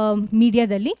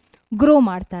ಮೀಡಿಯಾದಲ್ಲಿ ಗ್ರೋ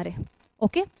ಮಾಡ್ತಾರೆ.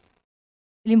 ಓಕೆ,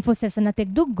 ಲಿಂಫೋಸೈಟ್ಸನ್ನು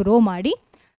ತೆಗೆದು ಗ್ರೋ ಮಾಡಿ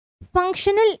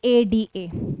ಫಂಕ್ಷನಲ್ ADA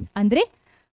ಅಂದರೆ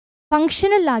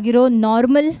ಫಂಕ್ಷನಲ್ ಆಗಿರೋ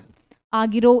ನಾರ್ಮಲ್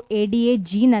ಆಗಿರೋ ADA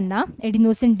ಜೀನನ್ನು,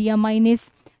 ಎಡಿನೋಸಿನ್ ಡಿಯಮೈನೇಸ್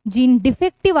ಜೀನ್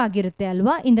ಡಿಫೆಕ್ಟಿವ್ ಆಗಿರುತ್ತೆ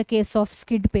ಅಲ್ವಾ in the case of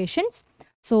skid patients.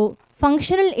 So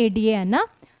functional ADA ಅನ್ನು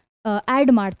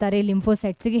ಆ್ಯಡ್ ಮಾಡ್ತಾರೆ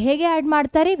ಲಿಂಫೋಸೈಟ್ಸ್ಗೆ. ಹೇಗೆ ಆ್ಯಡ್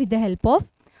ಮಾಡ್ತಾರೆ? With the help of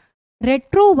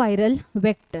retroviral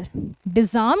vector,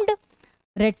 ಡಿಸಾರ್ಮ್ಡ್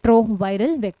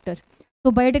retroviral vector. So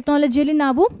ಬಯೋಟೆಕ್ನಾಲಜಿಯಲ್ಲಿ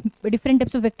ನಾವು ಡಿಫ್ರೆಂಟ್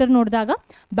ಟೈಪ್ಸ್ ಆಫ್ ವೆಕ್ಟರ್ ನೋಡಿದಾಗ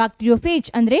ಬ್ಯಾಕ್ಟೀರಿಯೋಫೇಜ್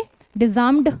ಅಂದರೆ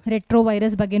ಡಿಸಾರ್ಮ್ಡ್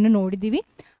ರೆಟ್ರೋವೈರಸ್ ಬಗ್ಗೆನೂ ನೋಡಿದ್ದೀವಿ.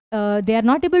 They are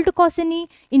not able to cos any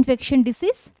infection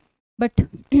disease, but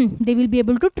they will be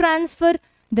able to transfer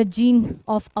the gene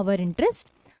of our interest.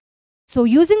 So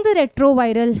using the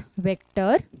retroviral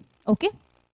vector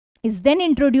is then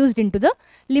introduced into the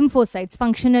lymphocytes.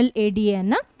 Functional ADA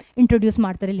ಅನ್ನು introduce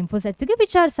ಮಾಡ್ತಾರೆ ಲಿಂಫೋಸೈಟ್ಸ್ಗೆ,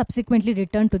 which are subsequently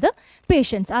return to the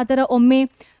patients. ಆ ಥರ ಒಮ್ಮೆ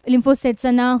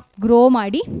ಲಿಂಫೋಸೈಟ್ಸನ್ನು grow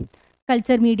ಮಾಡಿ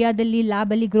culture ಮೀಡಿಯಾದಲ್ಲಿ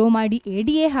ಲ್ಯಾಬಲ್ಲಿ grow ಮಾಡಿ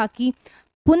ADA ಹಾಕಿ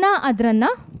ಪುನಃ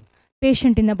ಅದನ್ನು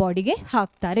ಪೇಷಂಟಿನ ಬಾಡಿಗೆ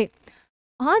ಹಾಕ್ತಾರೆ.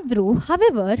 ಆದರೂ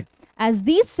however as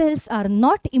these cells R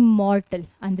not immortal,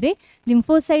 ಅಂದರೆ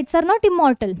ಲಿಂಫೋಸೈಟ್ಸ್ ಆರ್ ನಾಟ್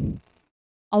ಇಮ್ಮಾರ್ಟಲ್,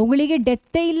 ಅವುಗಳಿಗೆ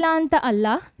ಡೆತ್ತೇ ಇಲ್ಲ ಅಂತ ಅಲ್ಲ,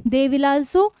 they will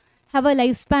also have a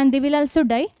lifespan, they will also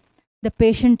die. The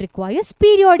patient requires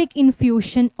periodic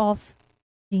infusion of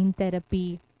gene therapy.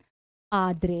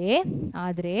 Adre,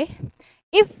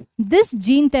 if this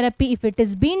gene therapy, if it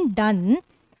is being done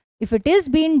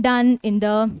in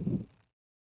the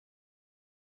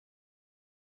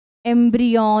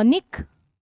embryonic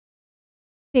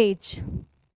stage,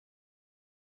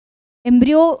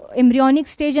 embryonic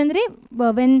stage andre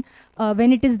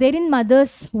when it is there in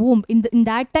mother's womb, in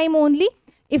that time only,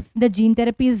 if the gene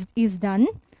therapy is done,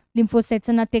 lymphocytes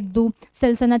ಅನ್ನು ತೆಗೆದು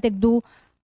cells ಅನ್ನು ತೆಗೆದು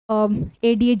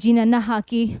ADA gene ಅನ್ನು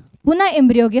ಹಾಕಿ ಪುನಃ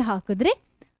ಎಂಬ್ರಿಯೋಗೆ ಹಾಕಿದ್ರೆ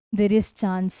there is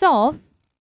chance of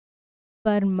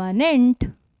permanent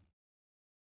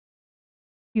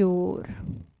cure.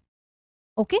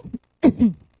 Okay.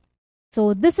 So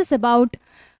this is about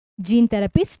gene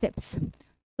therapy steps.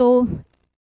 So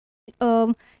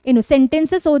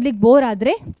sentences ಓದ್ಲಿಕ್ಕೆ bore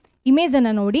ಆದರೆ image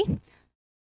ಅನ್ನು ನೋಡಿ.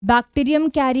 Bacterium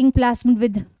carrying plasmid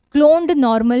with cloned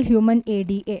normal human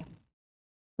ADA.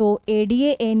 So ADA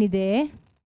ಏನಿದೆ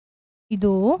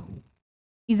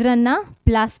ಇದರನ್ನ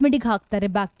ಪ್ಲಾಸ್ಮಿಡಿಗೆ ಹಾಕ್ತಾರೆ,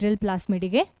 ಬ್ಯಾಕ್ಟೀರಿಯಲ್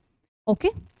ಪ್ಲಾಸ್ಮಿಡಿಗೆ.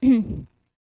 ಓಕೆ,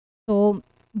 ಸೊ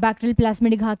ಬ್ಯಾಕ್ಟೀರಿಯಲ್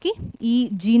ಪ್ಲಾಸ್ಮಿಡಿಗೆ ಹಾಕಿ ಈ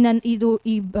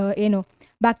ಜೀನನ್ನು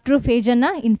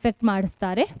ಬ್ಯಾಕ್ಟೀರಿಯೋಫೇಜನ್ನು infect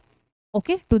ಮಾಡಿಸ್ತಾರೆ.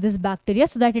 Okay, to this bacteria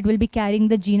so that it will be carrying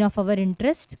the gene of our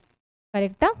interest.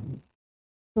 ಕರೆಕ್ಟಾ?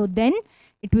 So then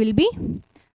it will be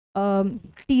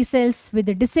T cells with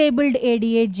the disabled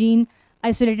ADA gene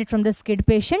isolated from the SCID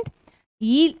patient.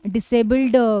 ಈ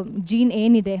disabled gene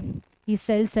ಏನಿದೆ ಈ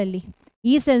ಸೆಲ್ಸಲ್ಲಿ,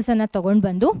 ಈ ಸೆಲ್ಸನ್ನು ತಗೊಂಡು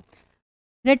ಬಂದು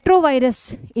ರೆಟ್ರೋವೈರಸ್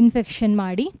infection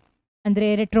ಮಾಡಿ, ಅಂದರೆ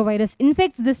ರೆಟ್ರೋವೈರಸ್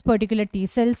infects this particular T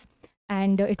cells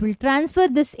and it will transfer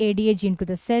this ADA gene to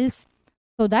the cells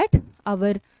so that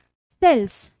our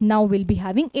cells now will be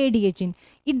having ADA gene.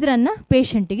 ಇದರನ್ನು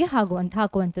ಪೇಷಂಟಿಗೆ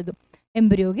ಹಾಕುವಂಥದ್ದು,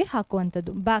 ಎಂಬ್ರಿಯೋಗೆ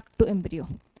ಹಾಕುವಂಥದ್ದು, back to embryo.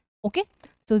 Okay,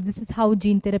 so this is how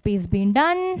gene therapy is being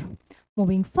done.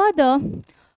 Moving further,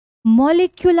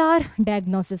 molecular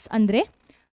diagnosis. Andre,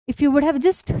 if you would have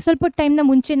just ಸ್ವಲ್ಪ ಟೈಮ್ನ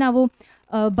ಮುಂಚೆ ನಾವು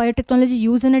biotechnology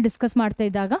ಯೂಸನ್ನು discuss ಮಾಡ್ತಾ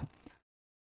ಇದ್ದಾಗ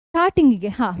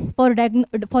ಸ್ಟಾರ್ಟಿಂಗಿಗೆ for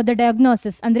the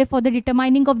diagnosis ಅಂದರೆ for the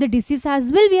determining of the disease as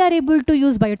well we are able to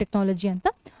use biotechnology ಅಂತ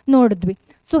ನೋಡಿದ್ವಿ.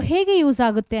 So ಹೇಗೆ ಯೂಸ್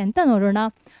ಆಗುತ್ತೆ ಅಂತ ನೋಡೋಣ.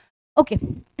 ಓಕೆ,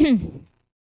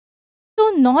 ಸೊ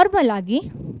ನಾರ್ಮಲ್ ಆಗಿ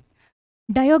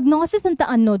ಡಯಾಗ್ನೋಸಿಸ್ ಅಂತ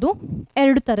ಅನ್ನೋದು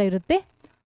ಎರಡು ಥರ ಇರುತ್ತೆ.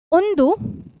 ಒಂದು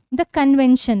the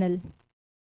conventional.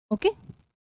 Okay,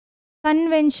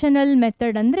 conventional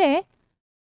method ಅಂದರೆ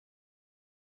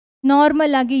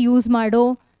ನಾರ್ಮಲ್ ಆಗಿ ಯೂಸ್ ಮಾಡೋ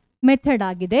ಮೆಥಡ್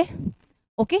ಆಗಿದೆ.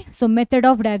 Okay, so method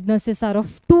of diagnosis R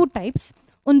of two types.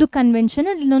 ಒಂದು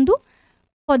ಕನ್ವೆನ್ಷನಲ್, ಇನ್ನೊಂದು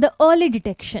for the early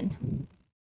detection,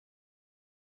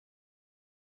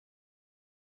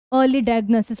 early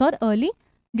diagnosis R early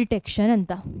detection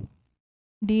ಅಂತ.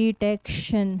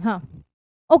 ಡಿಟೆಕ್ಷನ್, ಹಾಂ,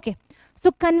 ಓಕೆ. ಸೊ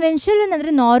ಕನ್ವೆನ್ಷನಲ್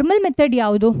ಅಂದರೆ normal method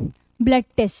ಯಾವುದು? ಬ್ಲಡ್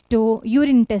ಟೆಸ್ಟು,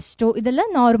 ಯೂರಿನ್ ಟೆಸ್ಟು, ಇದೆಲ್ಲ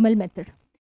normal method.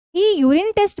 ಈ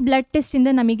urine test, blood ಟೆಸ್ಟಿಂದ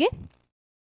ನಮಗೆ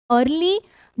early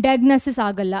diagnosis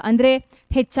ಆಗಲ್ಲ. ಅಂದರೆ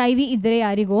HIV ಇದ್ದರೆ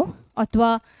ಯಾರಿಗೋ, ಅಥವಾ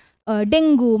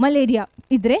ಡೆಂಗು, ಮಲೇರಿಯಾ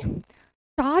ಇದ್ದರೆ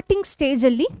ಸ್ಟಾರ್ಟಿಂಗ್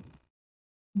ಸ್ಟೇಜಲ್ಲಿ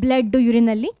ಬ್ಲಡ್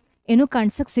ಯೂರಿನಲ್ಲಿ ಏನೂ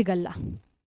ಕಾಣಿಸೋಕ್ಕೆ ಸಿಗಲ್ಲ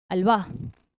ಅಲ್ವಾ?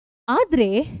 ಆದರೆ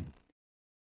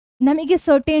ನಮಗೆ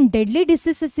certain deadly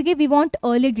ಡಿಸೀಸಸ್ಗೆ we want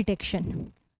early detection.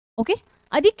 Okay,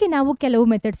 ಅದಕ್ಕೆ ನಾವು ಕೆಲವು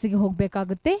ಮೆಥಡ್ಸಿಗೆ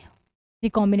ಹೋಗಬೇಕಾಗುತ್ತೆ.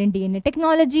 Recombinant DNA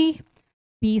technology,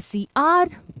 PCR,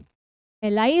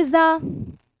 ELISA.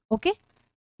 Okay,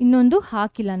 ಇನ್ನೊಂದು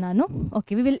ಹಾಕಿಲ್ಲ ನಾನು.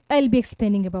 Okay, I will be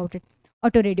explaining about it,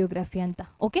 ಆಟೋರೇಡಿಯೋಗ್ರಫಿ ಅಂತ.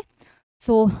 Okay,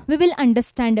 So we will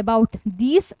understand about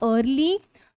these early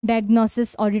diagnosis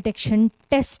or detection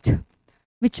test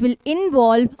which will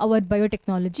involve our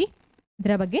biotechnology.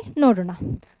 ಇದರ ಬಗ್ಗೆ ನೋಡೋಣ.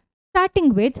 Starting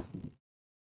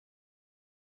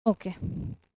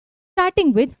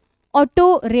with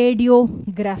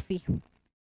autoradiography.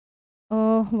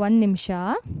 ಒಂದು ನಿಮಿಷ.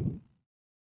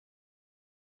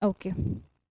 Okay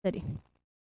ಸರಿ.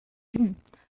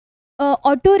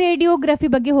 ಆಟೋರೇಡಿಯೋಗ್ರಫಿ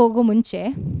ಬಗ್ಗೆ ಹೋಗೋ ಮುಂಚೆ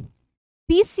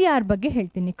PCR ಬಗ್ಗೆ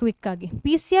ಹೇಳ್ತೀನಿ ಕ್ವಿಕ್ ಆಗಿ.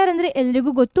 PCR ಅಂದರೆ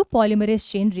ಎಲ್ರಿಗೂ ಗೊತ್ತು, polymerase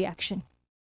chain reaction.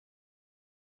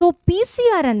 So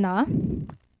PCR ಅನ್ನು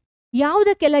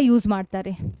ಯಾವುದಕ್ಕೆಲ್ಲ ಯೂಸ್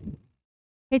ಮಾಡ್ತಾರೆ?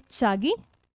 ಹೆಚ್ಚಾಗಿ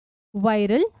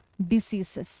viral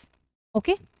diseases.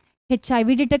 Okay, HIV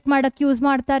detect ಮಾಡೋಕ್ಕೆ ಯೂಸ್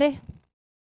ಮಾಡ್ತಾರೆ,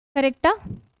 ಕರೆಕ್ಟಾ?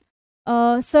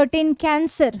 ಸರ್ಟೇನ್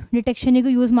ಕ್ಯಾನ್ಸರ್ ಡಿಟೆಕ್ಷನಿಗೂ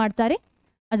ಯೂಸ್ ಮಾಡ್ತಾರೆ.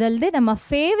 ಅದಲ್ಲದೆ ನಮ್ಮ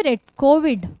ಫೇವ್ರೆಟ್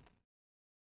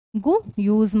ಕೋವಿಡ್ಗೂ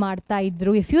ಯೂಸ್ ಮಾಡ್ತಾ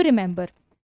ಇದ್ರು. ಇಫ್ ಯು ರಿಮೆಂಬರ್,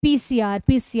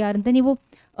 PCR ಅಂತ ನೀವು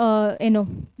ಏನೋ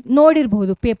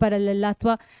ನೋಡಿರ್ಬೋದು ಪೇಪರಲ್ಲೆಲ್ಲ,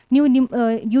 ಅಥವಾ ನೀವು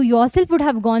you your self would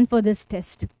have gone for this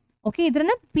test. Okay,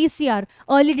 ಇದನ್ನು PCR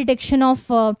early detection of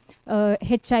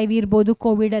HIV ಇರ್ಬೋದು,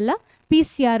 ಕೋವಿಡ್ ಎಲ್ಲ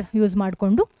PCR ಯೂಸ್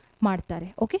ಮಾಡಿಕೊಂಡು ಮಾಡ್ತಾರೆ.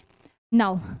 ಓಕೆ,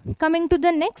 ನಾವು coming to the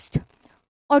next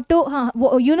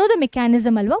you know the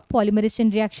mechanism ಅಲ್ವಾ, ಪಾಲಿಮರೇಸ್ ಚೈನ್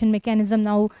ರಿಯಾಕ್ಷನ್ ಮೆಕ್ಯಾನಿಸಮ್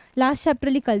ನಾವು last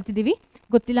ಚಾಪ್ಟ್ರಲ್ಲಿ ಕಲ್ತಿದ್ದೀವಿ.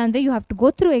 ಗೊತ್ತಿಲ್ಲ ಅಂದರೆ you have to go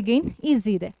through again,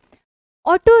 easy ಇದೆ.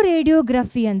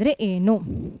 ಆಟೋರೇಡಿಯೋಗ್ರಫಿ ಅಂದರೆ ಏನು?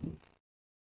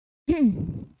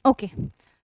 ಓಕೆ,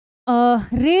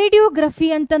 ರೇಡಿಯೋಗ್ರಫಿ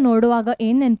ಅಂತ ನೋಡುವಾಗ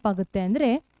ಏನು ನೆನಪಾಗುತ್ತೆ ಅಂದರೆ,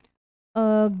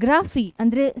 ಗ್ರಾಫಿ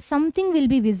ಅಂದರೆ ಸಮಥಿಂಗ್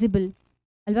ವಿಲ್ ಬಿ ವಿಸಿಬಲ್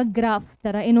ಅಲ್ವಾ, ಗ್ರಾಫ್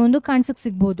ಥರ ಏನೋ ಒಂದು ಕಾಣಿಸಕ್ಕೆ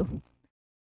ಸಿಗ್ಬೋದು.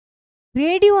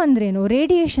 ರೇಡಿಯೋ ಅಂದ್ರೇನು?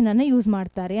 ರೇಡಿಯೇಷನನ್ನು ಯೂಸ್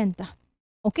ಮಾಡ್ತಾರೆ ಅಂತ.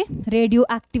 ಓಕೆ, ರೇಡಿಯೋ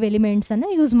ಆಕ್ಟಿವ್ ಎಲಿಮೆಂಟ್ಸನ್ನು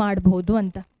ಯೂಸ್ ಮಾಡಬಹುದು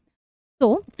ಅಂತ. So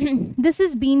this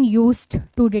is been used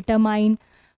to determine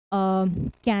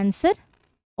cancer.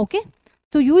 Okay,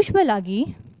 so usual ಆಗಿ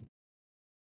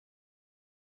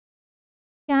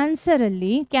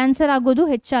ಕ್ಯಾನ್ಸರ್ ಆಗೋದು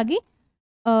ಹೆಚ್ಚಾಗಿ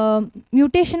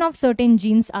ಮ್ಯೂಟೇಷನ್ ಆಫ್ ಸರ್ಟೆನ್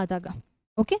ಜೀನ್ಸ್ ಆದಾಗ.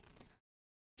 ಓಕೆ,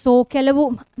 ಸೊ ಕೆಲವು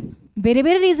ಬೇರೆ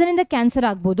ಬೇರೆ ರೀಸನಿಂದ ಕ್ಯಾನ್ಸರ್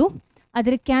ಆಗ್ಬೋದು,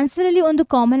 ಆದರೆ ಕ್ಯಾನ್ಸರಲ್ಲಿ ಒಂದು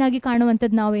ಕಾಮನ್ ಆಗಿ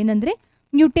ಕಾಣುವಂಥದ್ದು ನಾವು ಏನಂದರೆ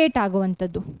ಮ್ಯೂಟೇಟ್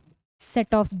ಆಗುವಂಥದ್ದು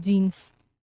ಸೆಟ್ ಆಫ್ ಜೀನ್ಸ್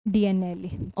DNA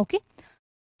ಅಲ್ಲಿ. ಓಕೆ,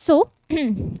 ಸೊ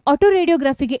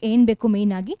ಆಟೋರೇಡಿಯೋಗ್ರಫಿಗೆ ಏನು ಬೇಕು?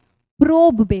 ಮೇಯ್ನಾಗಿ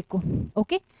ಪ್ರೋಬ್ ಬೇಕು.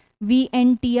 ಓಕೆ,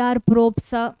 VNTR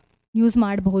ಪ್ರೋಬ್ಸ ಯೂಸ್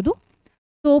ಮಾಡಬಹುದು.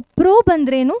 ಸೊ ಪ್ರೋಬ್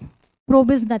ಅಂದ್ರೇನು?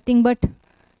 Probe is nothing but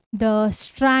the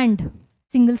strand,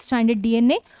 single stranded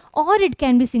DNA or it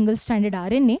can be single stranded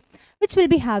RNA which will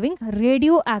be having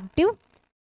radioactive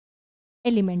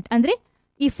element. ಅಂದರೆ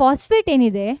ಈ phosphate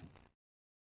ಏನಿದೆ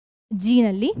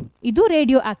ಜೀನಲ್ಲಿ, ಇದು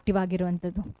ರೇಡಿಯೋ ಆಕ್ಟಿವ್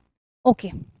ಆಗಿರುವಂಥದ್ದು. Okay,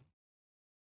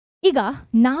 ಈಗ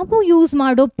ನಾವು use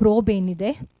ಮಾಡೋ ಪ್ರೋಬ್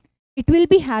ಏನಿದೆ, it will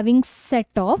be having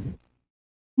set of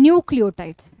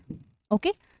nucleotides.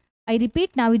 Okay, I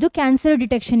repeat, ನಾವಿದು cancer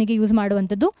ಡಿಟೆಕ್ಷನಿಗೆ use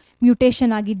ಮಾಡುವಂಥದ್ದು.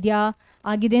 ಮ್ಯೂಟೇಷನ್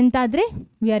ಆಗಿದೆ ಅಂತ ಆದರೆ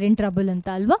ವಿ ಆರ್ ಇನ್ ಟ್ರಬಲ್ ಅಂತ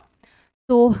ಅಲ್ವಾ.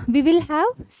 So we will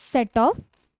have set of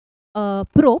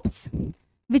probes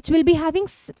which will be having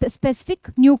specific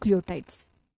nucleotides.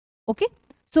 Okay,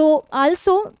 so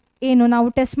also ಏನು ನಾವು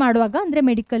test ಮಾಡುವಾಗ ಅಂದರೆ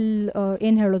ಮೆಡಿಕಲ್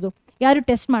ಏನು ಹೇಳೋದು, ಯಾರು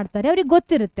ಟೆಸ್ಟ್ ಮಾಡ್ತಾರೆ ಅವ್ರಿಗೆ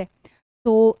ಗೊತ್ತಿರುತ್ತೆ.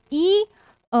 ಸೊ ಈ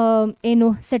ಏನು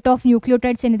ಸೆಟ್ ಆಫ್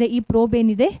ನ್ಯೂಕ್ಲಿಯೋಟೈಡ್ಸ್ ಏನಿದೆ, ಈ ಪ್ರೋಬ್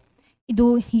ಏನಿದೆ, ಇದು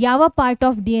ಯಾವ ಪಾರ್ಟ್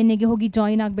ಆಫ್ DNA ಗೆ ಹೋಗಿ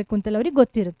ಜಾಯಿನ್ ಆಗಬೇಕು ಅಂತೆಲ್ಲ ಅವ್ರಿಗೆ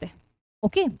ಗೊತ್ತಿರುತ್ತೆ.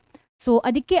 ಓಕೆ, ಸೊ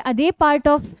ಅದಕ್ಕೆ ಅದೇ ಪಾರ್ಟ್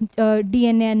ಆಫ್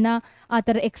DNA ಅನ್ನು ಆ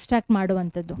ಥರ ಎಕ್ಸ್ಟ್ರಾಕ್ಟ್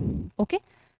ಮಾಡುವಂಥದ್ದು. ಓಕೆ,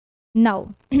 ನಾವು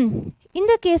in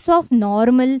the case of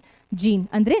normal gene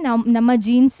ಅಂದರೆ ನಮ್ಮ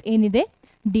ಜೀನ್ಸ್ ಏನಿದೆ,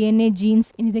 DNA ಜೀನ್ಸ್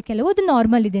ಏನಿದೆ, ಕೆಲವು ಅದು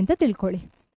ನಾರ್ಮಲ್ ಇದೆ ಅಂತ ತಿಳ್ಕೊಳ್ಳಿ.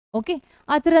 ಓಕೆ,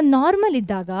 ಆ ಥರ ನಾರ್ಮಲ್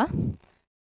ಇದ್ದಾಗ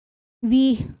we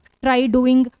try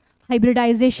doing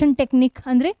hybridisation technique.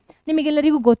 ಅಂದರೆ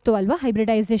ನಿಮಗೆಲ್ಲರಿಗೂ ಗೊತ್ತು ಅಲ್ವಾ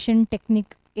ಹೈಬ್ರಿಡೈಸೇಷನ್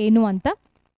ಟೆಕ್ನಿಕ್ ಏನು ಅಂತ.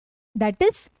 That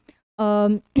is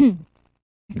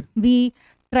we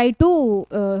try to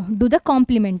do the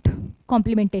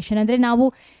ಕಾಂಪ್ಲಿಮೆಂಟೇಷನ್. ಅಂದರೆ ನಾವು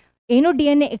ಏನು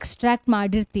DNA ಎಕ್ಸ್ಟ್ರಾಕ್ಟ್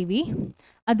ಮಾಡಿರ್ತೀವಿ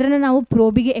ಅದನ್ನು ನಾವು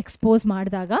ಪ್ರೋಬಿಗೆ ಎಕ್ಸ್ಪೋಸ್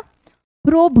ಮಾಡಿದಾಗ,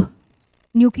 ಪ್ರೋಬ್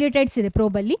ನ್ಯೂಕ್ಲಿಯೋಟೈಡ್ಸ್ ಇದೆ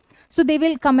ಪ್ರೋಬಲ್ಲಿ, so they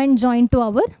will come and join to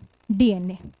our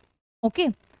DNA. Okay,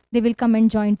 they will come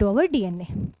and join to our DNA.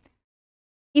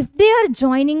 If they are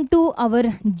joining to our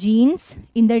jeans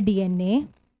in the DNA,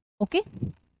 okay,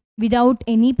 without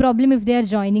any problem, if they are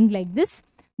joining like this,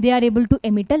 they are able to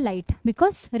emit a light,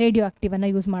 because radio ಆಕ್ಟಿವನ್ನು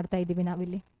use ಮಾಡ್ತಾ ಇದ್ದೀವಿ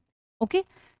ನಾವಿಲ್ಲಿ. Okay,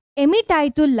 emit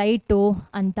ಆಯಿತು light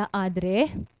ಅಂತ ಆದರೆ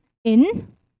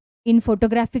in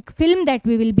photographic film that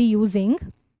we will be using.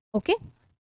 Okay,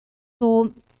 so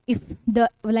if the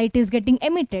light is getting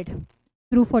emitted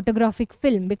through photographic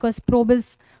film, because probe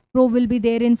will be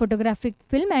there in photographic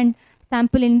film and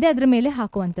sample in adra mele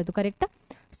hakuvanthadu, correct?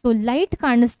 So light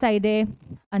ಕಾಣಿಸ್ತಾ ಇದೆ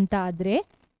ಅಂತ ಆದರೆ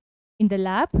in the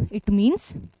lab it means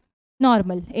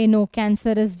normal, ಏನು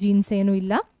cancerous jeans ಏನೂ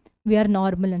ಇಲ್ಲ, we are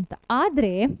normal ಅಂತ.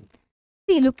 ಆದರೆ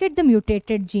See, look at the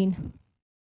mutated gene.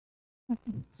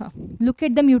 Look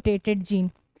at the mutated gene.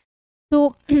 So,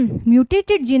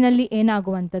 mutated gene alli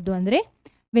ಏನಾಗುವಂಥದ್ದು ಅಂದರೆ,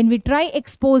 when we try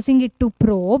exposing it to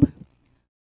probe,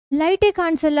 light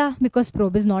ಕಾಣಿಸಲ್ಲ because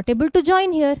probe is not able to join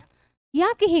here.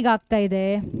 ಯಾಕೆ ಹೀಗಾಗ್ತಾ ಇದೆ?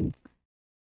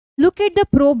 Look at the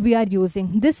probe we are using.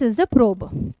 This is the probe.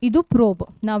 ಇದು probe.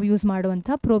 ನಾವು use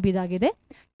ಮಾಡುವಂತಹ probe ಇದಾಗಿದೆ.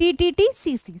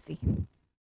 TTT-CCC.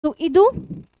 So ಇದು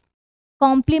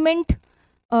compliment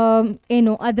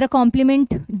ಏನು ಅದರ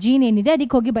ಕಾಂಪ್ಲಿಮೆಂಟ್ ಜೀನ್ ಏನಿದೆ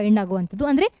ಅದಕ್ಕೆ ಹೋಗಿ ಬೈಂಡ್ ಆಗುವಂಥದ್ದು.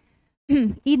 ಅಂದರೆ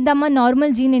ಇದು ನಮ್ಮ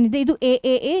ನಾರ್ಮಲ್ ಜೀನ್ ಏನಿದೆ ಇದು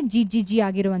AAA-GGG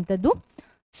ಆಗಿರುವಂಥದ್ದು.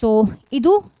 ಸೊ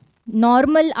ಇದು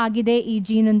ನಾರ್ಮಲ್ ಆಗಿದೆ ಈ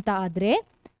ಜೀನ್ ಅಂತ ಆದರೆ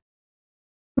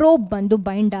ಪ್ರೋಬ್ ಬಂದು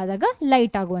ಬೈಂಡ್ ಆದಾಗ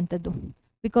ಲೈಟ್ ಆಗುವಂಥದ್ದು.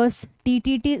 ಬಿಕಾಸ್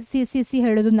TTT-CCC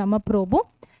ಹೇಳೋದು ನಮ್ಮ ಪ್ರೋಬು,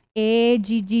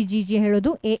 AAG-GGG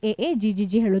ಹೇಳೋದು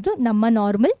AAA-GGG ಹೇಳೋದು ನಮ್ಮ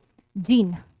ನಾರ್ಮಲ್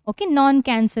ಜೀನ್. ಓಕೆ, ನಾನ್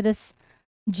ಕ್ಯಾನ್ಸರಸ್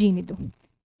ಜೀನ್ ಇದು.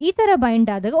 ಈ ಥರ ಬೈಂಡ್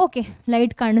ಆದಾಗ ಓಕೆ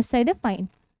ಲೈಟ್ ಕಾಣಿಸ್ತಾ ಇದೆ, ಫೈನ್,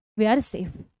 ವಿ ಆರ್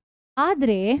ಸೇಫ್.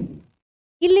 ಆದರೆ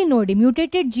ಇಲ್ಲಿ ನೋಡಿ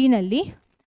ಮ್ಯೂಟೇಟೆಡ್ ಜೀನಲ್ಲಿ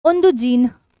ಒಂದು ಜೀನ್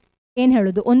ಏನು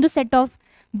ಹೇಳೋದು, ಒಂದು ಸೆಟ್ ಆಫ್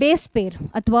ಬೇಸ್ ಪೇರ್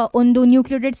ಅಥವಾ ಒಂದು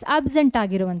ನ್ಯೂಕ್ಲಿಯೋಟೈಡ್ಸ್ ಆಬ್ಸೆಂಟ್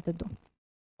ಆಗಿರುವಂಥದ್ದು.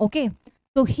 ಓಕೆ,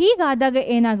 ಸೊ ಹೀಗಾದಾಗ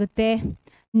ಏನಾಗುತ್ತೆ,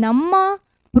 ನಮ್ಮ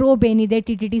ಪ್ರೋಬ್ ಏನಿದೆ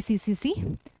TTT-CCC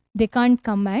they can't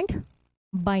come and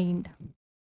bind.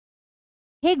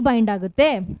 ಹೇಗೆ ಬೈಂಡ್ ಆಗುತ್ತೆ?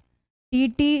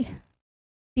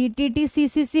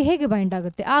 TTT-CCC ಹೇಗೆ ಬೈಂಡ್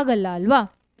ಆಗುತ್ತೆ? ಆಗಲ್ಲ ಅಲ್ವಾ?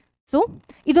 ಸೊ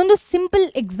ಇದೊಂದು ಸಿಂಪಲ್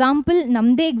ಎಕ್ಸಾಂಪಲ್,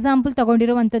 ನಮ್ಮದೇ ಎಕ್ಸಾಂಪಲ್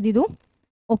ತಗೊಂಡಿರುವಂಥದ್ದು ಇದು.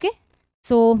 ಓಕೆ,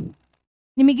 ಸೊ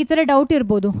ನಿಮಗೆ ಈ ಥರ ಡೌಟ್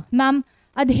ಇರ್ಬೋದು, ಮ್ಯಾಮ್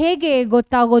ಅದು ಹೇಗೆ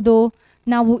ಗೊತ್ತಾಗೋದು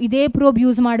ನಾವು ಇದೇ ಪ್ರೋಬ್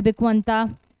ಯೂಸ್ ಮಾಡಬೇಕು ಅಂತ?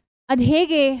 ಅದು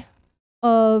ಹೇಗೆ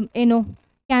ಏನು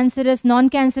ಕ್ಯಾನ್ಸರಸ್ ನಾನ್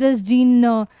ಕ್ಯಾನ್ಸರಸ್ ಜೀನ್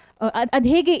ಅದು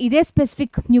ಹೇಗೆ ಇದೇ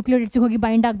ಸ್ಪೆಸಿಫಿಕ್ ನ್ಯೂಕ್ಲಿಯೋಟೈಡ್ಸ್ಗೆ ಹೋಗಿ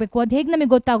ಬೈಂಡ್ ಆಗಬೇಕು, ಅದು ಹೇಗೆ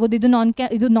ನಮಗೆ ಗೊತ್ತಾಗೋದು ಇದು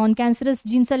ನಾನ್ ಕ್ಯಾನ್ಸರಸ್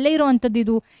ಜೀನ್ಸಲ್ಲೇ ಇರೋವಂಥದ್ದು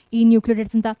ಇದು ಈ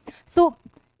ನ್ಯೂಕ್ಲಿಯೋಟೈಡ್ಸ್ ಅಂತ? ಸೊ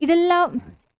ಇದೆಲ್ಲ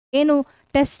ಏನು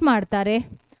ಟೆಸ್ಟ್ ಮಾಡ್ತಾರೆ,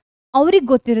 ಅವ್ರಿಗೆ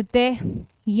ಗೊತ್ತಿರುತ್ತೆ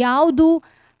ಯಾವುದು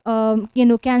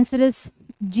ಏನು ಕ್ಯಾನ್ಸರಸ್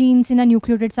ಜೀನ್ಸಿನ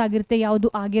ನ್ಯೂಕ್ಲಿಯೋಟೈಡ್ಸ್ ಆಗಿರುತ್ತೆ, ಯಾವುದು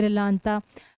ಆಗಿರಲ್ಲ ಅಂತ.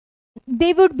 ದೇ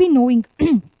ವುಡ್ ಬಿ ನೋಯಿಂಗ್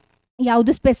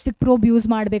ಯಾವುದು ಸ್ಪೆಸಿಫಿಕ್ ಪ್ರೋಬ್ ಯೂಸ್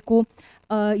ಮಾಡಬೇಕು,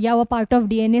 ಯಾವ ಪಾರ್ಟ್ ಆಫ್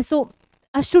DNA. ಸೊ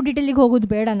ಅಷ್ಟು ಡೀಟೇಲಿಗೆ ಹೋಗೋದು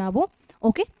ಬೇಡ ನಾವು.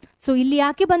 ಓಕೆ, ಸೊ ಇಲ್ಲಿ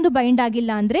ಯಾಕೆ ಬಂದು ಬೈಂಡ್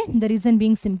ಆಗಿಲ್ಲ ಅಂದರೆ the reason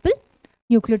being simple,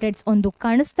 nucleotides ಒಂದು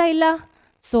ಕಾಣಿಸ್ತಾ ಇಲ್ಲ,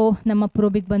 ಸೊ ನಮ್ಮ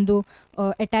ಪ್ರೋಬಿಗೆ ಬಂದು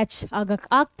ಅಟ್ಯಾಚ್ ಆಗಕ್ಕೆ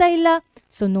ಆಗ್ತಾ ಇಲ್ಲ.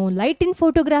 So no light in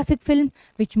photographic film,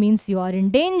 which means you are in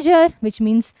danger, which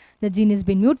means the gene is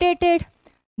been mutated.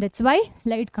 That's why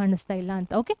light ಕಾಣಿಸ್ತಾ ಇಲ್ಲ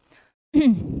ಅಂತ. ಓಕೆ,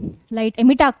 ಲೈಟ್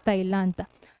ಎಮಿಟ್ ಆಗ್ತಾ ಇಲ್ಲ ಅಂತ.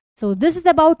 So this is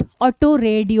about auto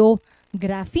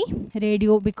radiography.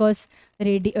 Radio because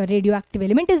radioactive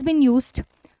element has been used.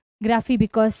 Graphy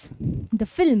because the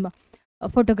film,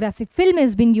 photographic film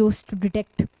has been used to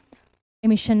detect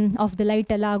emission of the light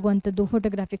alla aguantaddu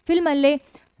photographic film alle.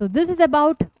 So this is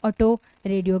about auto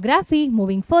radiography.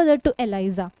 Moving further to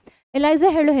ELISA. ELISA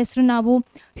ಹೇಳೋ ಹೆಸರು ನಾವು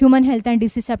human health and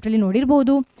disease ಚಾಪ್ಟರ್ಲಿ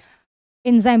ನೋಡಿರ್ಬೋದು.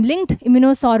 Enzyme linked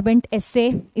immunosorbent assay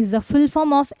is the full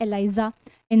form of ELISA.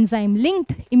 Enzyme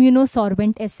linked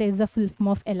immunosorbent assay is the full form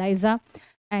of ELISA.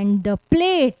 And the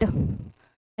plate,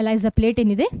 ELISA plate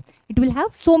ಏನಿದೆ, it will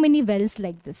have so many wells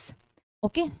like this.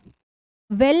 Okay,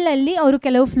 well ಅಲ್ಲಿ ಅವರು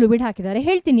ಕೆಲವು fluid ಹಾಕಿದ್ದಾರೆ.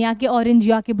 ಹೇಳ್ತೀನಿ ಯಾಕೆ orange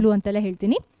ಯಾಕೆ blue ಅಂತೆಲ್ಲ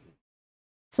ಹೇಳ್ತೀನಿ.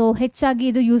 ಸೊ ಹೆಚ್ಚಾಗಿ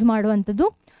ಇದು ಯೂಸ್ ಮಾಡುವಂಥದ್ದು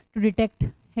ಟು ಡಿಟೆಕ್ಟ್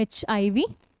HIV,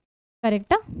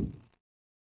 ಕರೆಕ್ಟಾ?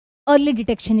 ಅರ್ಲಿ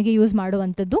ಡಿಟೆಕ್ಷನ್ಗೆ ಯೂಸ್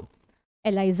ಮಾಡುವಂಥದ್ದು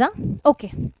ELISA. Okay,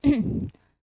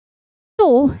 so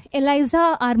ELISA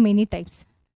are many types,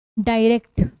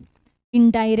 direct,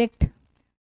 indirect,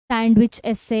 sandwich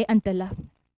essay ಅಂತೆಲ್ಲ.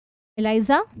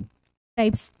 ELISA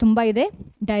ಟೈಪ್ಸ್ ತುಂಬ ಇದೆ,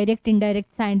 direct,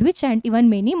 indirect, sandwich and even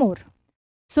many more.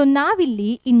 So ನಾವಿಲ್ಲಿ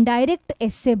ಇಂಡೈರೆಕ್ಟ್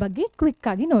ಎಸ್ಸೆ ಬಗ್ಗೆ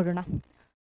ಕ್ವಿಕ್ಕಾಗಿ ನೋಡೋಣ.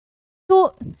 ಸೊ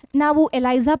ನಾವು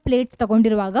ELISA ಪ್ಲೇಟ್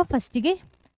ತಗೊಂಡಿರುವಾಗ ಫಸ್ಟಿಗೆ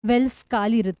ವೆಲ್ಸ್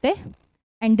ಖಾಲಿ ಇರುತ್ತೆ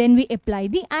and then we apply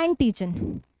the antigen.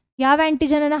 ಯಾವ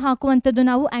ಆ್ಯಂಟಿಜನನ್ನು ಹಾಕುವಂಥದ್ದು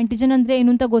ನಾವು? ಆ್ಯಂಟಿಜನ್ ಅಂದರೆ ಏನು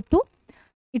ಅಂತ ಗೊತ್ತು?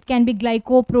 It can be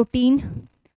glycoprotein,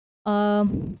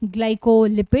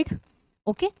 glycolipid.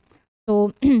 Okay, so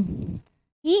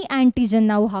ಈ ಆ್ಯಂಟಿಜನ್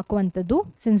ನಾವು ಹಾಕುವಂಥದ್ದು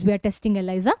since we are testing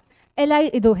ELISA.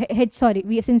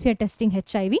 Since we are testing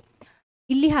HIV,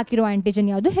 ಇಲ್ಲಿ ಹಾಕಿರೋ ಆ್ಯಂಟಿಜನ್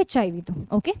ಯಾವುದು? HIV ಇದು.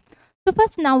 ಓಕೆ, ಸೊ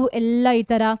ಫಸ್ಟ್ ನಾವು ಎಲ್ಲ ಈ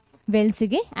ಥರ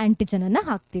ವೆಲ್ಸಿಗೆ ಆ್ಯಂಟಿಜನನ್ನು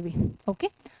ಹಾಕ್ತೀವಿ. ಓಕೆ,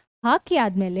 ಹಾಕಿ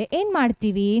ಆದಮೇಲೆ ಏನು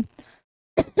ಮಾಡ್ತೀವಿ?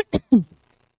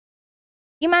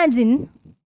 ಇಮ್ಯಾಜಿನ್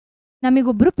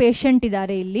ನಮಗೊಬ್ಬರು ಪೇಷಂಟ್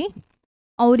ಇದ್ದಾರೆ ಇಲ್ಲಿ,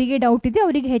 ಅವರಿಗೆ ಡೌಟ್ ಇದೆ,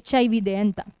 ಅವರಿಗೆ HIV ಇದೆ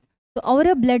ಅಂತ. ಸೊ ಅವರ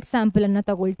ಬ್ಲಡ್ ಸ್ಯಾಂಪಲನ್ನು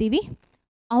ತಗೊಳ್ತೀವಿ,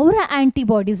 ಅವರ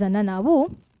ಆ್ಯಂಟಿಬಾಡೀಸನ್ನು ನಾವು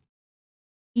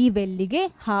ಈ ವೆಲ್ಲಿಗೆ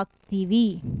ಹಾಕ್ತೀವಿ.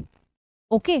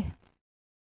 ಓಕೆ,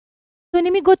 ಸೊ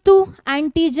ನಿಮಗೆ ಗೊತ್ತು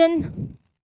antigen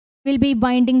will be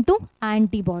binding to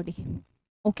antibody.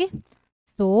 Okay,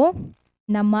 so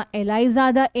ನಮ್ಮ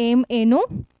ELISAದ ಏಮ್ ಏನು?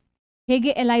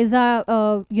 ಹೇಗೆ ELISA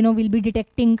will be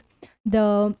detecting the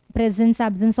presence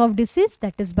absence of disease,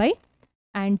 that is by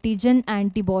antigen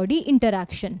antibody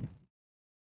interaction.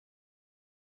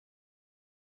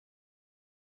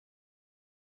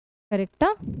 ಕರೆಕ್ಟಾ?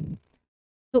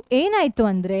 ಸೊ ಏನಾಯಿತು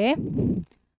ಅಂದರೆ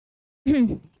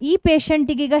ಈ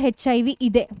ಪೇಷಂಟಿಗೀಗ HIV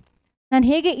ಇದೆ. ನಾನು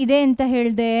ಹೇಗೆ ಇದೆ ಅಂತ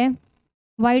ಹೇಳಿದೆ?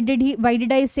 why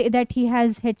did I say that he has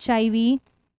HIV?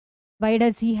 why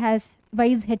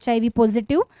is HIV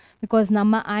positive? Because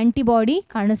ನಮ್ಮ ಆಂಟಿಬಾಡಿ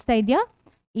ಕಾಣಿಸ್ತಾ ಇದೆಯಾ,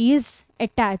 is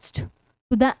attached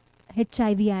to the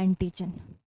HIV antigen.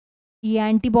 ಈ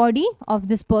antibody of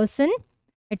this person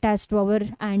attached to our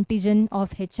antigen of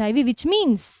HIV, which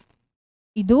means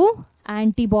ಇದು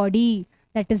antibody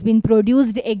that has been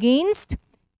produced against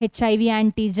HIV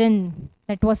antigen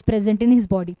that was present in his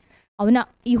body. ಅವನ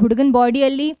ಈ ಹುಡುಗನ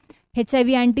ಬಾಡಿಯಲ್ಲಿ HIV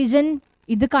antigen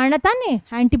ಇದು ಕಾರಣ ತಾನೇ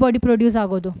antibody produce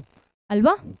ಆಗೋದು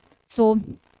ಅಲ್ವಾ? ಸೊ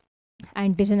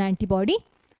ಆಂಟಿಜನ್ ಆಂಟಿಬಾಡಿ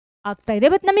ಆಗ್ತಾ ಇದೆ,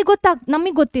 ಬಟ್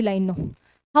ನಮಗೆ ಗೊತ್ತಿಲ್ಲ ಇನ್ನು.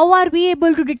 How are V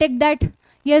able to detect that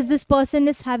Yes this person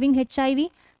is having HIV?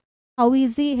 How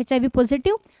is ಈ HIV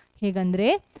ಪಾಸಿಟಿವ್? ಹೇಗಂದರೆ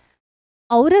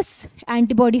ಅವರ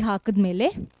ಆಂಟಿಬಾಡಿ ಹಾಕಿದ್ಮೇಲೆ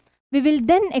we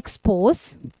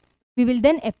will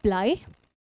then apply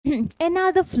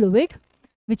another fluid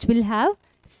which will have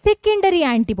secondary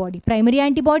antibody. primary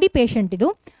antibody patient ಇದು,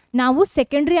 ನಾವು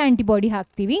secondary antibody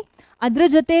ಹಾಕ್ತೀವಿ. ಅದರ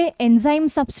ಜೊತೆ enzyme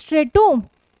substrate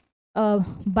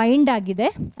bind ಆಗಿದೆ,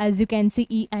 as you can see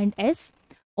E and S.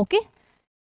 Okay,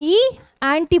 ಈ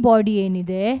ಆಂಟಿಬಾಡಿ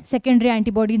ಏನಿದೆ ಸೆಕೆಂಡ್ರಿ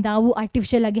ಆಂಟಿಬಾಡಿ ನಾವು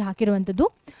ಆರ್ಟಿಫಿಷಿಯಲ್ ಆಗಿ ಹಾಕಿರುವಂಥದ್ದು,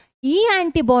 ಈ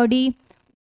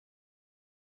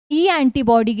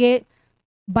ಆಂಟಿಬಾಡಿಗೆ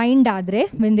ಬೈಂಡ್ ಆದರೆ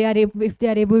if they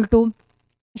are able to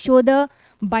show the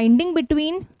binding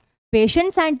between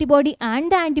patient's antibody and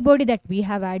the antibody that we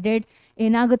have added,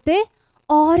 ಏನಾಗುತ್ತೆ?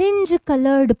 Orange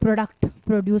coloured product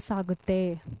produce ಆಗುತ್ತೆ,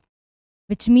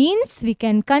 which means we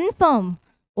can confirm,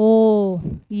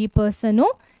 ಈ person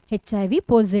HIV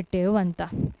positive ಅಂತ.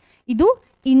 ಇದು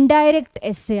indirect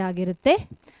essay ಆಗಿರುತ್ತೆ.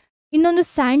 ಇನ್ನೊಂದು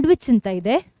sandwich ಅಂತ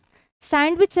ಇದೆ.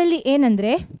 ಸ್ಯಾಂಡ್ವಿಚಲ್ಲಿ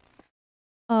ಏನಂದರೆ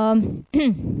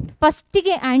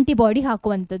ಫಸ್ಟಿಗೆ ಆ್ಯಂಟಿಬಾಡಿ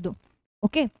ಹಾಕುವಂಥದ್ದು.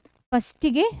 ಓಕೆ,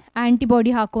 ಫಸ್ಟಿಗೆ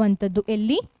ಆ್ಯಂಟಿಬಾಡಿ ಹಾಕುವಂಥದ್ದು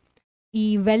ಎಲ್ಲಿ? ಈ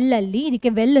ವೆಲ್ಲಲ್ಲಿ. ಇದಕ್ಕೆ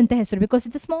ವೆಲ್ ಅಂತ ಹೆಸರು, ಬಿಕಾಸ್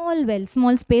ಇಟ್ಸ್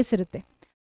ಸ್ಮಾಲ್ ಸ್ಪೇಸ್ ಇರುತ್ತೆ.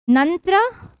 ನಂತರ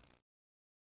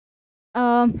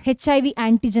HIV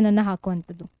ಆ್ಯಂಟಿಜನನ್ನು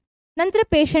ಹಾಕುವಂಥದ್ದು, ನಂತರ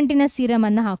ಪೇಷಂಟಿನ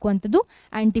ಸೀರಮನ್ನು ಹಾಕುವಂಥದ್ದು,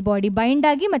 ಆ್ಯಂಟಿಬಾಡಿ ಬೈಂಡ್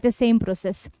ಆಗಿ ಮತ್ತು ಸೇಮ್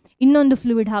ಪ್ರೊಸೆಸ್. ಇನ್ನೊಂದು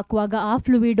ಫ್ಲೂಯಿಡ್ ಹಾಕುವಾಗ ಆ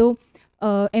ಫ್ಲೂಯಿಡು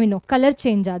ಕಲರ್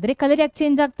ಚೇಂಜ್ ಆದರೆ, ಕಲರ್ ಯಾಕೆ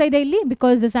ಚೇಂಜ್ ಆಗ್ತಾ ಇದೆ ಇಲ್ಲಿ?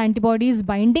 Because this antibody is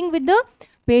binding with the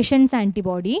patients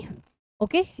antibody.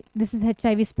 Okay, this is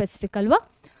HIV specific ಅಲ್ವಾ?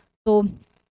 ಸೊ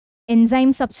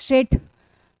ಎನ್ಸೈಮ್ ಸಬ್ಸ್ಟ್ರೇಟ್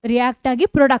ರಿಯಾಕ್ಟ್ ಆಗಿ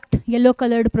ಪ್ರಾಡಕ್ಟ್ ಯೆಲ್ಲೋ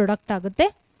ಕಲರ್ಡ್ ಪ್ರಾಡಕ್ಟ್ ಆಗುತ್ತೆ.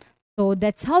 So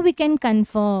that's how we can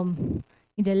confirm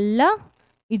ಇದೆಲ್ಲ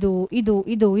ಇದು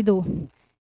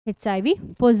HIV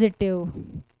positive.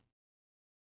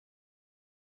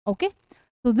 Okay,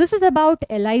 so this is about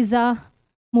ಎಲೈಸಾ.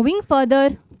 Moving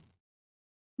further,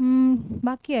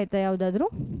 ಬಾಕಿ ಆಯ್ತಾ ಯಾವುದಾದ್ರೂ?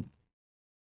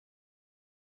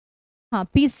 ಹಾಂ,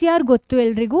 PCR ಗೊತ್ತು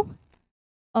ಎಲ್ರಿಗೂ,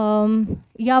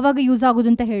 ಯಾವಾಗ ಯೂಸ್ ಆಗೋದು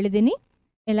ಅಂತ ಹೇಳಿದ್ದೀನಿ.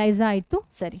 ಎಲೈಸಾ ಆಯಿತು,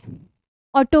 ಸರಿ.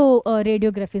 ಆಟೋ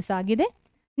ರೇಡಿಯೋಗ್ರಫಿಸ್ ಆಗಿದೆ.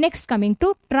 Next coming to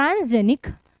transgenic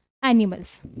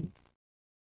animals.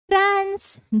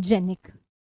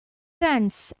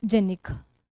 Transgenic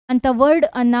ಅಂತ ವರ್ಡ್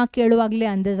ಅನ್ನು ಕೇಳುವಾಗಲೇ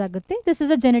ಅಂದಾಜಾಗುತ್ತೆ this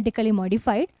is a genetically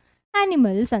modified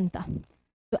animals ಅಂತ.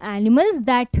 So animals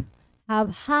that have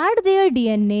had there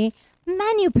DNA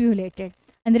ಮ್ಯಾನ್ಯುಪ್ಯುಲೇಟೆಡ್,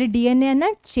 ಅಂದರೆ DNA ಅನ್ನು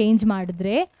ಚೇಂಜ್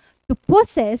ಮಾಡಿದ್ರೆ to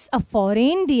possess a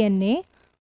foreign DNA,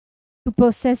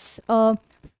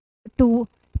 to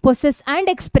possess and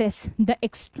express the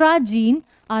extra gene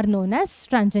R known as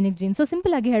transgenic gene. So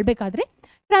simple ಆಗಿ ಹೇಳಬೇಕಾದ್ರೆ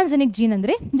transgenic gene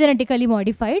ಅಂದರೆ genetically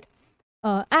modified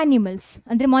animals.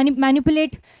 ಅಂದರೆ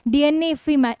ಮ್ಯಾನ್ಯುಪುಲೇಟ್ DNA,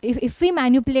 if we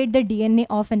manipulate the DNA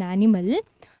of an animal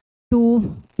to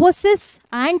possess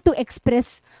and to express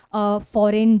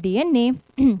foreign DNA,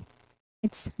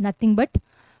 it's nothing but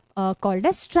called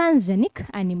as transgenic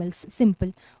animals.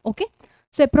 Simple. Okay,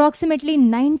 so approximately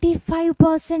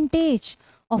 95%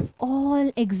 of all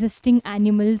existing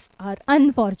animals are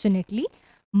unfortunately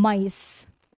mice.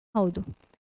 ಹೌದು.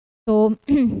 So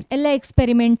ಎಲ್ಲ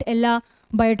experiment, ಎಲ್ಲ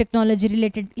biotechnology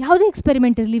related ಯಾವುದೇ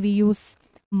experiment ಇರಲಿ we use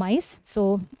mice. So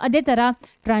ಅದೇ ಥರ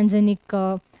transgenic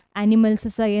animals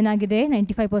ಸಹ ಏನಾಗಿದೆ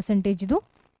 95% ಇದು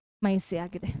ಮೈಸೇ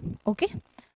ಆಗಿದೆ. Okay,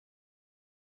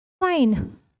 fine.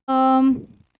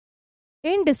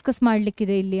 ಏನು ಡಿಸ್ಕಸ್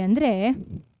ಮಾಡಲಿಕ್ಕಿದೆ ಇಲ್ಲಿ ಅಂದರೆ,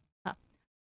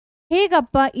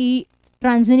 ಹೇಗಪ್ಪ ಈ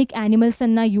ಟ್ರಾನ್ಸ್ಜೆನಿಕ್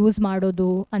ಆ್ಯನಿಮಲ್ಸನ್ನು ಯೂಸ್ ಮಾಡೋದು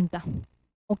ಅಂತ.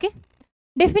 Okay,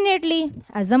 definitely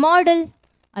as a model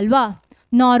ಅಲ್ವಾ.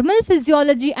 ನಾರ್ಮಲ್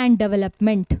ಫಿಸಿಯಾಲಜಿ ಆ್ಯಂಡ್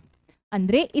ಡೆವಲಪ್ಮೆಂಟ್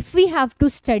ಅಂದರೆ if we have to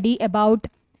study about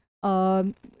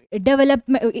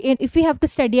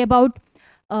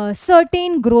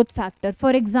certain growth factor.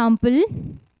 For example,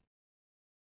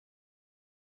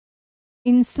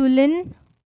 insulin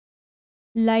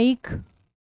like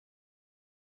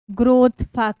growth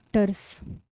factors.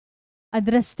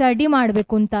 ಅದರ ಸ್ಟಡಿ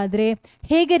ಮಾಡಬೇಕು ಅಂತಾದರೆ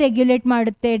ಹೇಗೆ ರೆಗ್ಯುಲೇಟ್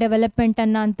ಮಾಡುತ್ತೆ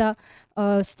ಡೆವಲಪ್ಮೆಂಟನ್ನು ಅಂತ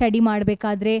ಸ್ಟಡಿ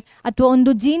ಮಾಡಬೇಕಾದ್ರೆ, ಅಥವಾ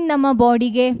ಒಂದು ಜೀನ್ ನಮ್ಮ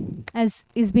ಬಾಡಿಗೆ as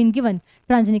is been given,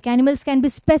 ಟ್ರಾನ್ಜೆನಿಕ್ animals can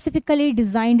be specifically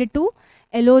designed to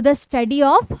allow the study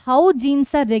of how genes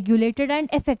are regulated and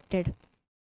affected.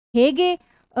 ಹೇಗೆ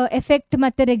ಎಫೆಕ್ಟ್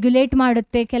ಮತ್ತು ರೆಗ್ಯುಲೇಟ್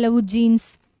ಮಾಡುತ್ತೆ ಕೆಲವು ಜೀನ್ಸ್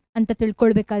ಅಂತ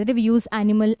ತಿಳ್ಕೊಳ್ಬೇಕಾದ್ರೆ we use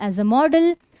animal as a model.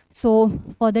 So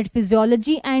for that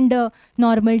physiology and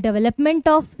normal development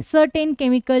of certain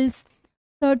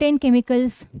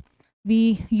chemicals we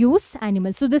use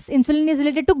animals. So this insulin is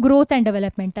related to growth and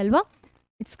development ಅಲ್ವಾ,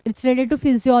 it's related to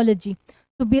physiology.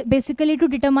 So basically to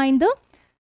determine the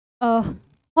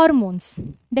hormones.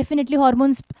 Definitely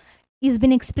hormones is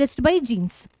been expressed by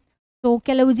genes. So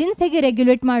ಕೆಲವು jeans ಹೇಗೆ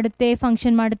regulate ಮಾಡುತ್ತೆ,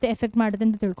 function ಮಾಡುತ್ತೆ, effect ಮಾಡುತ್ತೆ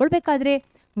ಅಂತ ತಿಳ್ಕೊಳ್ಬೇಕಾದ್ರೆ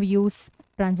we use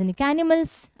ಟ್ರಾನ್ಜೆನಿಕ್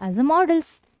animals as a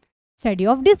models. Study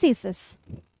of diseases.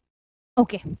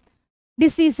 Okay,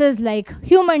 diseases like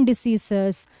human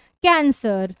diseases,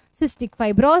 cancer, cystic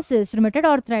fibrosis, rheumatoid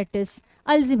arthritis,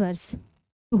 Alzheimer's.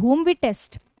 To whom we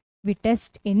test? We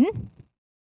test in,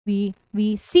 we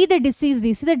see the disease,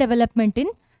 we see the development in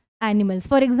animals.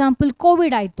 For example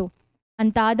Covid ಆಯಿತು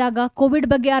ಅಂತ ಆದಾಗ Covid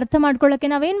ಬಗ್ಗೆ ಅರ್ಥ ಮಾಡ್ಕೊಳ್ಳೋಕ್ಕೆ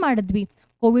ನಾವೇನು ಮಾಡಿದ್ವಿ,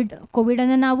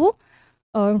 ಕೋವಿಡನ್ನು ನಾವು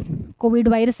Covid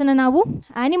ವೈರಸನ್ನು ನಾವು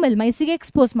ಆ್ಯನಿಮಲ್ ಮೈಸಿಗೆ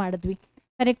ಎಕ್ಸ್ಪೋಸ್ ಮಾಡಿದ್ವಿ,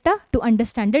 ಕರೆಕ್ಟಾ? To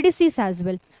understand the disease as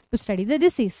well, to study the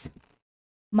disease.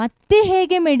 ಮತ್ತೆ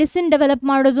ಹೇಗೆ ಮೆಡಿಸಿನ್ ಡೆವಲಪ್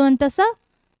ಮಾಡೋದು ಅಂತ ಸಹ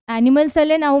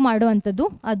ಆ್ಯನಿಮಲ್ಸಲ್ಲೇ ನಾವು ಮಾಡುವಂಥದ್ದು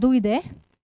ಅದು ಇದೆ.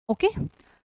 ಓಕೆ,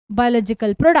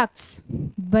 ಬಯಾಲಜಿಕಲ್ ಪ್ರಾಡಕ್ಟ್ಸ್,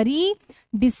 ಬರೀ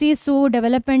ಡಿಸೀಸು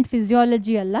ಡೆವಲಪ್ಮೆಂಟ್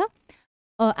ಫಿಸಿಯಾಲಜಿ ಅಲ್ಲ,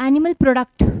 ಆ್ಯನಿಮಲ್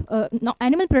ಪ್ರಾಡಕ್ಟ್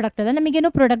ಅಲ್ಲ, ನಮಗೇನೋ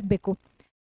ಪ್ರಾಡಕ್ಟ್ ಬೇಕು.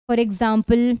 For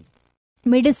example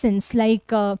medicines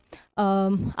like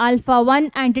alpha 1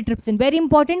 ಆ್ಯಂಟಿಟ್ರಿಪ್ಸಿನ್. Very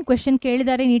important question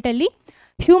ಕೇಳಿದ್ದಾರೆ ನೀಟಲ್ಲಿ.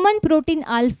 Human protein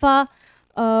alpha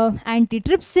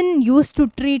ಆ್ಯಂಟಿಟ್ರಿಪ್ಸಿನ್ use to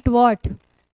treat what?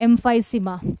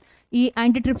 ಎಂಫೈಸಿಮಾ. ಈ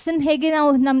ಆ್ಯಂಟಿಟ್ರಿಪ್ಸಿನ್ ಹೇಗೆ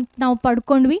ನಾವು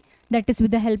ಪಡ್ಕೊಂಡ್ವಿ? That is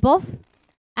with the help of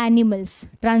animals,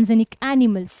 ಟ್ರಾನ್ಜೆನಿಕ್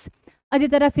animals. ಅದೇ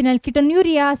ಥರ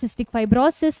ಫಿನಲ್ಕಿಟೋನ್ಯೂರಿಯಾ, ಸಿಸ್ಟಿಕ್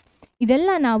ಫೈಬ್ರೋಸಿಸ್, ಇದೆಲ್ಲ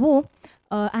ನಾವು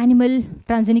ಆ್ಯನಿಮಲ್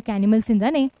ಟ್ರಾನ್ಜೆನಿಕ್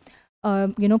ಆ್ಯನಿಮಲ್ಸಿಂದನೇ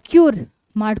ಕ್ಯೂರ್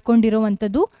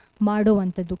ಮಾಡ್ಕೊಂಡಿರೋವಂಥದ್ದು,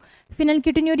 ಮಾಡುವಂಥದ್ದು.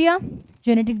 ಫಿನಲ್ಕಿಟೋನ್ಯೂರಿಯಾ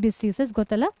ಜೆನೆಟಿಕ್ ಡಿಸೀಸಸ್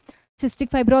ಗೊತ್ತಲ್ಲ,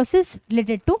 cystic fibrosis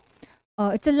related to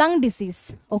it's a lung disease.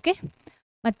 Okay,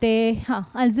 ಮತ್ತು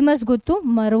ಅಲ್ಝೈಮರ್ಸ್ ಗೊತ್ತು,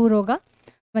 ಮರವು ರೋಗ,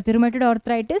 ಮತ್ತು rheumatoid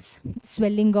arthritis,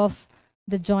 swelling of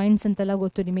the joints ಅಂತೆಲ್ಲ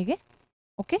ಗೊತ್ತು ನಿಮಗೆ.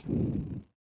 Okay,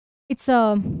 it's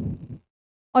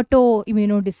auto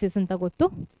immuno disease ಅಂತ ಗೊತ್ತು.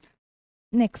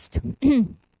 Next,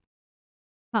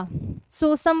 so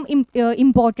some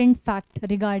important fact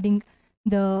regarding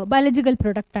the biological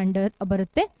product under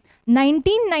ಬರುತ್ತೆ.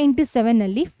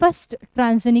 1997 first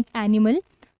ಟ್ರಾನ್ಜೆನಿಕ್ animal,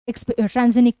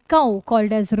 ಟ್ರಾನ್ಜೆನಿಕ್ cow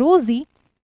called as Rosie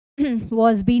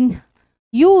was bean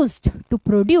used to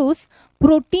produce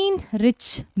protein-rich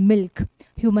milk,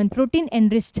 human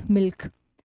protein-enriched milk.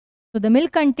 So the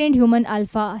milk contained human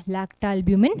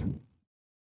alpha-lactalbumin,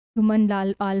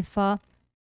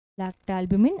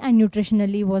 and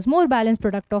nutritionally was more balanced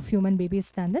product of human babies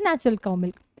than the natural cow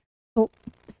milk.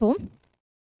 So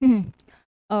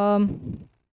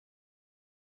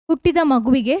ಹುಟ್ಟಿದ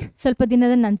ಮಗುವಿಗೆ ಸ್ವಲ್ಪ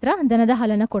ದಿನದ ನಂತರ ದನದ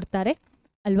ಹಾಲನ್ನು ಕೊಡ್ತಾರೆ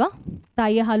ಅಲ್ವಾ,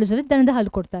 ತಾಯಿಯ ಹಾಲು ಜೊತೆ ದನದ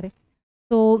ಹಾಲು ಕೊಡ್ತಾರೆ.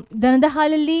 ಸೊ ದನದ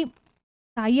ಹಾಲಲ್ಲಿ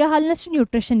ತಾಯಿಯ ಹಾಲಿನಷ್ಟು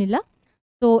ನ್ಯೂಟ್ರಿಷನ್ ಇಲ್ಲ.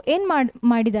 ಸೊ ಏನು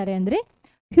ಮಾಡಿದ್ದಾರೆ ಅಂದರೆ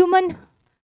ಹ್ಯೂಮನ್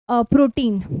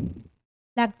ಪ್ರೋಟೀನ್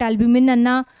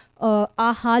ಲ್ಯಾಕ್ಟಾಲ್ಬ್ಯುಮಿನನ್ನು ಆ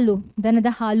ಹಾಲು, ದನದ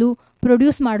ಹಾಲು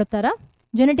ಪ್ರೊಡ್ಯೂಸ್ ಮಾಡೋ ಥರ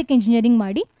ಜೆನೆಟಿಕ್ ಇಂಜಿನಿಯರಿಂಗ್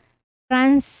ಮಾಡಿ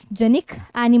transgenic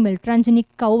animal,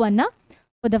 transgenic ಕೌವನ್ನು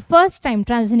for the first time,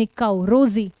 transgenic cow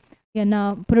ರೋಸಿಯನ್ನು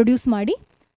produce ಮಾಡಿ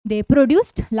they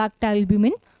produced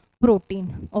ಲ್ಯಾಕ್ಟಾಲ್ಬ್ಯುಮಿನ್ protein,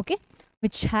 okay,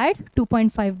 which had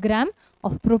 2.5 gram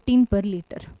of protein per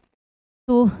liter.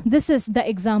 So this is the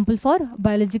example for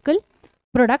biological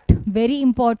product. Very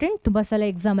important. ತುಂಬ ಸಲ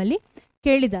ಎಕ್ಸಾಮಲ್ಲಿ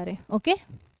ಕೇಳಿದ್ದಾರೆ. Okay,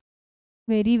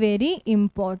 very very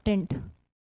important.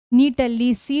 ನೀಟಲ್ಲಿ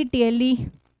CET-ಯಲ್ಲಿ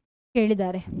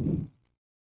ಕೇಳಿದ್ದಾರೆ.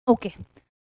 Okay,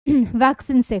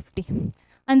 vaccine safety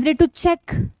ಅಂದರೆ to check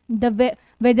the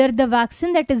whether the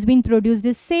vaccine that is been produced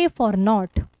is safe R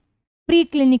not. Pre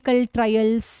clinical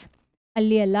trials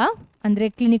ಅಲ್ಲಿ ಎಲ್ಲ, ಅಂದರೆ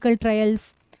clinical trials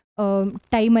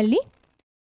ಟೈಮಲ್ಲಿ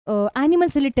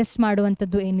ಆ್ಯನಿಮಲ್ಸಲ್ಲಿ ಟೆಸ್ಟ್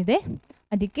ಮಾಡುವಂಥದ್ದು ಏನಿದೆ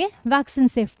ಅದಕ್ಕೆ ವ್ಯಾಕ್ಸಿನ್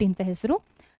ಸೇಫ್ಟಿ ಅಂತ ಹೆಸರು.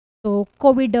 ಸೊ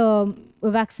ಕೋವಿಡ್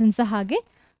ವ್ಯಾಕ್ಸಿನ್ಸ ಹಾಗೆ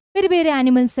ಬೇರೆ ಬೇರೆ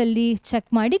ಆ್ಯನಿಮಲ್ಸಲ್ಲಿ ಚೆಕ್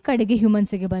ಮಾಡಿ ಕಡೆಗೆ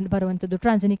ಹ್ಯೂಮನ್ಸಿಗೆ ಬರುವಂಥದ್ದು.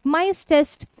 Transgenic mice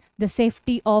test the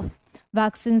safety of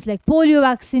vaccines like polio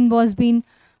vaccine was bean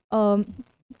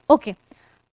okay.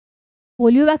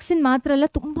 Polio vaccine ಮಾತ್ರ ಅಲ್ಲ,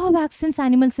 ತುಂಬ ವ್ಯಾಕ್ಸಿನ್ಸ್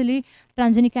ಆ್ಯನಿಮಲ್ಸಲ್ಲಿ,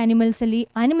 ಟ್ರಾನ್ಜೆನಿಕ್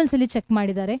ಆ್ಯನಿಮಲ್ಸಲ್ಲಿ ಚೆಕ್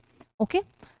ಮಾಡಿದ್ದಾರೆ. ಓಕೆ,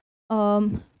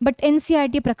 ಬಟ್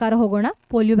NCERT ಪ್ರಕಾರ ಹೋಗೋಣ.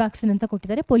 ಪೋಲಿಯೋ ವ್ಯಾಕ್ಸಿನ್ ಅಂತ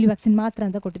ಕೊಟ್ಟಿದ್ದಾರೆ, ಪೋಲಿಯೋ ವ್ಯಾಕ್ಸಿನ್ ಮಾತ್ರ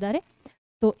ಅಂತ ಕೊಟ್ಟಿದ್ದಾರೆ.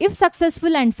 So if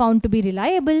successful and found to B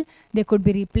reliable,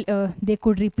 they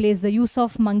could replace the use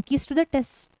of monkeys to the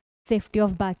test safety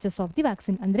of batches of the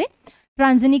vaccine. ಅಂದರೆ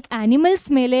ಟ್ರಾನ್ಜೆನಿಕ್ animals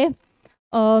ಮೇಲೆ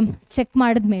check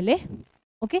ಮಾಡಿದ್ಮೇಲೆ,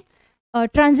 ಓಕೆ,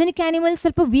 ಟ್ರಾನ್ಜೆನಿಕ್ ಆ್ಯನಿಮಲ್ಸ್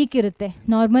ಸ್ವಲ್ಪ weak ಇರುತ್ತೆ,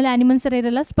 normal animals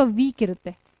ಇರಲ್ಲ, ಸ್ವಲ್ಪ weak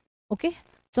ಇರುತ್ತೆ. Okay,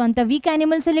 so ಅಂಥ weak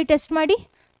ಆ್ಯನಿಮಲ್ಸಲ್ಲಿ test ಮಾಡಿ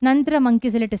ನಂತರ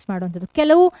ಮಂಕೀಸಲ್ಲಿ ಟೆಸ್ಟ್ ಮಾಡುವಂಥದ್ದು.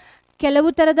 ಕೆಲವು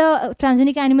ಥರದ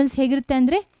ಟ್ರಾನ್ಜೆನಿಕ್ ಆ್ಯನಿಮಲ್ಸ್ ಹೇಗಿರುತ್ತೆ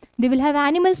ಅಂದರೆ, they will have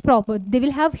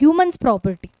humans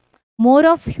property, more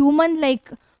of human like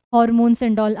hormones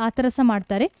and all, ಆ ಥರ ಸಹ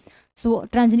ಮಾಡ್ತಾರೆ. ಸೊ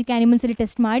ಟ್ರಾನ್ಜೆನಿಕ್ ಆ್ಯನಿಮಲ್ಸಲ್ಲಿ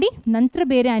ಟೆಸ್ಟ್ ಮಾಡಿ ನಂತರ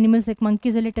ಬೇರೆ ಆ್ಯನಿಮಲ್ಸ್ ಲೈಕ್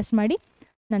ಮಂಕೀಸಲ್ಲಿ ಟೆಸ್ಟ್ ಮಾಡಿ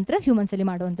ನಂತರ ಹ್ಯೂಮನ್ಸಲ್ಲಿ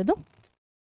ಮಾಡುವಂಥದ್ದು.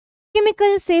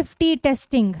 ಕೆಮಿಕಲ್ ಸೇಫ್ಟಿ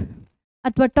ಟೆಸ್ಟಿಂಗ್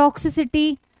ಅಥವಾ ಟಾಕ್ಸಿಸಿಟಿ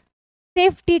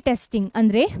ಸೇಫ್ಟಿ ಟೆಸ್ಟಿಂಗ್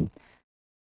ಅಂದರೆ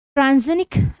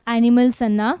ಟ್ರಾನ್ಜೆನಿಕ್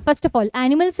ಆ್ಯನಿಮಲ್ಸನ್ನು ಫಸ್ಟ್ ಆಫ್ ಆಲ್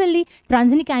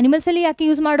ಟ್ರಾನ್ಜೆನಿಕ್ ಆ್ಯನಿಮಲ್ಸಲ್ಲಿ ಯಾಕೆ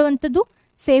ಯೂಸ್ ಮಾಡುವಂಥದ್ದು?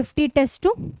 Safety test,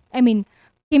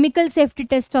 chemical safety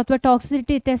test ಅಥವಾ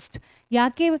ಟಾಕ್ಸಿಸಿಟಿ ಟೆಸ್ಟ್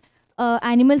ಯಾಕೆ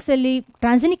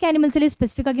ಟ್ರಾನ್ಜೆನಿಕ್ ಆ್ಯನಿಮಲ್ಸಲ್ಲಿ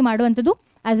ಸ್ಪೆಸಿಫಿಕ್ ಆಗಿ ಮಾಡುವಂಥದ್ದು?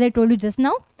 As I told you just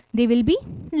now, they will be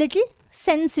little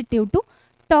sensitive to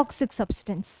toxic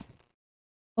substance.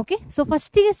 Okay, so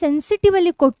ಫಸ್ಟಿಗೆ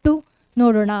ಸೆನ್ಸಿಟಿವಲ್ಲಿ ಕೊಟ್ಟು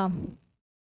ನೋಡೋಣ.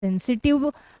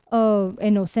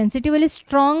 ಸೆನ್ಸಿಟಿವಲ್ಲಿ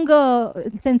ಸ್ಟ್ರಾಂಗ್,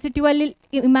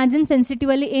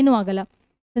 ಸೆನ್ಸಿಟಿವಲ್ಲಿ ಏನೂ ಆಗಲ್ಲ,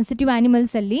 ಸೆನ್ಸಿಟಿವ್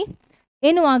ಆ್ಯನಿಮಲ್ಸಲ್ಲಿ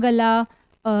ಏನೂ ಆಗಲ್ಲ.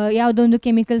 ಯಾವುದೊಂದು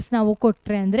ಕೆಮಿಕಲ್ಸ್ ನಾವು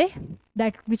ಕೊಟ್ಟರೆ ಅಂದರೆ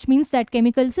which means that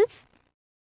chemicals is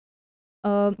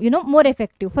more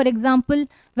effective. For example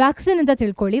vaccine ಅಂತ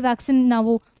ತಿಳ್ಕೊಳ್ಳಿ, ವ್ಯಾಕ್ಸಿನ್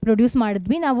ನಾವು ಪ್ರೊಡ್ಯೂಸ್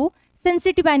ಮಾಡಿದ್ವಿ, ನಾವು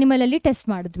ಸೆನ್ಸಿಟಿವ್ ಆ್ಯನಿಮಲಲ್ಲಿ ಟೆಸ್ಟ್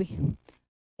ಮಾಡಿದ್ವಿ,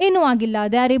 ಏನೂ ಆಗಿಲ್ಲ,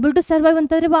 they are able to survive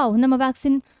ಅಂತಂದರೆ ವಾವ್, ನಮ್ಮ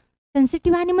ವ್ಯಾಕ್ಸಿನ್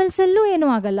ಸೆನ್ಸಿಟಿವ್ ಆ್ಯನಿಮಲ್ಸಲ್ಲೂ ಏನೂ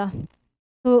ಆಗಲ್ಲ,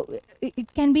 so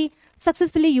it can be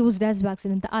successfully used as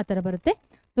vaccine ಅಂತ ಆ ಥರ ಬರುತ್ತೆ.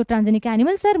 So ಟ್ರಾನ್ಜೆನಿಕ್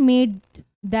animals are made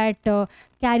that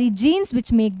carry genes which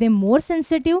make them more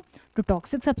sensitive to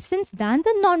toxic substance than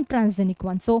the non-transgenic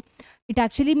one. So it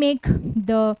actually make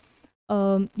the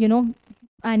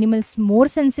animals more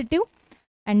sensitive,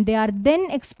 and they are then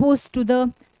exposed to the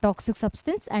toxic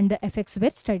substance and the effects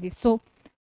were studied. So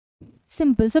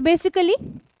simple. So basically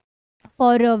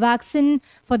for vaccine,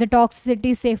 for the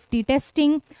toxicity safety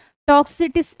testing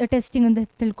ಅಂತ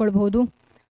ತಿಳ್ಕೊಳ್ಬಹುದು.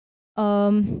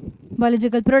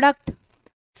 Biological product,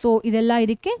 so ಇದೆಲ್ಲ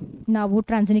ಇದಕ್ಕೆ ನಾವು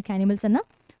ಟ್ರಾನ್ಜೆನಿಕ್ ಆ್ಯನಿಮಲ್ಸನ್ನು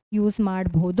use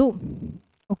ಮಾಡಬಹುದು.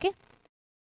 Okay,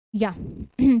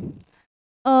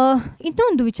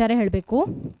 ಇನ್ನೊಂದು ವಿಚಾರ ಹೇಳಬೇಕು.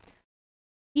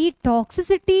 ಈ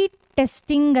toxicity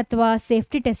testing ಅಥವಾ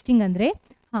ಸೇಫ್ಟಿ ಟೆಸ್ಟಿಂಗ್ ಅಂದರೆ,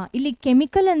 ಇಲ್ಲಿ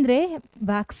ಕೆಮಿಕಲ್ ಅಂದರೆ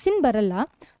ವ್ಯಾಕ್ಸಿನ್ ಬರಲ್ಲ,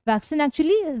 ವ್ಯಾಕ್ಸಿನ್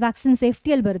ಆ್ಯಕ್ಚುಲಿ ವ್ಯಾಕ್ಸಿನ್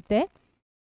ಸೇಫ್ಟಿಯಲ್ಲಿ ಬರುತ್ತೆ.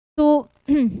 So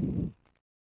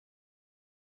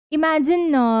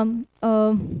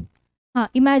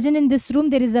imagine in this room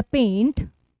there is a paint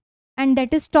and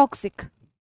that is toxic.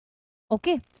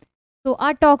 Okay, so ಆ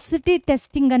ಟಾಕ್ಸಿಟಿ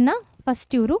ಟೆಸ್ಟಿಂಗನ್ನು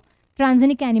ಫಸ್ಟ್ ಇವರು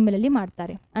ಟ್ರಾನ್ಜೆನಿಕ್ ಆ್ಯನಿಮಲಲ್ಲಿ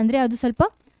ಮಾಡ್ತಾರೆ, ಅಂದರೆ ಅದು ಸ್ವಲ್ಪ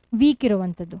ವೀಕ್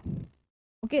ಇರುವಂಥದ್ದು.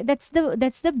 Okay,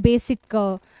 that's the basic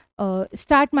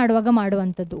start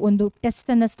ಮಾಡುವಂಥದ್ದು, ಒಂದು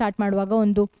ಟೆಸ್ಟನ್ನು ಸ್ಟಾರ್ಟ್ ಮಾಡುವಾಗ,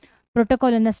 ಒಂದು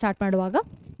ಪ್ರೋಟೋಕಾಲನ್ನು ಸ್ಟಾರ್ಟ್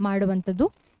ಮಾಡುವಂಥದ್ದು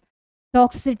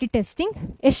ಟಾಕ್ಸಿಟಿ ಟೆಸ್ಟಿಂಗ್,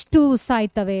 ಎಷ್ಟು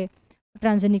ಸಾಯ್ತವೆ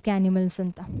ಟ್ರಾನ್ಜೆನಿಕ್ ಆ್ಯನಿಮಲ್ಸ್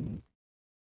ಅಂತ.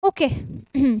 ಓಕೆ,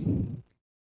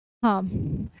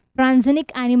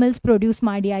 ಟ್ರಾನ್ಜೆನಿಕ್ ಆ್ಯನಿಮಲ್ಸ್ ಪ್ರೊಡ್ಯೂಸ್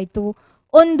ಮಾಡಿ ಆಯಿತು,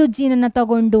 ಒಂದು ಜೀನನ್ನು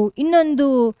ತಗೊಂಡು ಇನ್ನೊಂದು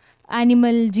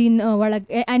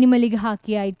ಆ್ಯನಿಮಲಿಗೆ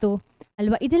ಹಾಕಿ ಆಯಿತು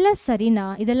ಅಲ್ವಾ? ಇದೆಲ್ಲ ಸರಿನಾ?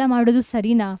 ಇದೆಲ್ಲ ಮಾಡೋದು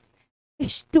ಸರಿನಾ?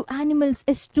 ಎಷ್ಟು ಆ್ಯನಿಮಲ್ಸ್,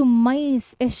 ಎಷ್ಟು ಮೈಸ್,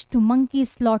 ಎಷ್ಟು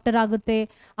ಮಂಕೀಸ್ ಸ್ಲಾಟರ್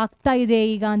ಆಗ್ತಾ ಇದೆ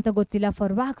ಈಗ ಅಂತ ಗೊತ್ತಿಲ್ಲ,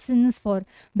 for vaccines, for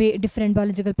different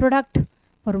biological product,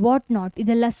 for what not.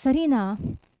 ಇದೆಲ್ಲ ಸರಿನಾ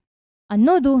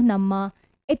ಅನ್ನೋದು ನಮ್ಮ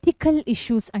ಎಥಿಕಲ್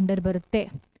ಇಶ್ಯೂಸ್ ಅಂಡರ್ ಬರುತ್ತೆ.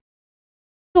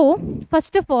 ಸೊ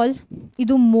ಫಸ್ಟ್ ಆಫ್ ಆಲ್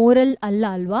ಇದು ಮೋರಲ್ ಅಲ್ಲ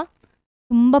ಅಲ್ವಾ?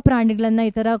 ತುಂಬ ಪ್ರಾಣಿಗಳನ್ನು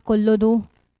ಈ ಥರ ಕೊಲ್ಲೋದು,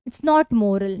 it's not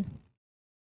moral.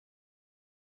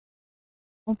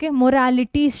 Okay,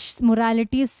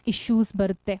 ಮೊರಾಲಿಟೀಸ್ issues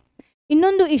ಬರುತ್ತೆ.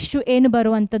 ಇನ್ನೊಂದು ಇಶ್ಯೂ ಏನು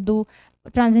ಬರುವಂಥದ್ದು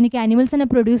ಟ್ರಾನ್ಜೆನಿಕ್ ಆ್ಯನಿಮಲ್ಸನ್ನು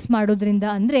ಪ್ರೊಡ್ಯೂಸ್ ಮಾಡೋದ್ರಿಂದ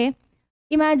ಅಂದರೆ,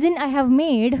 imagine I have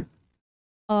made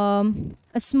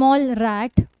a small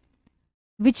rat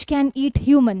which can heat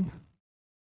human.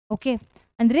 Okay,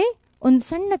 ಅಂದರೆ ಒಂದು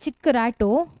ಸಣ್ಣ ಚಿಕ್ಕ ರ್ಯಾಟು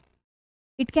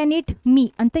ಇಟ್ ಕ್ಯಾನ್ ಈಟ್ ಮೀ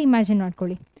ಅಂತ ಇಮ್ಯಾಜಿನ್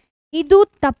ಮಾಡ್ಕೊಳ್ಳಿ. ಇದು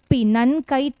ತಪ್ಪಿ, ನನ್ನ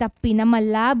ಕೈ ತಪ್ಪಿ, ನಮ್ಮ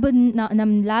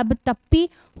ಲ್ಯಾಬ್ ತಪ್ಪಿ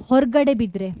ಹೊರಗಡೆ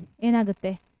ಬಿದ್ದರೆ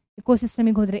ಏನಾಗುತ್ತೆ?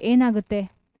 ಇಕೋಸಿಸ್ಟಮಿಗೆ ಹೋದರೆ ಏನಾಗುತ್ತೆ?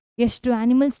 ಎಷ್ಟು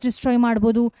ಆ್ಯನಿಮಲ್ಸ್ ಡಿಸ್ಟ್ರಾಯ್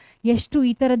ಮಾಡ್ಬೋದು, ಎಷ್ಟು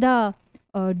ಈ ಥರದ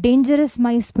ಡೇಂಜರಸ್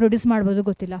ಮೈಸ್ ಪ್ರೊಡ್ಯೂಸ್ ಮಾಡ್ಬೋದು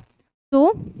ಗೊತ್ತಿಲ್ಲ. So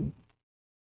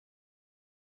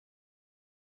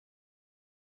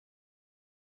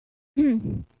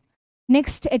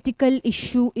next ethical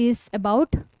issue is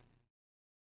about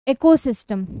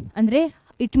ecosystem. ಅಂದರೆ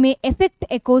it may effect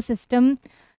ecosystem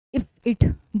if it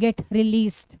get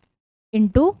released.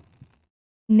 into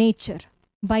nature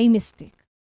by mistake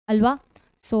alwa.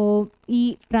 So ee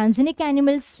transgenic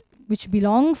animals which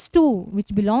belong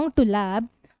to lab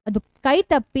adu kai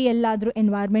tappi elladru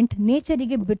environment nature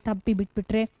ige tappi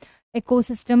bitbitre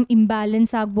ecosystem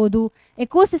imbalance agbodu,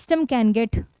 ecosystem can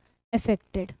get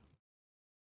affected.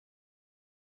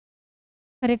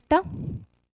 ಕರೆಕ್ಟಾ?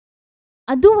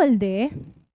 ಅದು ಅಲ್ಲದೆ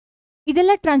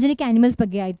ಇದೆಲ್ಲ ಟ್ರಾನ್ಜೆನಿಕ್ animals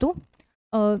ಬಗ್ಗೆ ಆಯಿತು.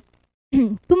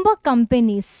 ತುಂಬ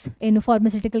companies, ಏನು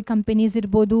pharmaceutical companies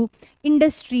ಇರ್ಬೋದು,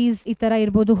 industries ಈ ಥರ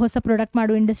ಇರ್ಬೋದು, ಹೊಸ ಪ್ರಾಡಕ್ಟ್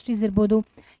ಮಾಡೋ ಇಂಡಸ್ಟ್ರೀಸ್ ಇರ್ಬೋದು,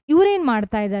 ಇವರೇನು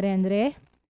ಮಾಡ್ತಾ ಇದ್ದಾರೆ ಅಂದರೆ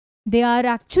they are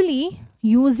actually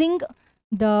using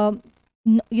the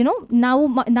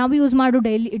ನಾವು ಯೂಸ್ ಮಾಡೋ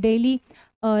ಡೈಲಿ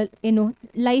ಏನು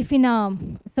ಲೈಫಿನ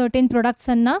ಸರ್ಟೆನ್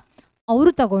ಪ್ರಾಡಕ್ಟ್ಸನ್ನು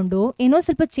ಅವರು ತಗೊಂಡು ಏನೋ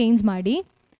ಸ್ವಲ್ಪ ಚೇಂಜ್ ಮಾಡಿ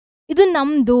ಇದು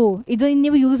ನಮ್ಮದು, ಇದು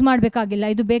ನೀವು ಯೂಸ್ ಮಾಡಬೇಕಾಗಿಲ್ಲ,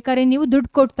 ಇದು ಬೇಕಾದ್ರೆ ನೀವು ದುಡ್ಡು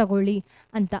ಕೊಟ್ಟು ತಗೊಳ್ಳಿ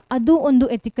ಅಂತ. ಅದು ಒಂದು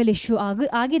ಎಥಿಕಲ್ ಇಶ್ಯೂ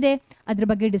ಆಗಿದೆ. ಅದ್ರ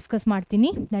ಬಗ್ಗೆ ಡಿಸ್ಕಸ್ ಮಾಡ್ತೀನಿ.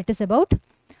 That is about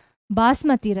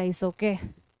basmati rice. Okay,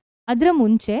 ಅದರ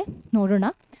ಮುಂಚೆ ನೋಡೋಣ.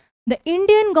 The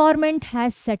Indian government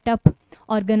has set up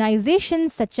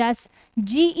organisations such as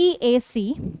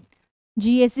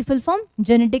GEAC full form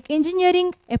Genetic Engineering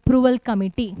Approval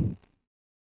Committee,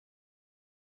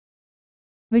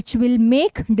 which will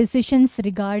make decisions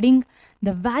regarding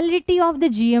the validity of the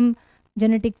GM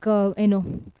genetic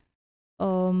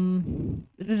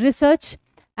research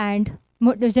and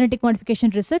genetic modification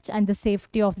research and the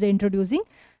safety of the introducing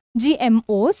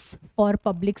GMOs for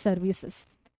public services.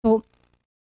 So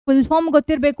full form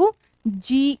ಗೊತ್ತಿರಬೇಕು,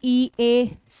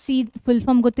 GEAC full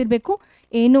form ಗೊತ್ತಿರಬೇಕು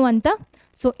ಏನು ಅಂತ.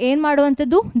 So ಏನು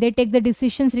ಮಾಡುವಂಥದ್ದು, they take the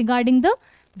decisions regarding the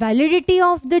validity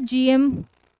of the GM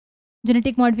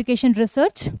genetic modification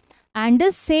research and the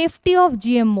safety of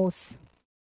GMOs.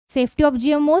 Safety of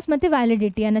GMOs ಮತ್ತು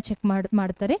ವ್ಯಾಲಿಡಿಟಿಯನ್ನು check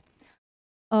ಮಾಡ್ತಾರೆ.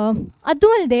 ಅದು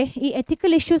ಅಲ್ಲದೆ ಈ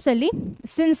ethical ಇಶ್ಯೂಸಲ್ಲಿ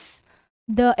since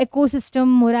the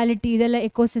ecosystem morality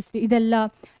ಇದೆಲ್ಲ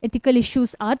ಎಥಿಕಲ್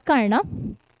ಇಶ್ಯೂಸ್ ಆದ ಕಾರಣ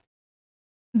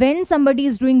when somebody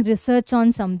is doing research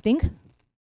on something,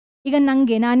 ಈಗ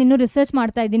ನಾನಿನ್ನೂ research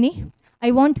ಮಾಡ್ತಾ ಇದ್ದೀನಿ, I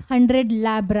want 100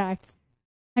 lab rats,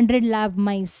 100 lab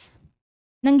mice.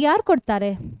 ನಂಗೆ ಯಾರು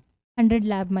ಕೊಡ್ತಾರೆ 100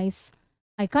 lab mice?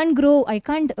 I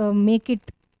can't make it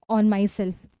on my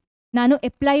self. ನಾನು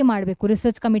ಅಪ್ಲೈ ಮಾಡಬೇಕು,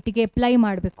 ರಿಸರ್ಚ್ ಕಮಿಟಿಗೆ ಅಪ್ಲೈ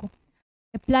ಮಾಡಬೇಕು.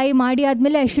 ಅಪ್ಲೈ ಮಾಡಿ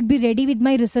ಆದಮೇಲೆ I should be ready with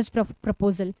my research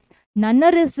proposal. ನನ್ನ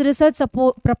ರಿಸರ್ಚ್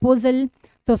ಪ್ರಪೋಸಲ್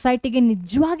ಸೊಸೈಟಿಗೆ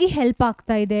ನಿಜವಾಗಿ ಹೆಲ್ಪ್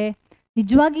ಆಗ್ತಾ ಇದೆ,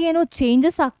 ನಿಜವಾಗಿ ಏನೋ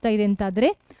ಚೇಂಜಸ್ ಆಗ್ತಾ ಇದೆ ಅಂತಾದರೆ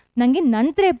ನನಗೆ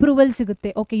ನಂತರ ಅಪ್ರೂವಲ್ ಸಿಗುತ್ತೆ.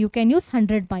 Okay, you can use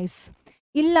 100 mice.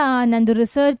 ಇಲ್ಲ, ನಂದು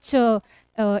ರಿಸರ್ಚ್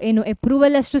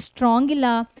ಅಪ್ರೂವಲ್ ಅಷ್ಟು ಸ್ಟ್ರಾಂಗ್ ಇಲ್ಲ,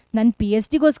 ನನ್ನ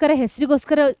PhD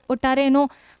ಹೆಸರಿಗೋಸ್ಕರ ಒಟ್ಟಾರೆ ಏನೋ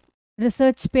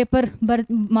ರಿಸರ್ಚ್ ಪೇಪರ್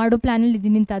ಮಾಡೋ ಪ್ಲ್ಯಾನಲ್ಲಿ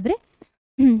ಇದ್ದೀನಿ ಅಂತಾದರೆ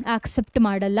ಆಕ್ಸೆಪ್ಟ್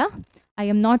ಮಾಡಲ್ಲ. I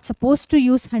am not suppose to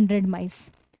use 100 mice.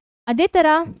 ಅದೇ ಥರ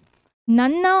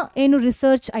ನನ್ನ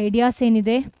ರಿಸರ್ಚ್ ಐಡಿಯಾಸ್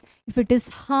ಏನಿದೆ, if it is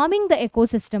harming the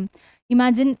ecosystem,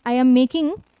 imagine I am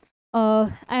making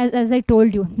as I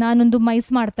told you, ನಾನೊಂದು ಮೈಸ್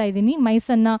ಮಾಡ್ತಾ ಇದ್ದೀನಿ,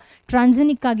 ಮೈಸನ್ನು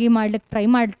ಟ್ರಾನ್ಸೆನಿಕ್ ಆಗಿ ಮಾಡ್ಲಿಕ್ಕೆ ಟ್ರೈ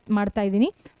ಮಾಡ್ತಾ ಇದ್ದೀನಿ,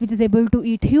 which is able to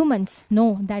eat humans. No,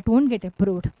 that won't get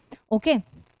approved. Okay,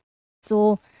 so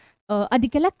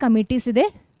ಅದಕ್ಕೆಲ್ಲ committees ಇದೆ,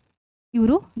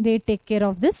 ಇವರು they take care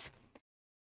of this.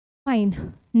 Fine.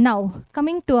 Now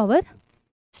coming to our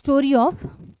story of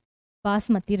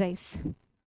basmati rice.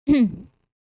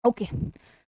 Okay,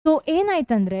 so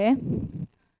ಏನಾಯ್ತಂದರೆ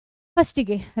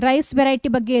ಫಸ್ಟಿಗೆ ರೈಸ್ ವೆರೈಟಿ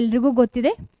ಬಗ್ಗೆ ಎಲ್ರಿಗೂ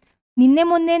ಗೊತ್ತಿದೆ. ನಿನ್ನೆ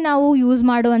ಮೊನ್ನೆ ನಾವು ಯೂಸ್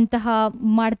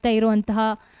ಮಾಡ್ತಾ ಇರುವಂತಹ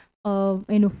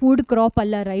ಫುಡ್ ಕ್ರಾಪ್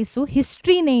ಅಲ್ಲ ರೈಸು,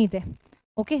 ಹಿಸ್ಟ್ರಿನೇ ಇದೆ.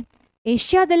 ಓಕೆ,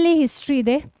 ಏಷ್ಯಾದಲ್ಲೇ ಹಿಸ್ಟ್ರಿ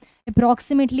ಇದೆ.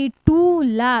 Approximately 2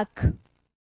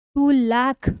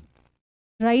 lac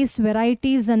rice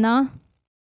ವೆರೈಟೀಸನ್ನು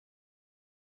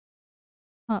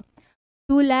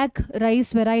 2 lac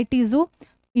rice varieties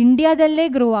ಇಂಡಿಯಾದಲ್ಲೇ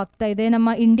grow ಆಗ್ತಾ ಇದೆ, ನಮ್ಮ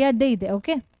ಇಂಡಿಯಾದ್ದೇ ಇದೆ.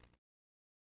 ಓಕೆ,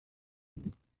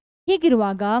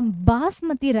 ಹೀಗಿರುವಾಗ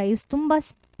ಬಾಸ್ಮತಿ ರೈಸ್ ತುಂಬ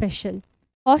ಸ್ಪೆಷಲ್,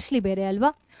 ಕಾಸ್ಟ್ಲಿ ಬೇರೆ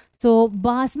ಅಲ್ವಾ. So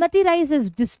basmati rice is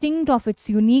distinct of it's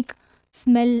unique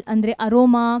smell, ಅಂದರೆ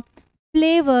aroma,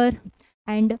 flavour,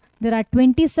 and there are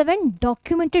 27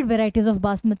 documented varieties of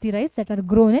basmati rice that are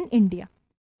grown in India.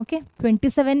 Okay,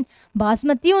 27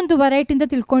 basmati ಒಂದು ವೆರೈಟಿಯಿಂದ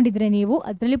ತಿಳ್ಕೊಂಡಿದ್ರೆ ನೀವು,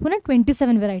 ಅದರಲ್ಲಿ ಪುನಃ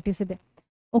 27 ವೆರೈಟೀಸ್ ಇದೆ.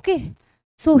 ಓಕೆ,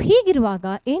 ಸೊ ಹೀಗಿರುವಾಗ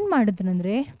ಏನು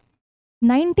ಮಾಡಿದ್ರಂದರೆ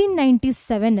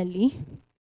 1997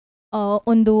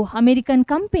 ಒಂದು American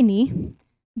company,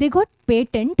 they got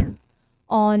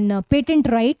patent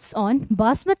rights on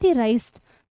basmati rice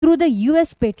through the US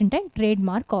patent and trade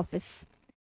mark office.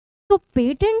 So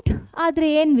patent ಆದರೆ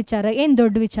ಏನು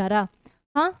ದೊಡ್ಡ ವಿಚಾರ?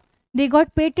 ದೇ ಗಾಟ್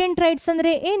ಪೇಟೆಂಟ್ ರೈಟ್ಸ್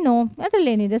ಅಂದರೆ ಏನು,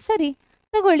 ಅದರಲ್ಲಿ ಏನಿದೆ, ಸರಿ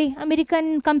ತಗೊಳ್ಳಿ, ಅಮೇರಿಕನ್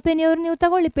ಕಂಪನಿಯವ್ರು ನೀವು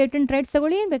ತಗೊಳ್ಳಿ, ಪೇಟೆಂಟ್ ರೈಟ್ಸ್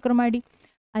ತಗೊಳ್ಳಿ, ಏನು ಬೇಕಾದ್ರೂ ಮಾಡಿ.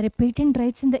 ಆದರೆ ಪೇಟೆಂಟ್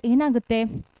ರೈಟ್ಸಿಂದ ಏನಾಗುತ್ತೆ?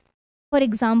 ಫಾರ್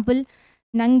ಎಕ್ಸಾಂಪಲ್,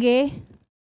 ನನಗೆ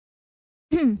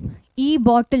ಈ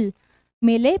ಬಾಟಲ್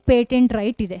ಮೇಲೆ ಪೇಟೆಂಟ್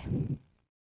ರೈಟ್ ಇದೆ.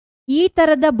 ಈ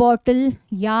ಥರದ ಬಾಟಲ್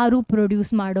ಯಾರು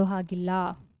ಪ್ರೊಡ್ಯೂಸ್ ಮಾಡೋ ಹಾಗಿಲ್ಲ.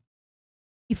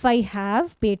 If I have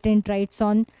patent rights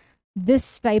on this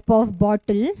type of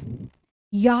bottle,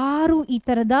 ಯಾರು ಈ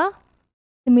ಥರದ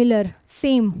ಸಿಮಿಲರ್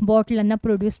ಸೇಮ್ ಬಾಟಲನ್ನು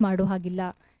ಪ್ರೊಡ್ಯೂಸ್ ಮಾಡೋ ಹಾಗಿಲ್ಲ.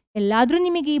 ಎಲ್ಲಾದರೂ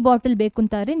ನಿಮಗೆ ಈ ಬಾಟಲ್ ಬೇಕು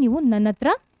ಅಂತಾರೆ ನೀವು ನನ್ನ ಹತ್ರ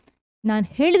ನಾನು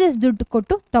ಹೇಳಿದಷ್ಟು ದುಡ್ಡು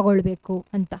ಕೊಟ್ಟು ತಗೊಳ್ಬೇಕು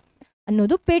ಅಂತ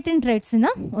ಅನ್ನೋದು ಪೇಟೆಂಟ್ ರೈಟ್ಸಿನ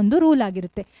ಒಂದು ರೂಲ್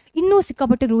ಆಗಿರುತ್ತೆ. ಇನ್ನೂ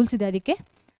ಸಿಕ್ಕಾಪಟ್ಟೆ ರೂಲ್ಸ್ ಇದೆ ಅದಕ್ಕೆ.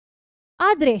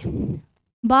 ಆದರೆ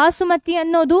ಬಾಸುಮತಿ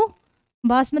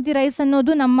ರೈಸ್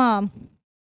ಅನ್ನೋದು ನಮ್ಮ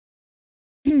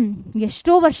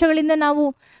ಎಷ್ಟೋ ವರ್ಷಗಳಿಂದ ನಾವು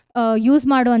ಯೂಸ್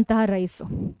ಮಾಡುವಂತಹ ರೈಸು.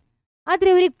 ಆದರೆ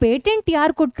ಇವ್ರಿಗೆ ಪೇಟೆಂಟ್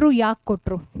ಯಾರು ಕೊಟ್ಟರು, ಯಾಕೆ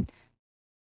ಕೊಟ್ಟರು?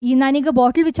 ನಾನೀಗ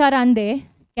ಬಾಟಲ್ ವಿಚಾರ ಅಂದೆ,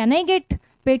 can I get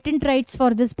patent rights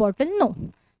for this bottle? No,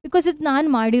 because ಇದು ನಾನು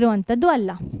ಮಾಡಿರೋ ಅಂಥದ್ದು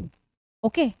ಅಲ್ಲ.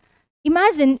 ಓಕೆ,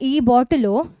 ಇಮ್ಯಾಜಿನ್ ಈ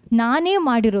ಬಾಟಲು ನಾನೇ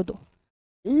ಮಾಡಿರೋದು,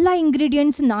 ಎಲ್ಲ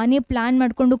ಇಂಗ್ರೀಡಿಯೆಂಟ್ಸ್ ನಾನೇ ಪ್ಲ್ಯಾನ್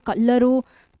ಮಾಡಿಕೊಂಡು, ಕಲ್ಲರು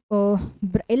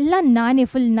ಎಲ್ಲ ನಾನೇ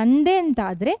ಫುಲ್ ನಂದೇ ಅಂತ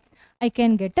ಆದರೆ I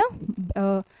can get a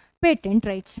patent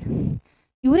rights.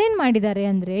 ಇವರೇನು ಮಾಡಿದ್ದಾರೆ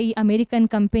ಅಂದರೆ, ಈ ಅಮೇರಿಕನ್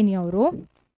ಕಂಪೆನಿಯವರು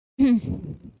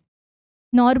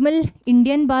ನಾರ್ಮಲ್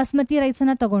ಇಂಡಿಯನ್ ಬಾಸ್ಮತಿ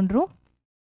ರೈಸನ್ನು ತಗೊಂಡ್ರು.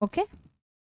 Okay,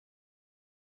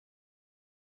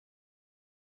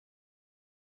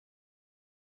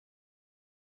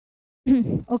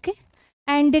 okay,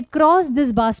 and they cross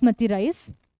this basmati rice.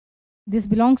 This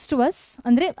belongs to us.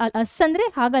 ಅಂದರೆ ಅಸ್ ಅಂದರೆ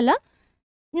ಹಾಗಲ್ಲ,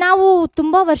 ನಾವು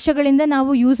ತುಂಬ ವರ್ಷಗಳಿಂದ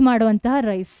ನಾವು ಯೂಸ್ ಮಾಡುವಂತಹ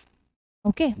ರೈಸ್.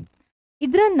 ಓಕೆ,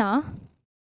 ಇದರನ್ನು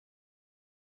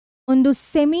ಒಂದು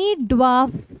ಸೆಮಿ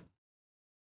ಡ್ವಾಫ್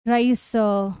ರೈಸ್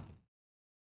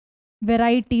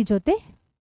ವೆರೈಟಿ ಜೊತೆ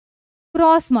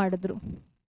ಕ್ರಾಸ್ ಮಾಡಿದ್ರು.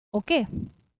 ಓಕೆ,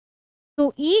 ಸೊ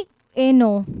ಈ ಏನು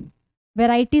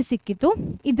ವೆರೈಟಿ ಸಿಕ್ಕಿತು,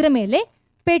 ಇದರ ಮೇಲೆ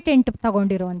ಪೇಟೆಂಟ್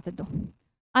ತಗೊಂಡಿರುವಂಥದ್ದು.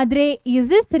 ಆದರೆ ಈಸ್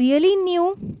ದಿಸ್ ರಿಯಲಿ ನ್ಯೂ?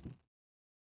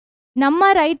 ನಮ್ಮ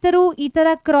ರೈತರು ಈ ಥರ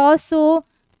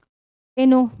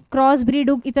ಕ್ರಾಸ್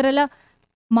ಬ್ರೀಡು ಈ ಥರ ಎಲ್ಲ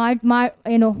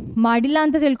ಮಾಡಿಲ್ಲ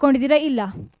ಅಂತ ತಿಳ್ಕೊಂಡಿದ್ದೀರಾ? ಇಲ್ಲ,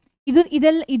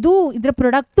 ಇದರ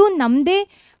ಪ್ರಾಡಕ್ಟು ನಮ್ಮದೇ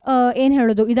ಏನು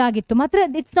ಹೇಳೋದು ಇದಾಗಿತ್ತು, ಮಾತ್ರ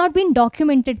it's not been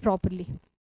documented properly.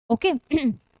 Okay,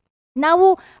 ನಾವು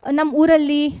ನಮ್ಮ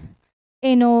ಊರಲ್ಲಿ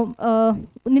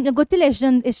ನಿಮ್ಗೆ ಗೊತ್ತಿಲ್ಲ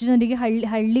ಎಷ್ಟು ಜನರಿಗೆ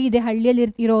ಹಳ್ಳಿ ಇದೆ, ಹಳ್ಳಿಯಲ್ಲಿ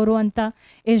ಇರೋರು ಅಂತ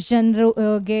ಎಷ್ಟು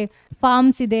ಜನರಿಗೆ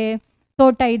ಫಾರ್ಮ್ಸ್ ಇದೆ,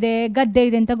 ತೋಟ ಇದೆ, ಗದ್ದೆ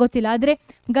ಇದೆ ಅಂತ ಗೊತ್ತಿಲ್ಲ. ಆದರೆ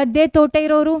ಗದ್ದೆ ತೋಟ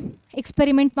ಇರೋರು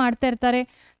ಎಕ್ಸ್ಪೆರಿಮೆಂಟ್ ಮಾಡ್ತಾ ಇರ್ತಾರೆ.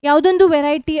 ಯಾವುದೊಂದು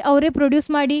ವೆರೈಟಿ ಅವರೇ ಪ್ರೊಡ್ಯೂಸ್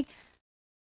ಮಾಡಿ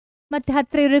ಮತ್ತು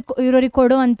ಹತ್ತಿರ ಇರೋರಿಗೆ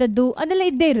ಕೊಡೋ ಅಂಥದ್ದು ಅದೆಲ್ಲ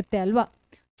ಇದ್ದೇ ಇರುತ್ತೆ ಅಲ್ವಾ?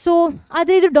 ಸೊ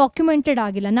ಆದರೆ ಇದು ಡಾಕ್ಯುಮೆಂಟೆಡ್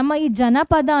ಆಗಿಲ್ಲ. ನಮ್ಮ ಈ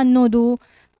ಜನಪದ ಅನ್ನೋದು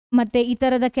ಮತ್ತು ಈ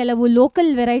ಥರದ ಕೆಲವು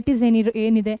ಲೋಕಲ್ ವೆರೈಟೀಸ್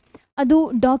ಏನಿದೆ ಅದು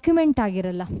ಡಾಕ್ಯುಮೆಂಟ್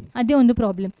ಆಗಿರಲ್ಲ. ಅದೇ ಒಂದು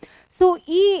ಪ್ರಾಬ್ಲಮ್. ಸೊ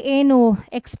ಈ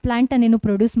ಎಕ್ಸ್ಪ್ಲಾಂಟನ್ನೇನು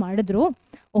ಪ್ರೊಡ್ಯೂಸ್ ಮಾಡಿದ್ರು,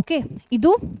 ಓಕೆ,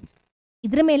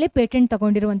 ಇದರ ಮೇಲೆ ಪೇಟೆಂಟ್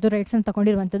ತಗೊಂಡಿರುವಂಥದ್ದು, ರೈಟ್ಸನ್ನು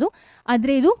ತಗೊಂಡಿರುವಂಥದ್ದು.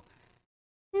 ಆದರೆ ಇದು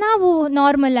ನಾವು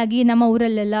ನಾರ್ಮಲ್ ಆಗಿ ನಮ್ಮ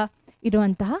ಊರಲ್ಲೆಲ್ಲ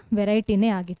ಇರುವಂತಹ ವೆರೈಟಿನೇ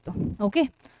ಆಗಿತ್ತು. ಓಕೆ,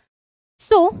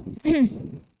 ಸೊ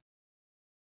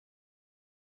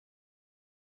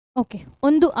ಓಕೆ,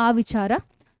 ಒಂದು ಆ ವಿಚಾರ.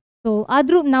 ಸೊ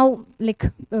ಆದರೂ ನಾವು ಲೈಕ್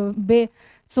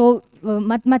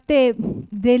ಮತ್ತೆ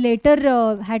they litre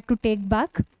had to take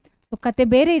back. So ಕತೆ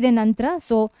ಬೇರೆ ಇದೆ ನಂತರ.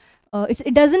 So it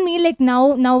doesn't mean like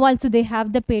ನಾವು also they have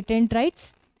the patent rights.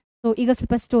 So ಈಗ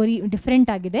ಸ್ವಲ್ಪ ಸ್ಟೋರಿ ಡಿಫ್ರೆಂಟ್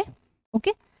ಆಗಿದೆ.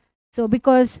 Okay, so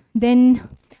because then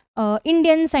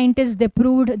Indian scientist they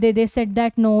proved, they said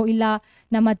that no, ಇಲ್ಲ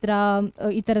ನಮ್ಮ ಹತ್ರ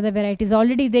ಈ ಥರದ ವೆರೈಟೀಸ್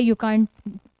ಆಲ್ರೆಡಿ ಇದೆ, you can't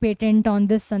patent on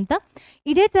this ಅಂತ.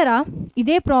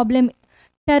 ಇದೇ ಪ್ರಾಬ್ಲಮ್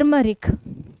ಟರ್ಮರಿಕ್,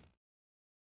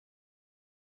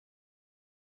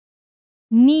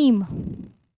 ನೀಮ್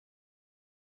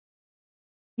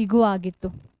ಹೀಗೂ ಆಗಿತ್ತು.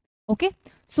 Okay,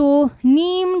 so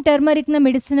neem ಟರ್ಮರಿಕ್ನ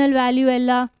medicinal value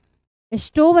ಎಲ್ಲ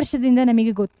ಎಷ್ಟೋ ವರ್ಷದಿಂದ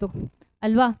ನಮಗೆ ಗೊತ್ತು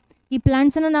ಅಲ್ವಾ? ಈ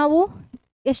ಪ್ಲಾಂಟ್ಸನ್ನು ನಾವು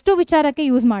ಎಷ್ಟೋ ವಿಚಾರಕ್ಕೆ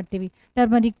ಯೂಸ್ ಮಾಡ್ತೀವಿ.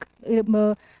 ಟರ್ಮರಿಕ್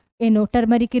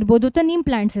ಇರ್ಬೋದು ಅಥವಾ ನೀಮ್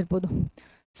ಪ್ಲಾಂಟ್ಸ್ ಇರ್ಬೋದು.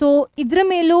 ಸೊ ಇದರ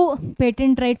ಮೇಲೂ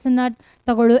ಪೇಟೆಂಟ್ ರೈಟ್ಸನ್ನು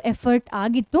ತಗೊಳ್ಳೋ ಎಫರ್ಟ್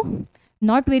ಆಗಿತ್ತು.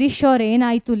 ನಾಟ್ ವೆರಿ ಶ್ಯೂರ್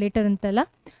ಏನಾಯಿತು ಲೇಟರ್ ಅಂತೆಲ್ಲ.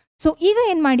 ಸೊ ಈಗ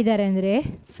ಏನು ಮಾಡಿದ್ದಾರೆ ಅಂದರೆ,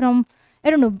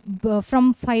 ಫ್ರಮ್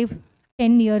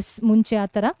 5-10 ಇಯರ್ಸ್ ಮುಂಚೆ ಆ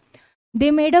ಥರ they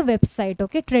made a website.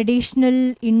 Okay, traditional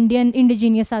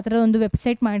indigenous ಆ ಥರ ಒಂದು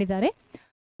ವೆಬ್ಸೈಟ್ ಮಾಡಿದ್ದಾರೆ.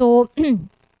 ಸೊ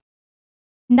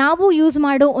ನಾವು ಯೂಸ್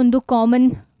ಮಾಡೋ ಒಂದು ಕಾಮನ್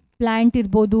ಪ್ಲ್ಯಾಂಟ್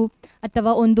ಇರ್ಬೋದು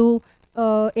ಅಥವಾ ಒಂದು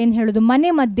ಏನು ಹೇಳೋದು ಮನೆ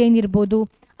ಮದ್ದೇನಿರ್ಬೋದು,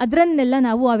 ಅದರನ್ನೆಲ್ಲ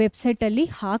ನಾವು ಆ ವೆಬ್ಸೈಟಲ್ಲಿ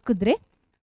ಹಾಕಿದ್ರೆ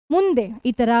ಮುಂದೆ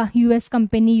ಈ ಥರ US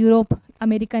ಕಂಪೆನಿ, ಯುರೋಪ್,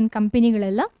 ಅಮೇರಿಕನ್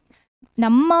ಕಂಪೆನಿಗಳೆಲ್ಲ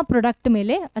ನಮ್ಮ ಪ್ರಾಡಕ್ಟ್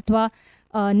ಮೇಲೆ ಅಥವಾ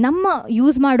ನಮ್ಮ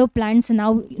ಯೂಸ್ ಮಾಡೋ ಪ್ಲ್ಯಾಂಟ್ಸ್,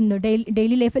 ನಾವು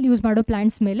ಡೈಲಿ ಲೈಫಲ್ಲಿ ಯೂಸ್ ಮಾಡೋ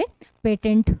ಪ್ಲ್ಯಾಂಟ್ಸ್ ಮೇಲೆ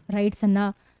ಪೇಟೆಂಟ್ ರೈಟ್ಸನ್ನು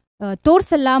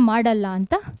ತೋರಿಸಲ್ಲ, ಮಾಡಲ್ಲ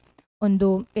ಅಂತ ಒಂದು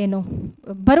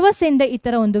ಭರವಸೆಯಿಂದ ಈ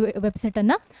ಥರ ಒಂದು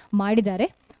ವೆಬ್ಸೈಟನ್ನು ಮಾಡಿದ್ದಾರೆ.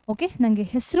 ಓಕೆ, ನನಗೆ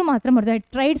ಹೆಸರು ಮಾತ್ರ ಮರೆತು, I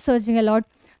tried searching a lot.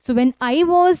 So when I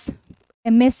was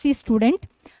MSc student,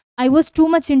 I was too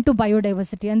much in to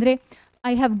biodiversity. ಅಂದರೆ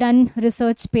I have done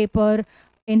research paper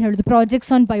in projects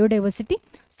on biodiversity.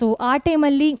 So our time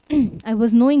alli I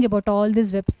was knowing about all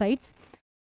these websites.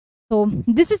 So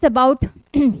this is about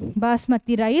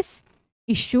basmati rice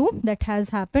issue that has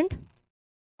happened.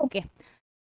 Okay,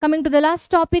 coming to the last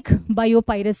topic,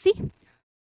 biopiracy.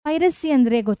 Piracy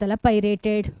andre gotala,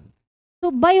 pirated. So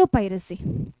biopiracy.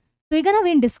 So ಈಗ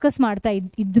ನಾವೇನು discuss ಮಾಡ್ತಾ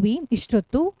ಇದ್ವಿ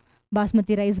ಇಷ್ಟೊತ್ತು,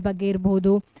 basmati rice ಬಗ್ಗೆ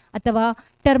ಇರ್ಬೋದು, ಅಥವಾ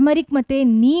turmeric ಮತ್ತು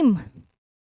ನೀಮ್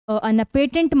ಅನ್ನ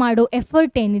ಪೇಟೆಂಟ್ ಮಾಡೋ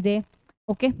ಎಫರ್ಟ್ ಏನಿದೆ,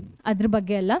 ಓಕೆ, ಅದ್ರ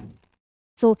ಬಗ್ಗೆ ಅಲ್ಲ.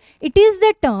 So it is the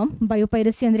term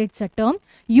biopiracy ಅಂದರೆ it's a term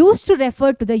use to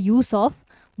refer to the use of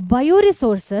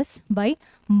ಬಯೋರಿಸೋರ್ಸಸ್ by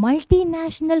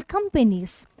multinational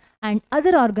companies and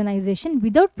other organization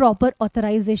without proper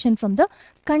authorization from the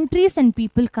countries and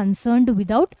people concerned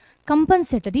without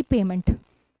compensatory payment.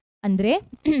 ಅಂದರೆ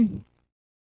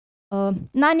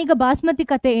ನಾನೀಗ ಬಾಸ್ಮತಿ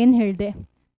ಕತೆ ಏನು ಹೇಳಿದೆ,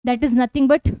 that is nothing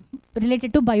but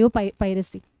related to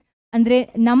biopiracy. ಅಂದರೆ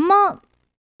ನಮ್ಮ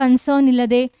concern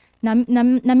ಇಲ್ಲದೆ,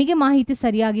 ನಮಗೆ ಮಾಹಿತಿ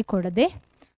ಸರಿಯಾಗಿ ಕೊಡದೆ,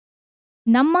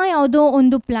 ನಮ್ಮ ಯಾವುದೋ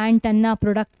ಒಂದು ಪ್ಲ್ಯಾಂಟನ್ನು,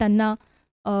 ಪ್ರಾಡಕ್ಟನ್ನು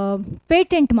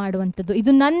ಪೇಟೆಂಟ್ ಮಾಡುವಂಥದ್ದು,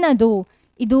 ಇದು ನನ್ನದು,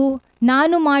 ಇದು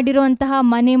ನಾನು ಮಾಡಿರೋಂತಹ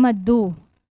ಮನೆ ಮದ್ದು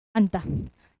ಅಂತ.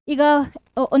 ಈಗ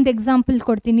ಒಂದು ಎಕ್ಸಾಂಪಲ್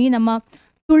ಕೊಡ್ತೀನಿ. ನಮ್ಮ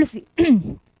ತುಳಸಿ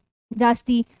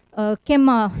ಜಾಸ್ತಿ ಕೆಮ್ಮ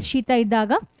ಶೀತ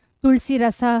ಇದ್ದಾಗ ತುಳಸಿ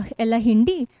ರಸ ಎಲ್ಲ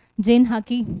ಹಿಂಡಿ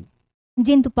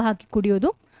ಜೇನುತುಪ್ಪ ಹಾಕಿ ಕುಡಿಯೋದು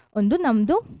ಒಂದು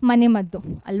ನಮ್ಮದು ಮನೆ ಮದ್ದು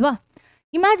ಅಲ್ವಾ.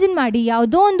 ಇಮ್ಯಾಜಿನ್ ಮಾಡಿ,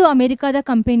 ಯಾವುದೋ ಒಂದು ಅಮೇರಿಕಾದ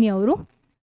ಕಂಪೆನಿಯವರು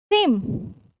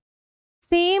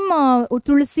ಸೇಮ್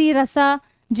ತುಳಸಿ ರಸ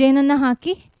ಜೇನನ್ನು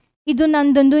ಹಾಕಿ, ಇದು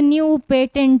ನಂದೊಂದು ನ್ಯೂ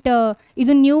ಪೇಟೆಂಟ್,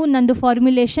 ಇದು ನ್ಯೂ ನಂದು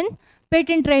ಫಾರ್ಮ್ಯುಲೇಷನ್,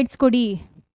 ಪೇಟೆಂಟ್ ರೈಟ್ಸ್ ಕೊಡಿ,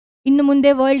 ಇನ್ನು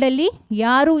ಮುಂದೆ ವರ್ಲ್ಡಲ್ಲಿ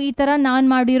ಯಾರು ಈ ಥರ ನಾನು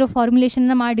ಮಾಡಿರೋ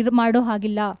ಫಾರ್ಮ್ಯುಲೇಷನ್ನ ಮಾಡೋ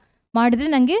ಹಾಗಿಲ್ಲ, ಮಾಡಿದ್ರೆ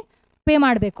ನನಗೆ ಪೇ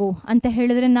ಮಾಡಬೇಕು ಅಂತ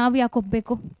ಹೇಳಿದ್ರೆ ನಾವು ಯಾಕೆ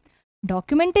ಒಪ್ಪಬೇಕು?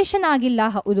 ಡಾಕ್ಯುಮೆಂಟೇಷನ್ ಆಗಿಲ್ಲ,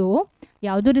 ಹೌದು,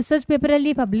 ಯಾವುದೂ ರಿಸರ್ಚ್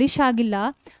ಪೇಪರಲ್ಲಿ ಪಬ್ಲಿಷ್ ಆಗಿಲ್ಲ,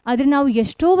 ಆದರೆ ನಾವು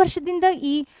ಎಷ್ಟೋ ವರ್ಷದಿಂದ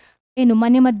ಈ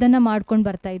ಮನೆ ಮದ್ದನ್ನು ಮಾಡ್ಕೊಂಡು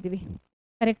ಬರ್ತಾ ಇದ್ದೀವಿ,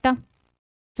 ಕರೆಕ್ಟಾ?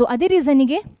 ಸೊ ಅದೇ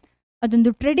ರೀಸನಿಗೆ ಅದೊಂದು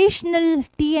ಟ್ರೆಡಿಷ್ನಲ್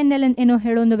TNL ಏನೋ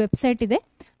ಹೇಳೋ ಒಂದು ವೆಬ್ಸೈಟ್ ಇದೆ.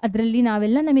 ಅದರಲ್ಲಿ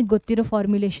ನಾವೆಲ್ಲ ನಮಗೆ ಗೊತ್ತಿರೋ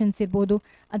ಫಾರ್ಮ್ಯುಲೇಷನ್ಸ್ ಇರ್ಬೋದು,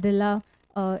 ಅದೆಲ್ಲ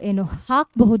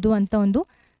ಹಾಕಬಹುದು ಅಂತ ಒಂದು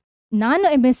ನಾನು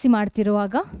MSc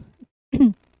ಮಾಡ್ತಿರುವಾಗ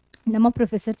ನಮ್ಮ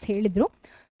ಪ್ರೊಫೆಸರ್ಸ್ ಹೇಳಿದರು.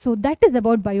 So that is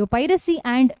about biopiracy.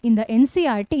 And in the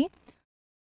NCERT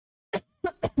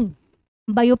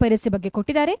biopiracy ಬಗ್ಗೆ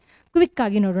ಕೊಟ್ಟಿದ್ದಾರೆ. ಕ್ವಿಕ್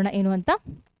ಆಗಿ ನೋಡೋಣ ಏನು ಅಂತ.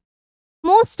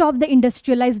 Most of the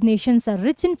industrialised Nations R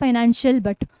rich in financial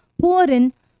but poor in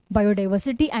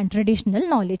biodiversity and traditional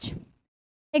knowledge.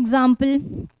 Example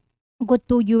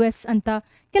ಗೊತ್ತು, US ಅಂತ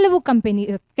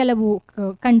ಕೆಲವು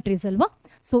ಕಂಟ್ರೀಸ್ ಅಲ್ವಾ.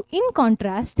 So in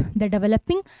contrast the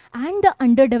developing and the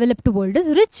under-developed world is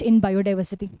rich in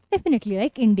biodiversity, definitely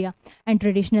like India, and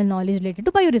traditional knowledge related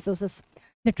to bioresources.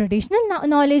 The traditional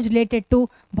knowledge related to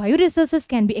bioresources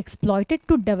can be exploited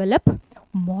to develop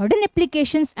modern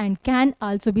applications and can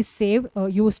also be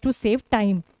used to save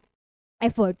time,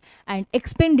 effort and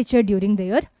expenditure during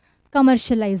their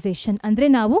commercialisation. ಅಂದರೆ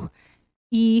ನಾವು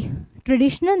ಈ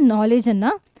traditional ನಾಲೆಜನ್ನು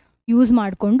use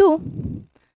ಮಾಡಿಕೊಂಡು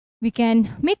we can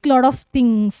make lot of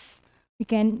things, we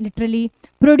can literally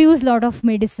produce lot of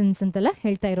medicines ಅಂತೆಲ್ಲ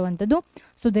ಹೇಳ್ತಾ ಇರುವಂಥದ್ದು.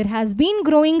 So there has been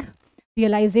growing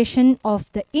realisation of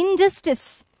the injustice,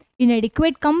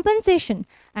 inadequate compensation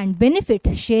and benefit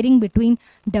sharing between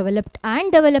developed and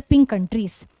developing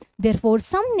countries. Therefore,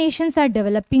 some nations are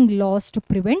developing laws to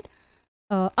prevent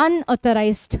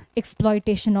unauthorized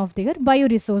exploitation of their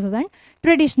bioresources and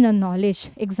traditional knowledge.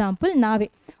 Example, nave.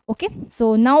 Okay, so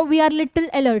now we are little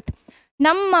alert.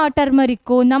 ನಮ್ಮ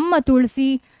turmeric, ನಮ್ಮ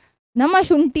ತುಳಸಿ, ನಮ್ಮ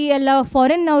ಶುಂಠಿ ಎಲ್ಲ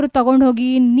ಫಾರಿನ್ನವರು ತಗೊಂಡು ಹೋಗಿ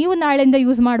ನೀವು ನಾಳೆಯಿಂದ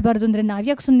use ಮಾಡಬಾರ್ದು ಅಂದರೆ ನಾವು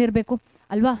ಯಾಕೆ ಸುಮ್ಮನಿರಬೇಕು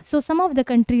ಅಲ್ವಾ. So some of the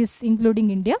countries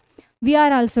including India, we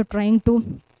are also trying to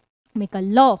make a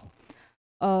law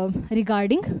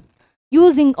regarding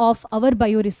using of our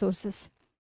bioresources.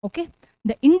 Okay,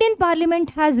 the Indian Parliament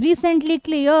has recently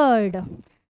cleared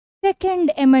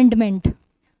second amendment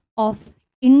of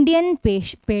Indian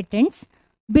Patents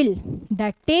Bill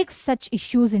that takes such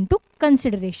issues into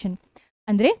consideration.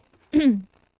 Andre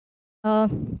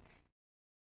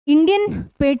Indian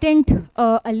patent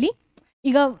alli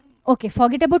iga, okay,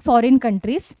 forget about foreign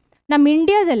countries. ನಮ್ಮ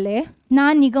ಇಂಡಿಯಾದಲ್ಲೇ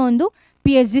ನಾನೀಗ ಒಂದು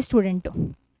PhD student,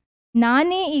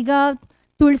 ನಾನೇ ಈಗ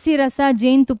ತುಳಸಿ ರಸ,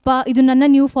 ಜೇನುತುಪ್ಪ ಇದು ನನ್ನ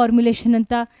new formulation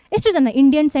ಅಂತ ಎಷ್ಟು ಜನ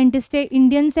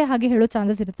ಇಂಡಿಯನ್ಸೇ ಹಾಗೆ ಹೇಳೋ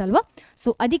ಚಾನ್ಸಸ್ ಇರುತ್ತಲ್ವ. ಸೊ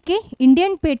ಅದಕ್ಕೆ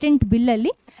ಇಂಡಿಯನ್ ಪೇಟೆಂಟ್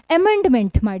ಬಿಲ್ಲಲ್ಲಿ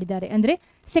ಅಮೆಂಡ್ಮೆಂಟ್ ಮಾಡಿದ್ದಾರೆ, ಅಂದರೆ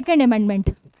ಸೆಕೆಂಡ್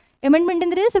ಅಮೆಂಡ್ಮೆಂಟ್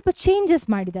ಅಂದರೆ ಸ್ವಲ್ಪ ಚೇಂಜಸ್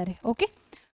ಮಾಡಿದ್ದಾರೆ. Okay,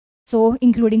 so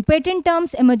including patent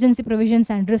terms, emergency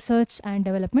provisions and research and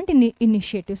development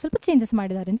initiative ಸ್ವಲ್ಪ ಚೇಂಜಸ್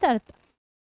ಮಾಡಿದ್ದಾರೆ ಅಂತ ಅರ್ಥ.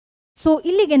 ಸೊ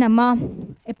ಇಲ್ಲಿಗೆ ನಮ್ಮ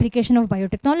application of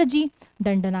biotechnology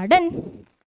done.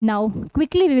 Now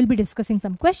quickly we will be discussing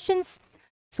some questions.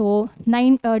 So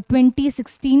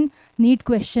 2016 NEET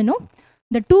question,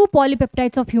 the 2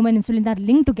 polypeptides of human insulin are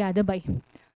linked together by.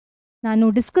 ನಾನು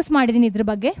discuss ಮಾಡಿದ್ದೀನಿ ಇದ್ರ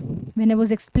ಬಗ್ಗೆ ವೆನ್ ಐ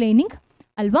ವಾಸ್ ಎಕ್ಸ್ಪ್ಲೇನಿಂಗ್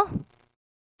ಅಲ್ವಾ.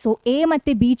 ಸೊ ಎ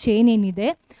ಮತ್ತು B chain ಏನಿದೆ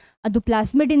ಅದು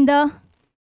ಪ್ಲಾಸ್ಮಿಡಿಂದ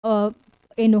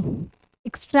ಏನು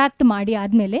extract ಮಾಡಿ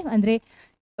ಆದಮೇಲೆ, ಅಂದರೆ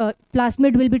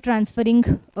plasmid will be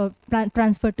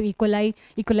transferred to E. coli.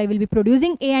 E. coli will be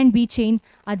producing A and B chain.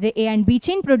 ಆದರೆ A and B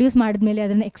chain produce ಮಾಡಿದ್ಮೇಲೆ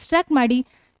ಅದನ್ನು ಎಕ್ಸ್ಟ್ರಾಕ್ಟ್ ಮಾಡಿ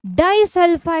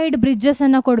ಡೈಸಲ್ಫೈಡ್ ಬ್ರಿಡ್ಜಸ್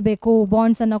ಅನ್ನು ಕೊಡಬೇಕು,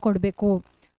 ಬಾಂಡ್ಸ್ ಅನ್ನು ಕೊಡಬೇಕು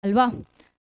ಅಲ್ವಾ.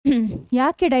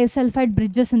 ಯಾಕೆ ಡೈಸಲ್ಫೈಡ್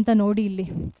ಬ್ರಿಡ್ಜಸ್ ಅಂತ ನೋಡಿ ಇಲ್ಲಿ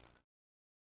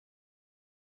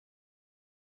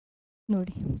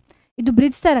ನೋಡಿ, ಇದು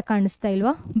ಬ್ರಿಡ್ಜ್ ಥರ ಕಾಣಿಸ್ತಾ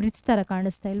ಇಲ್ವಾ, ಬ್ರಿಡ್ಜ್ ಥರ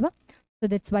ಕಾಣಿಸ್ತಾ ಇಲ್ವಾ. So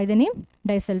that's why the name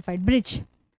disulphide bridge.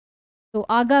 So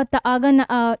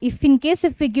if in case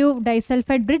if we give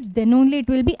disulfide bridge, then only it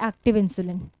will be active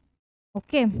insulin.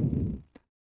 Okay.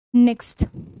 Next.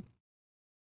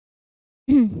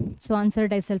 So answer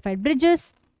disulfide bridges.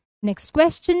 Next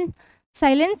question.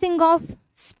 Silencing of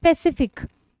specific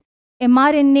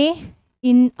mRNA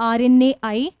in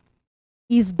RNAi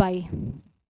is by.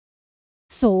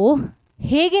 So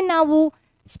hege navu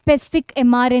specific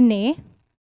mRNA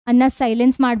anna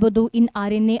silence madbodu in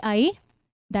RNAi?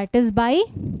 That is by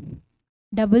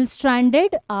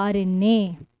double-stranded RNA.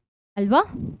 ಅಲ್ವಾ.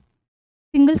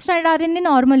 Single strand RNA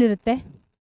normal ಇರುತ್ತೆ.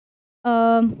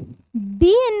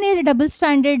 DNA double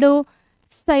ಸ್ಟ್ರಾಂಡೆಡು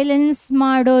silence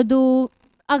ಮಾಡೋದು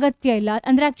ಅಗತ್ಯ ಇಲ್ಲ.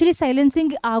 ಅಂದರೆ actually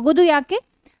silencing ಆಗೋದು ಯಾಕೆ,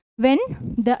 when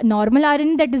the normal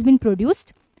RNA that is been produced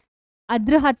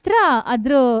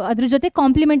ಅದ್ರ ಜೊತೆ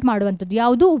ಕಾಂಪ್ಲಿಮೆಂಟ್ ಮಾಡುವಂಥದ್ದು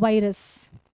ಯಾವುದು,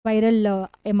 ವೈರಲ್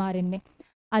mRNA.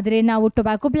 ಆದರೆ ನಾವು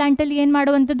ಟೊಬ್ಯಾಕೊ ಪ್ಲ್ಯಾಂಟಲ್ಲಿ ಏನು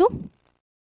ಮಾಡುವಂಥದ್ದು,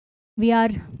 we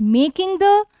are making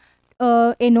the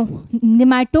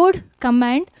nematode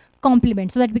command complement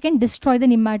so that we can destroy the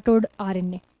nematode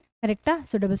RNA. Correct?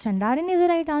 So double strand RNA is the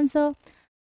right answer.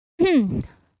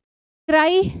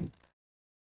 Cry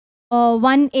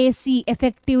 1AC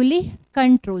effectively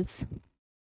controls.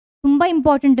 ತುಂಬ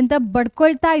important ಅಂತ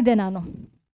ಬಡ್ಕೊಳ್ತಾ ಇದ್ದೆ ನಾನು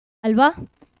ಅಲ್ವಾ.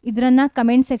 ಇದರನ್ನು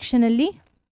comment ಸೆಕ್ಷನಲ್ಲಿ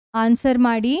answer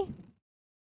ಮಾಡಿ.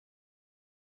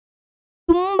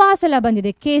 ತುಂಬ ಸಲ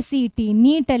ಬಂದಿದೆ KCET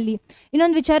ನೀಟಲ್ಲಿ.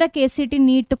 ಇನ್ನೊಂದು ವಿಚಾರ, KCET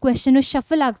ನೀಟ್ ಕ್ವೆಶನು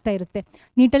ಶಫಲ್ ಆಗ್ತಾ ಇರುತ್ತೆ.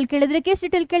 ನೀಟಲ್ಲಿ ಕೇಳಿದ್ರೆ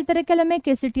KCETಯಲ್ಲಿ ಕೇಳ್ತಾರೆ, ಕೆಲವೊಮ್ಮೆ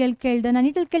KCETಯಲ್ಲಿ ಕೇಳ್ದನ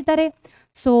ನೀಟಲ್ಲಿ ಕೇಳ್ತಾರೆ.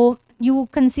 So you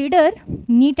consider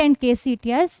neat and KCET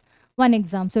as one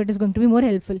exam, so it is going to be more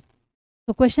helpful.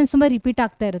 So questions ತುಂಬ ರಿಪೀಟ್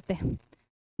ಆಗ್ತಾ ಇರುತ್ತೆ.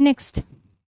 Next,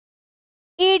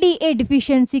 ADA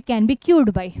deficiency can be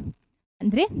cured by,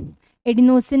 ಅಂದರೆ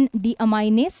adenosine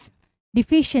ಡಿಅಮೈನೇಸ್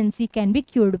deficiency can be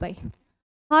cured by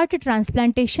heart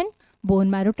transplantation, bone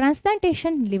marrow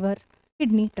transplantation, liver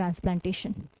kidney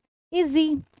transplantation. Easy.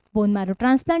 Bone marrow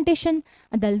transplantation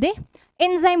ಅದಲ್ಲದೆ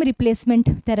enzyme replacement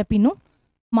therapyನು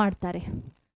ಮಾಡ್ತಾರೆ.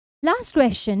 Last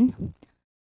question,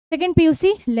 second PUC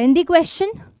lengthy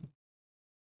question.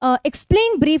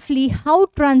 Explain briefly how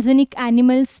transgenic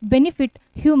animals benefit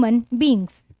human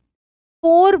beings.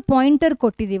 4 pointer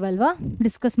ಕೊಟ್ಟಿದ್ದೀವಲ್ವಾ,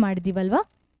 discuss ಮಾಡಿದ್ದೀವಲ್ವಾ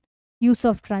use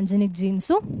of transgenic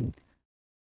jeans.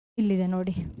 ಇಲ್ಲಿದೆ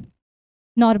ನೋಡಿ.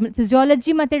 Normal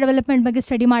physiology ಮತ್ತು development ಬಗ್ಗೆ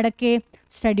study ಮಾಡೋಕ್ಕೆ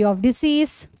study of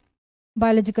disease,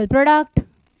 biological product,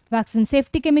 vaccine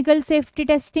safety, chemical safety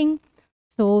testing.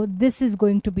 So this is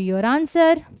going to be your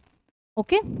answer.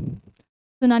 Okay,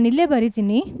 so ನಾನು ಇಲ್ಲೇ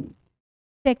ಬರಿತೀನಿ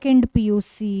second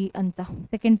PUC ಅಂತ.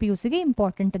 Second PUCಗೆ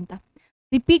important ಅಂತ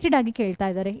ರಿಪೀಟೆಡ್ ಆಗಿ ಕೇಳ್ತಾ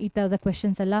ಇದ್ದಾರೆ ಈ ಥರದ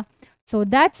ಕ್ವೆಶನ್ಸ್ ಎಲ್ಲ. So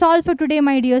that's all for today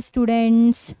my dear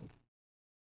students,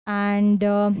 and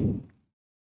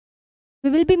we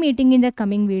will be meeting in the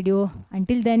coming video.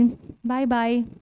 Until then, bye bye.